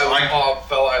cigars? I love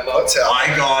it.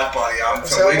 I got, buddy.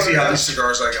 Wait till you have these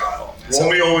cigars I got.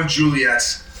 Romeo and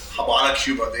Juliet's Habana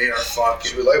Cuba. They are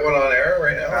fucking. Should we light one on air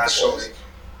right now? Absolutely.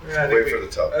 Yeah, wait for the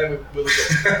top. I think we'll go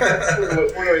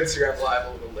Instagram Live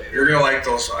a little later. You're gonna like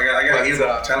those. I gotta eat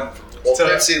about 10 of them. Well,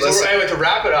 anyway, to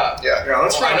wrap it up. Yeah.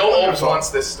 Let's I know Obes wants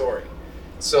this story.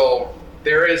 So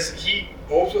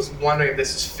Obes was wondering if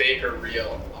this is fake or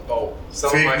real about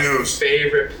some of my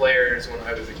favorite players when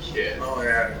I was a kid. Oh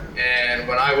yeah. And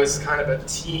when I was kind of a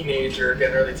teenager,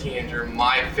 early teenager,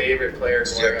 my favorite player.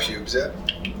 Did you have pubes yet?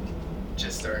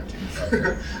 Just starting to.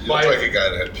 You look like a guy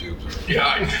that had pubes.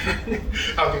 Yeah.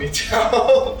 How can you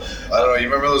tell? I don't know. You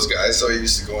remember those guys? So you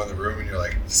used to go in the room and you're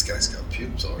like, this guy's got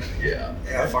pubes already. Yeah.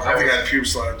 Yeah. I think I had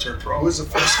pubes till I turned pro. Who was the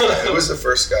first guy? Who was the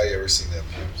first guy you ever seen that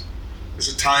have pubes?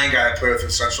 This Italian guy I played with in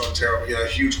Central Ontario. He had a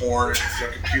huge horn and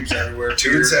fucking pubes everywhere.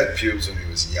 Toots had pubes when he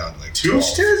was young, like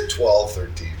Toots did? 12,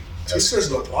 13. Toots has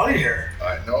no body hair.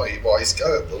 I know. He's got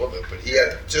a little bit, but he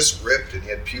had just ripped and he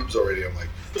had pubes already. I'm like,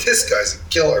 this guy's a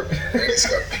killer, man. And he's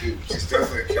got pubes. He's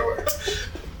definitely a killer.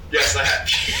 Yes, I had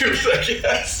pubes, I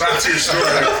guess. Back to your story.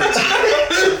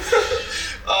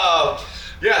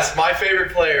 Yes, my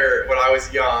favorite player when I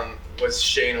was young was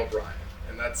Shane O'Brien.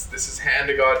 And this is hand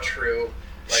to God true.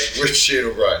 Like, which Shane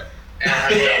O'Brien?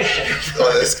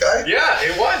 Oh, this guy? Yeah,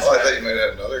 it was. Oh, I thought you might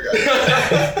have another guy.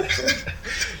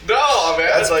 No, man.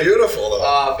 That's beautiful,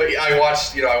 though. But I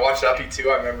watched Uppy too.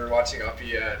 I remember watching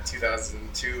Uppy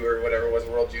 2002 or whatever it was,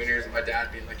 World Juniors, and my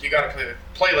dad being like, "You gotta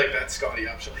play like that, Scotty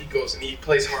Upshall. He goes and he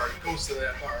plays hard. He goes to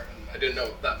that hard." And I didn't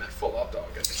know that meant full up dog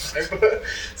at the time.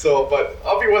 But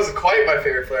Uppy wasn't quite my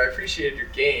favorite player. I appreciated your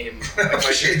game. I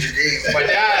appreciated your game. My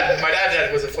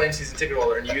dad was a Flame season ticket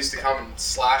holder, and he used to come and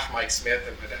slash Mike Smith,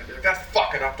 and my dad would be like, "That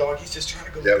fucking up dog. He's just trying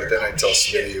to go." Yeah, but then I tell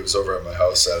Smitty he was over at my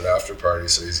house at an after party,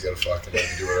 so he's got to fucking let me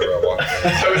do whatever I want.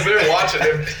 I was there watching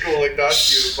him go like that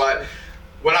too, but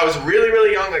when I was really,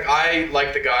 really young, like I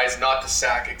liked the guys, not the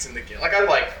Sakic's in the game. Like I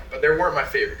liked them, but they weren't my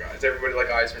favorite guys. Everybody like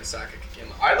Eisner, Sakic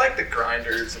again. I like the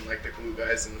grinders and like the glue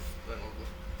guys and the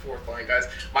fourth line guys.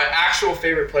 My actual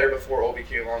favorite player before Obi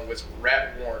came along was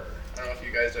Rhett Warner. I don't know if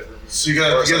you guys ever remember. So you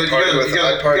got a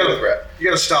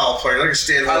style player, like a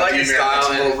stand-up. I like his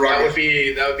style, and that would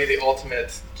be the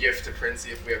ultimate gift to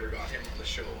Printzy if we ever got him on the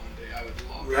show one day. I would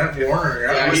love Rhett Warner.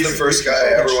 Yeah, he was the first guy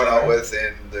I ever went out with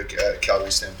in the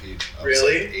Calgary Stampede. I was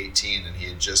really? Like 18, and he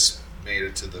had just made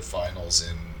it to the finals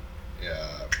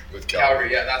with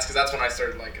Calgary. Yeah, that's when I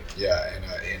started liking him. Yeah, and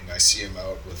I see him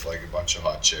out with like a bunch of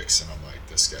hot chicks, and I'm like,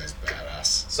 this guy's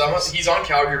badass. He's on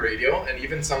Calgary radio, and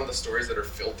even some of the stories that are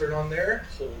filtered on there,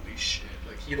 holy shit.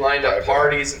 Like, he lined up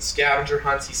parties and scavenger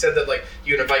hunts. He said that like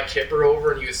you would invite Kipper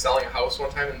over, and he was selling a house one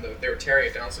time, and they were tearing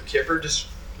it down. So Kipper just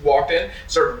walked in,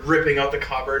 started ripping out the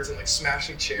cupboards and like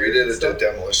smashing chairs. We did a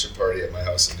demolition party at my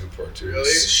house in Newport too. Really?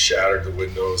 Just shattered the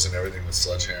windows and everything with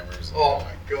sledgehammers. Oh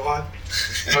my god.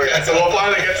 Okay, so we'll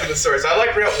finally get to the stories. I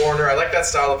like Rhett Warner. I like that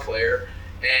style of player,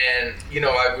 and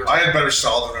I had better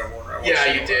style than Rhett Warner. Yeah,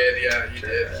 you did. Yeah, you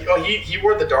did. He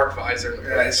wore the dark visor.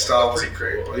 Yeah, his style was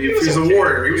great. Cool. He was a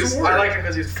warrior. He was a warrior. I liked him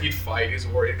because he'd fight. He was a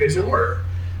warrior. He's a warrior.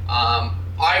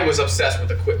 I was obsessed with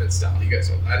equipment style. You guys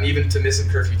know, and even to Miss and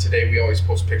Curfew today, we always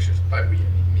post pictures. By we, I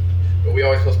mean me. But we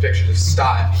always post pictures of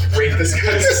style. Rate this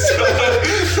guy's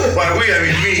style. By we, I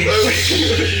mean me.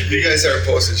 You guys aren't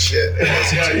posting shit.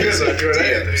 Yeah, you guys aren't doing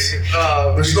anything.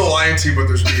 There's no INT, but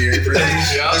there's me.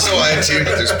 Yeah. There's no INT,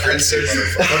 but there's Printzy.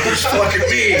 But there's fucking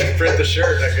me. Print the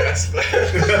shirt, I guess.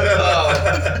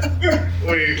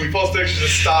 We post pictures of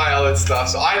style and stuff.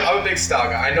 So I'm a big style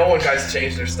guy. I know when guys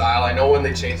change their style. I know when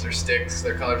they change their sticks,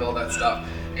 their colors, all that stuff.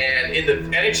 And in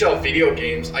the NHL video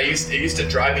games, it used to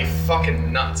drive me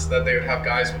fucking nuts that they would have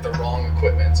guys with the wrong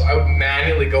equipment. So I would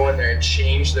manually go in there and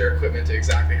change their equipment to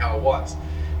exactly how it was.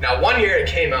 Now, one year it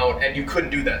came out, and you couldn't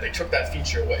do that. They took that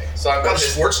feature away. So I've got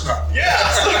this sports nut. Yeah,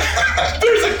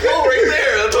 there's a quote right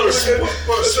there. That's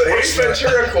an Ace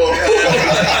Ventura quote.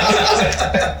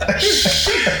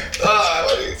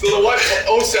 So So the one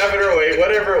 07 or 08,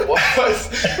 whatever it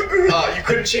was, you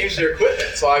couldn't change their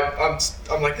equipment. So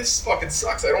I'm like, this fucking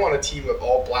sucks. I don't want a team of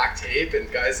all black tape and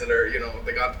guys that are,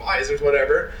 they got visors,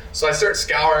 whatever. So I start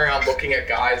scouring around, looking at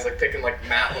guys, like picking like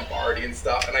Matt Lombardi and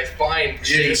stuff, and I find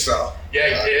Shane style.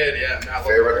 Yeah, he did. Yeah, Matt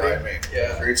Favorite Lombardi. line mate.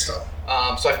 Yeah, great style.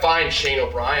 So I find Shane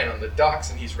O'Brien on the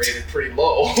Ducks, and he's rated pretty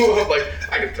low. Like,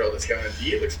 I can throw this guy on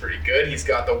D. It looks pretty good. He's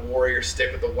got the Warrior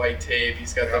stick with the white tape.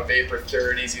 He's got the Vapor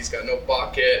 30s. He's got no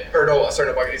bucket. No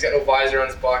bucket. He's got no visor on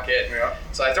his bucket. Yeah.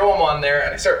 So I throw him on there,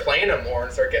 and I start playing him more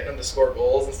and start getting him to score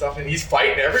goals and stuff, and he's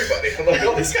fighting everybody. I'm like,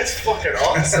 oh, this guy's fucking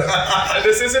awesome. And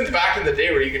this isn't back in the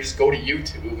day where you can just go to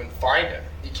YouTube and find him.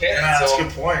 You can't. Yeah, that's a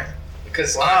good point.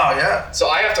 Because yeah. So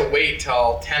I have to wait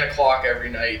till 10 o'clock every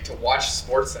night to watch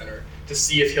SportsCenter to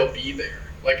see if he'll be there.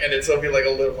 Like, and it'll be like a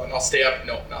little one. I'll stay up.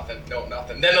 No, nothing.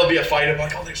 Then there'll be a fight. I'm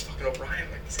like, oh, there's fucking O'Brien.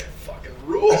 Like, this guy fucking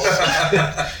rules.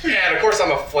 And of course,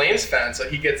 I'm a Flames fan, so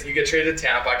you get traded to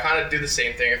Tampa. I kind of do the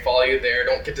same thing. I follow you there.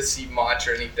 Don't get to see much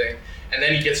or anything. And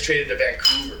then he gets traded to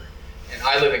Vancouver. And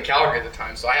I live in Calgary at the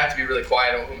time, so I have to be really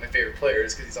quiet about who my favorite player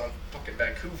is because he's on fucking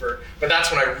Vancouver. But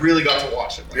that's when I really got to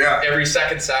watch him. Like, every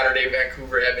second Saturday,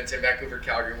 Vancouver, Edmonton, Vancouver,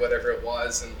 Calgary, whatever it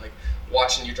was, and like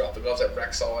watching you drop the gloves at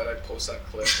Rexall, and I'd post that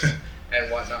clip and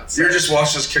whatnot. So, You're just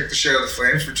watching us kick the shit out of the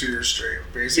Flames for 2 years straight,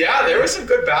 basically. Yeah, there were some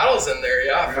good battles in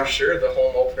there, for sure. The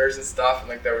home openers and stuff, and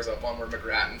like there was one where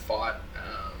McGrattan fought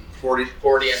Horty.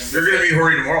 And You're gonna meet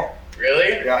Horty tomorrow.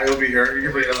 Really? Yeah, he'll be here. You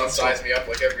can bring Don't size me up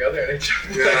like every other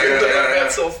NHL Yeah.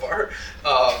 so far.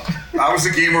 That was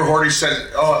the game where Horty said,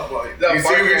 "Oh, well, you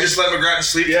think we could just let McGrattan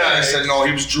sleep?" Yeah, I said, "No,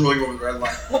 he was drooling over the red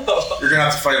line. You're gonna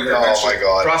have to fight him there." Oh my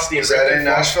God! Rusty Was that in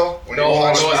Nashville? No,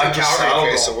 it was in Calgary.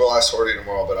 Okay, so we'll ask Horty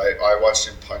tomorrow. But I watched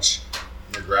him punch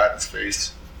McGrattan's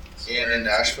face in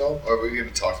Nashville. Or are we going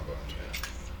to talk about him?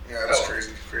 Yeah, that's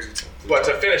crazy too. But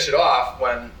to finish it off,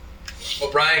 when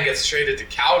O'Brien gets traded to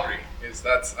Calgary,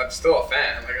 I'm still a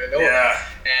fan. Like, I know. Yeah.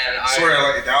 And Sorry, I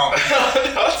let you down.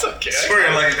 No, it's okay. Sorry,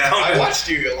 I let you down. I watched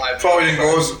you live. Probably didn't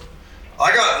go as.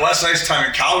 I got less ice time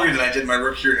in Calgary than I did my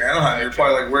rookie year in Anaheim. You're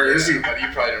probably like, where is he? But you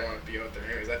probably didn't want to be out there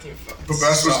anyways. That team fucking The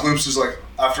best was sucked. Loops was like,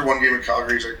 after one game in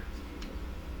Calgary, he's like,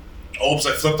 oops,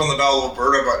 I flipped on the Battle of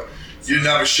Alberta, but you didn't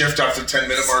have a shift after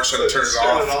 10-minute mark, so I had to turn it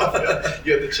off. Yeah.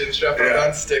 You had the chin strap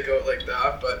on, stick out like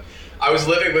that. But I was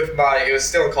living with it was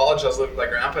still in college, I was living with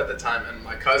my grandpa at the time, and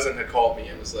my cousin had called me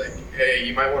and was like, hey,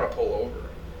 you might want to pull over.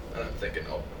 And I'm thinking,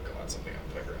 oh my God, something up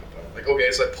with my grandpa. I'm like, okay,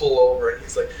 so I pull over, and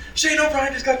he's like, Shane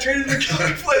O'Brien just got traded to the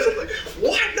Calgary Flames. I'm like,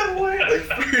 what? No way. Like,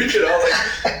 freaking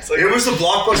out. It was a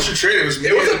blockbuster trade. It was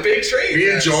a big trade.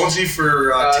 Me and Jonesy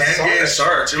for Tangay and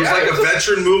Sarge. It was like a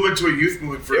veteran movement to a youth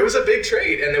movement. It was a big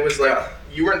trade, and it was like,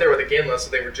 you weren't there with the Ginla, so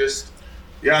they were just...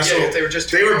 Yeah, so they were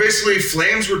just... They were basically,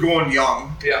 Flames were going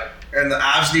young. Yeah. And the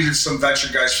Avs needed some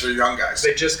veteran guys for their young guys.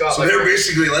 They just got... So they were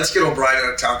basically, let's get O'Brien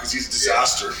out of town because he's a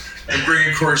disaster. And bring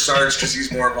in Corey Sarge because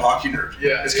he's more of a hockey nerd.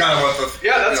 Yeah. It's kind of what the...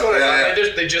 Yeah, that's what I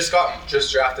thought. They just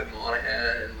drafted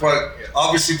Monahan. And, but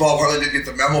obviously Bob Hartley didn't get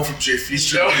the memo from Jay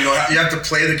Feaster. No. You know, you have to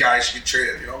play the guys you get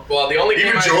traded, you know? Well, the only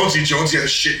Even Jonesy had a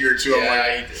shit year too. Yeah,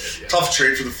 I'm like, he did. Yeah. Tough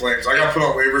trade for the Flames. I got put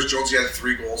on waivers. Jonesy had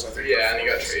 3 goals, I think. Yeah, and he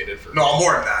got traded for... No,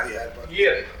 more than that he had. But. He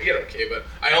had okay, but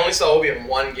I only saw Obi in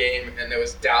one game, and it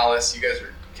was Dallas.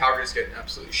 Calgary's getting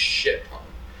absolutely shit pumped.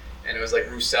 And it was like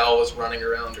Roussel was running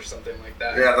around or something like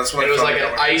that. Yeah, that's what it was like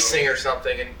an icing or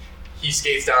something, and he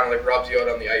skates down and like rubs you out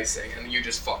on the icing, and you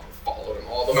just fucking followed him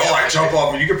all the way. No, I jump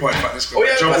off. You can probably find this. Oh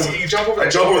yeah, you jump over. I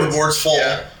jump over the boards full.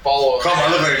 Yeah, follow him. Come,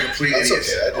 I look like a complete idiot.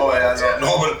 Okay, oh yeah,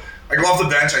 no, but I go off the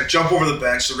bench. I jump over the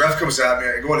bench. The ref comes at me.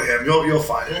 I go to him. You'll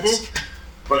find it. Mm-hmm.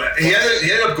 But he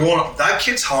ended up going. That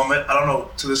kid's helmet. I don't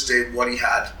know to this day what he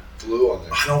had. Blue on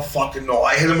there. I don't fucking know.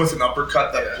 I hit him with an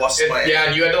uppercut that busted my... Yeah,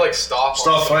 and you had to like stop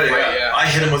fighting, yeah. I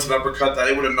hit him with an uppercut that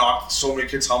it would have knocked so many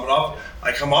kids' helmet off.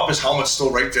 I come up, his helmet's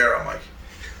still right there. I'm like...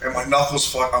 And my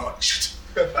knuckles I'm like, shit.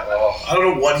 I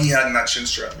don't know what he had in that chin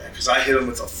strap, man, because I hit him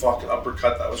with a fucking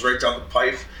uppercut that was right down the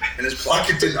pipe, and his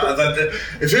bucket didn't...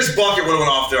 if his bucket would have went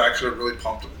off there, I could have really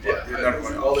pumped him. But it never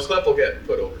went off. Well, the clip will get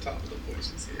put over top of the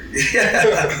voices here. Yeah.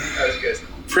 As you guys know.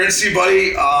 Printzy, buddy,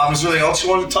 is there anything else you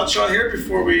wanted to touch on here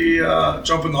before we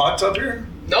jump in the hot tub here?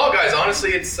 No, guys.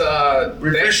 Honestly, it's we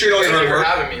appreciate all your thank you for work.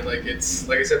 having me. Like I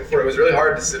said before, it was really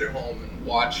hard to sit at home and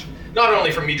watch. Not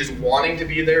only for me just wanting to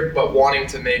be there, but wanting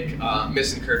to make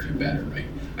Missing Curfew better. Right.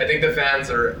 I think the fans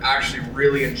are actually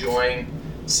really enjoying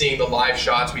seeing the live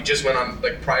shots. We just went on,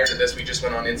 like prior to this, we just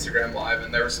went on Instagram Live,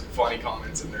 and there were some funny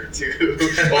comments in there too.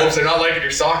 Oops, they're not liking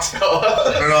your socks, fella.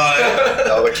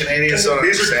 No, the Canadians don't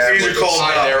understand. These are called.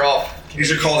 They're all.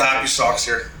 These are called happy socks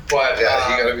here. But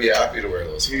yeah, you gotta be happy to wear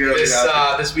those.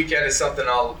 This weekend is something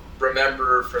I'll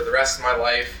remember for the rest of my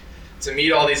life. To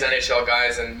meet all these NHL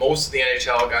guys, and most of the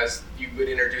NHL guys, you would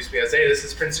introduce me as, hey, this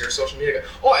is Printzy, your social media guy.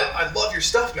 Oh, I love your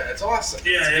stuff, man. It's awesome. So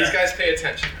these guys pay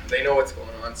attention. They know what's going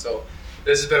on. So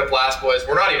this has been a blast, boys.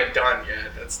 We're not even done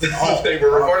yet. That's the thing.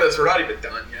 We're recording this. We're not even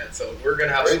done yet. So we're going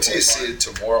to have Wait till you see it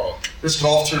tomorrow. This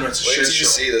golf tournament's a Wait shit till you show.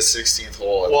 see the 16th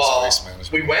hole at the Waste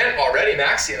Management. We went already.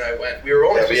 Maxie and I went. We were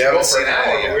only supposed to go for an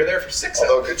hour, but we were there for 6 hours.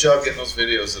 Although, good job getting those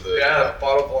videos of the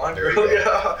bottle Blanco.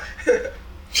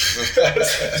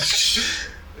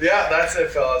 Yeah, that's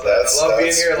it, fellas. I love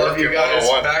being here. I love you guys.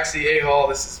 Maxie, A-Hall,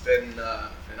 this has been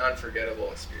an unforgettable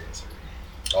experience for me.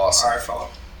 Awesome. All right, fella.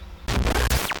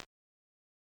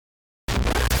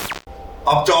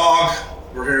 Up dog.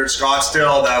 We're here in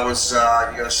Scottsdale. That was, you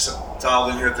guys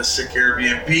dialed in here at the Sick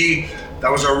Airbnb. That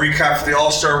was our recap for the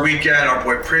All-Star Weekend. Our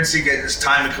boy Printzy getting his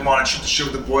time to come on and shoot the shit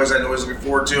with the boys. I know he's looking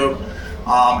forward to it.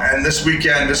 And this week,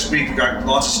 we got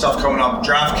lots of stuff coming up.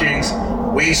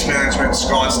 DraftKings, Waste Management,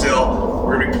 Scottsdale.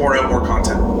 We're going to be pouring out more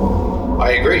content.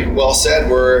 I agree. Well said.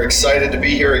 We're excited to be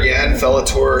here again. Fella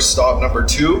Tour stop number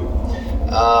 2.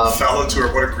 Fella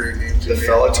Tour, what a great name. The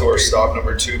Fella Tour stop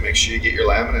number 2. Make sure you get your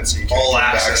laminates so you can come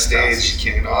backstage.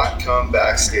 You cannot come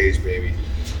backstage, baby.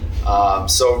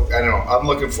 So, I don't know. I'm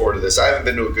looking forward to this. I haven't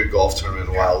been to a good golf tournament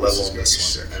in a while, let alone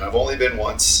this one. And I've only been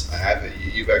once. I haven't.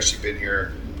 You've actually been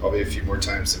here probably a few more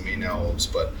times than me now, Holmes.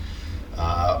 But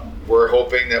we're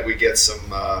hoping that we get some,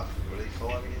 what do you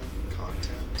call it again?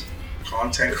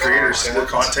 Content creators. We're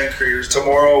content creators.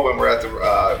 Tomorrow, when we're at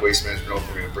the Waste Management Open,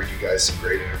 we're going to bring you guys some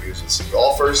great interviews with some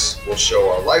golfers. We'll show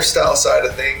our lifestyle side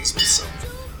of things with some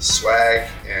swag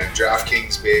and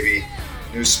DraftKings, baby.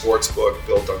 New sports book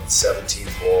built on the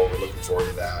 17th hole. We're looking forward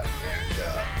to that.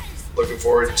 And looking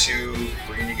forward to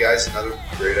bringing you guys another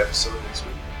great episode next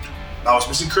week. That was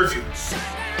Missing Curfew.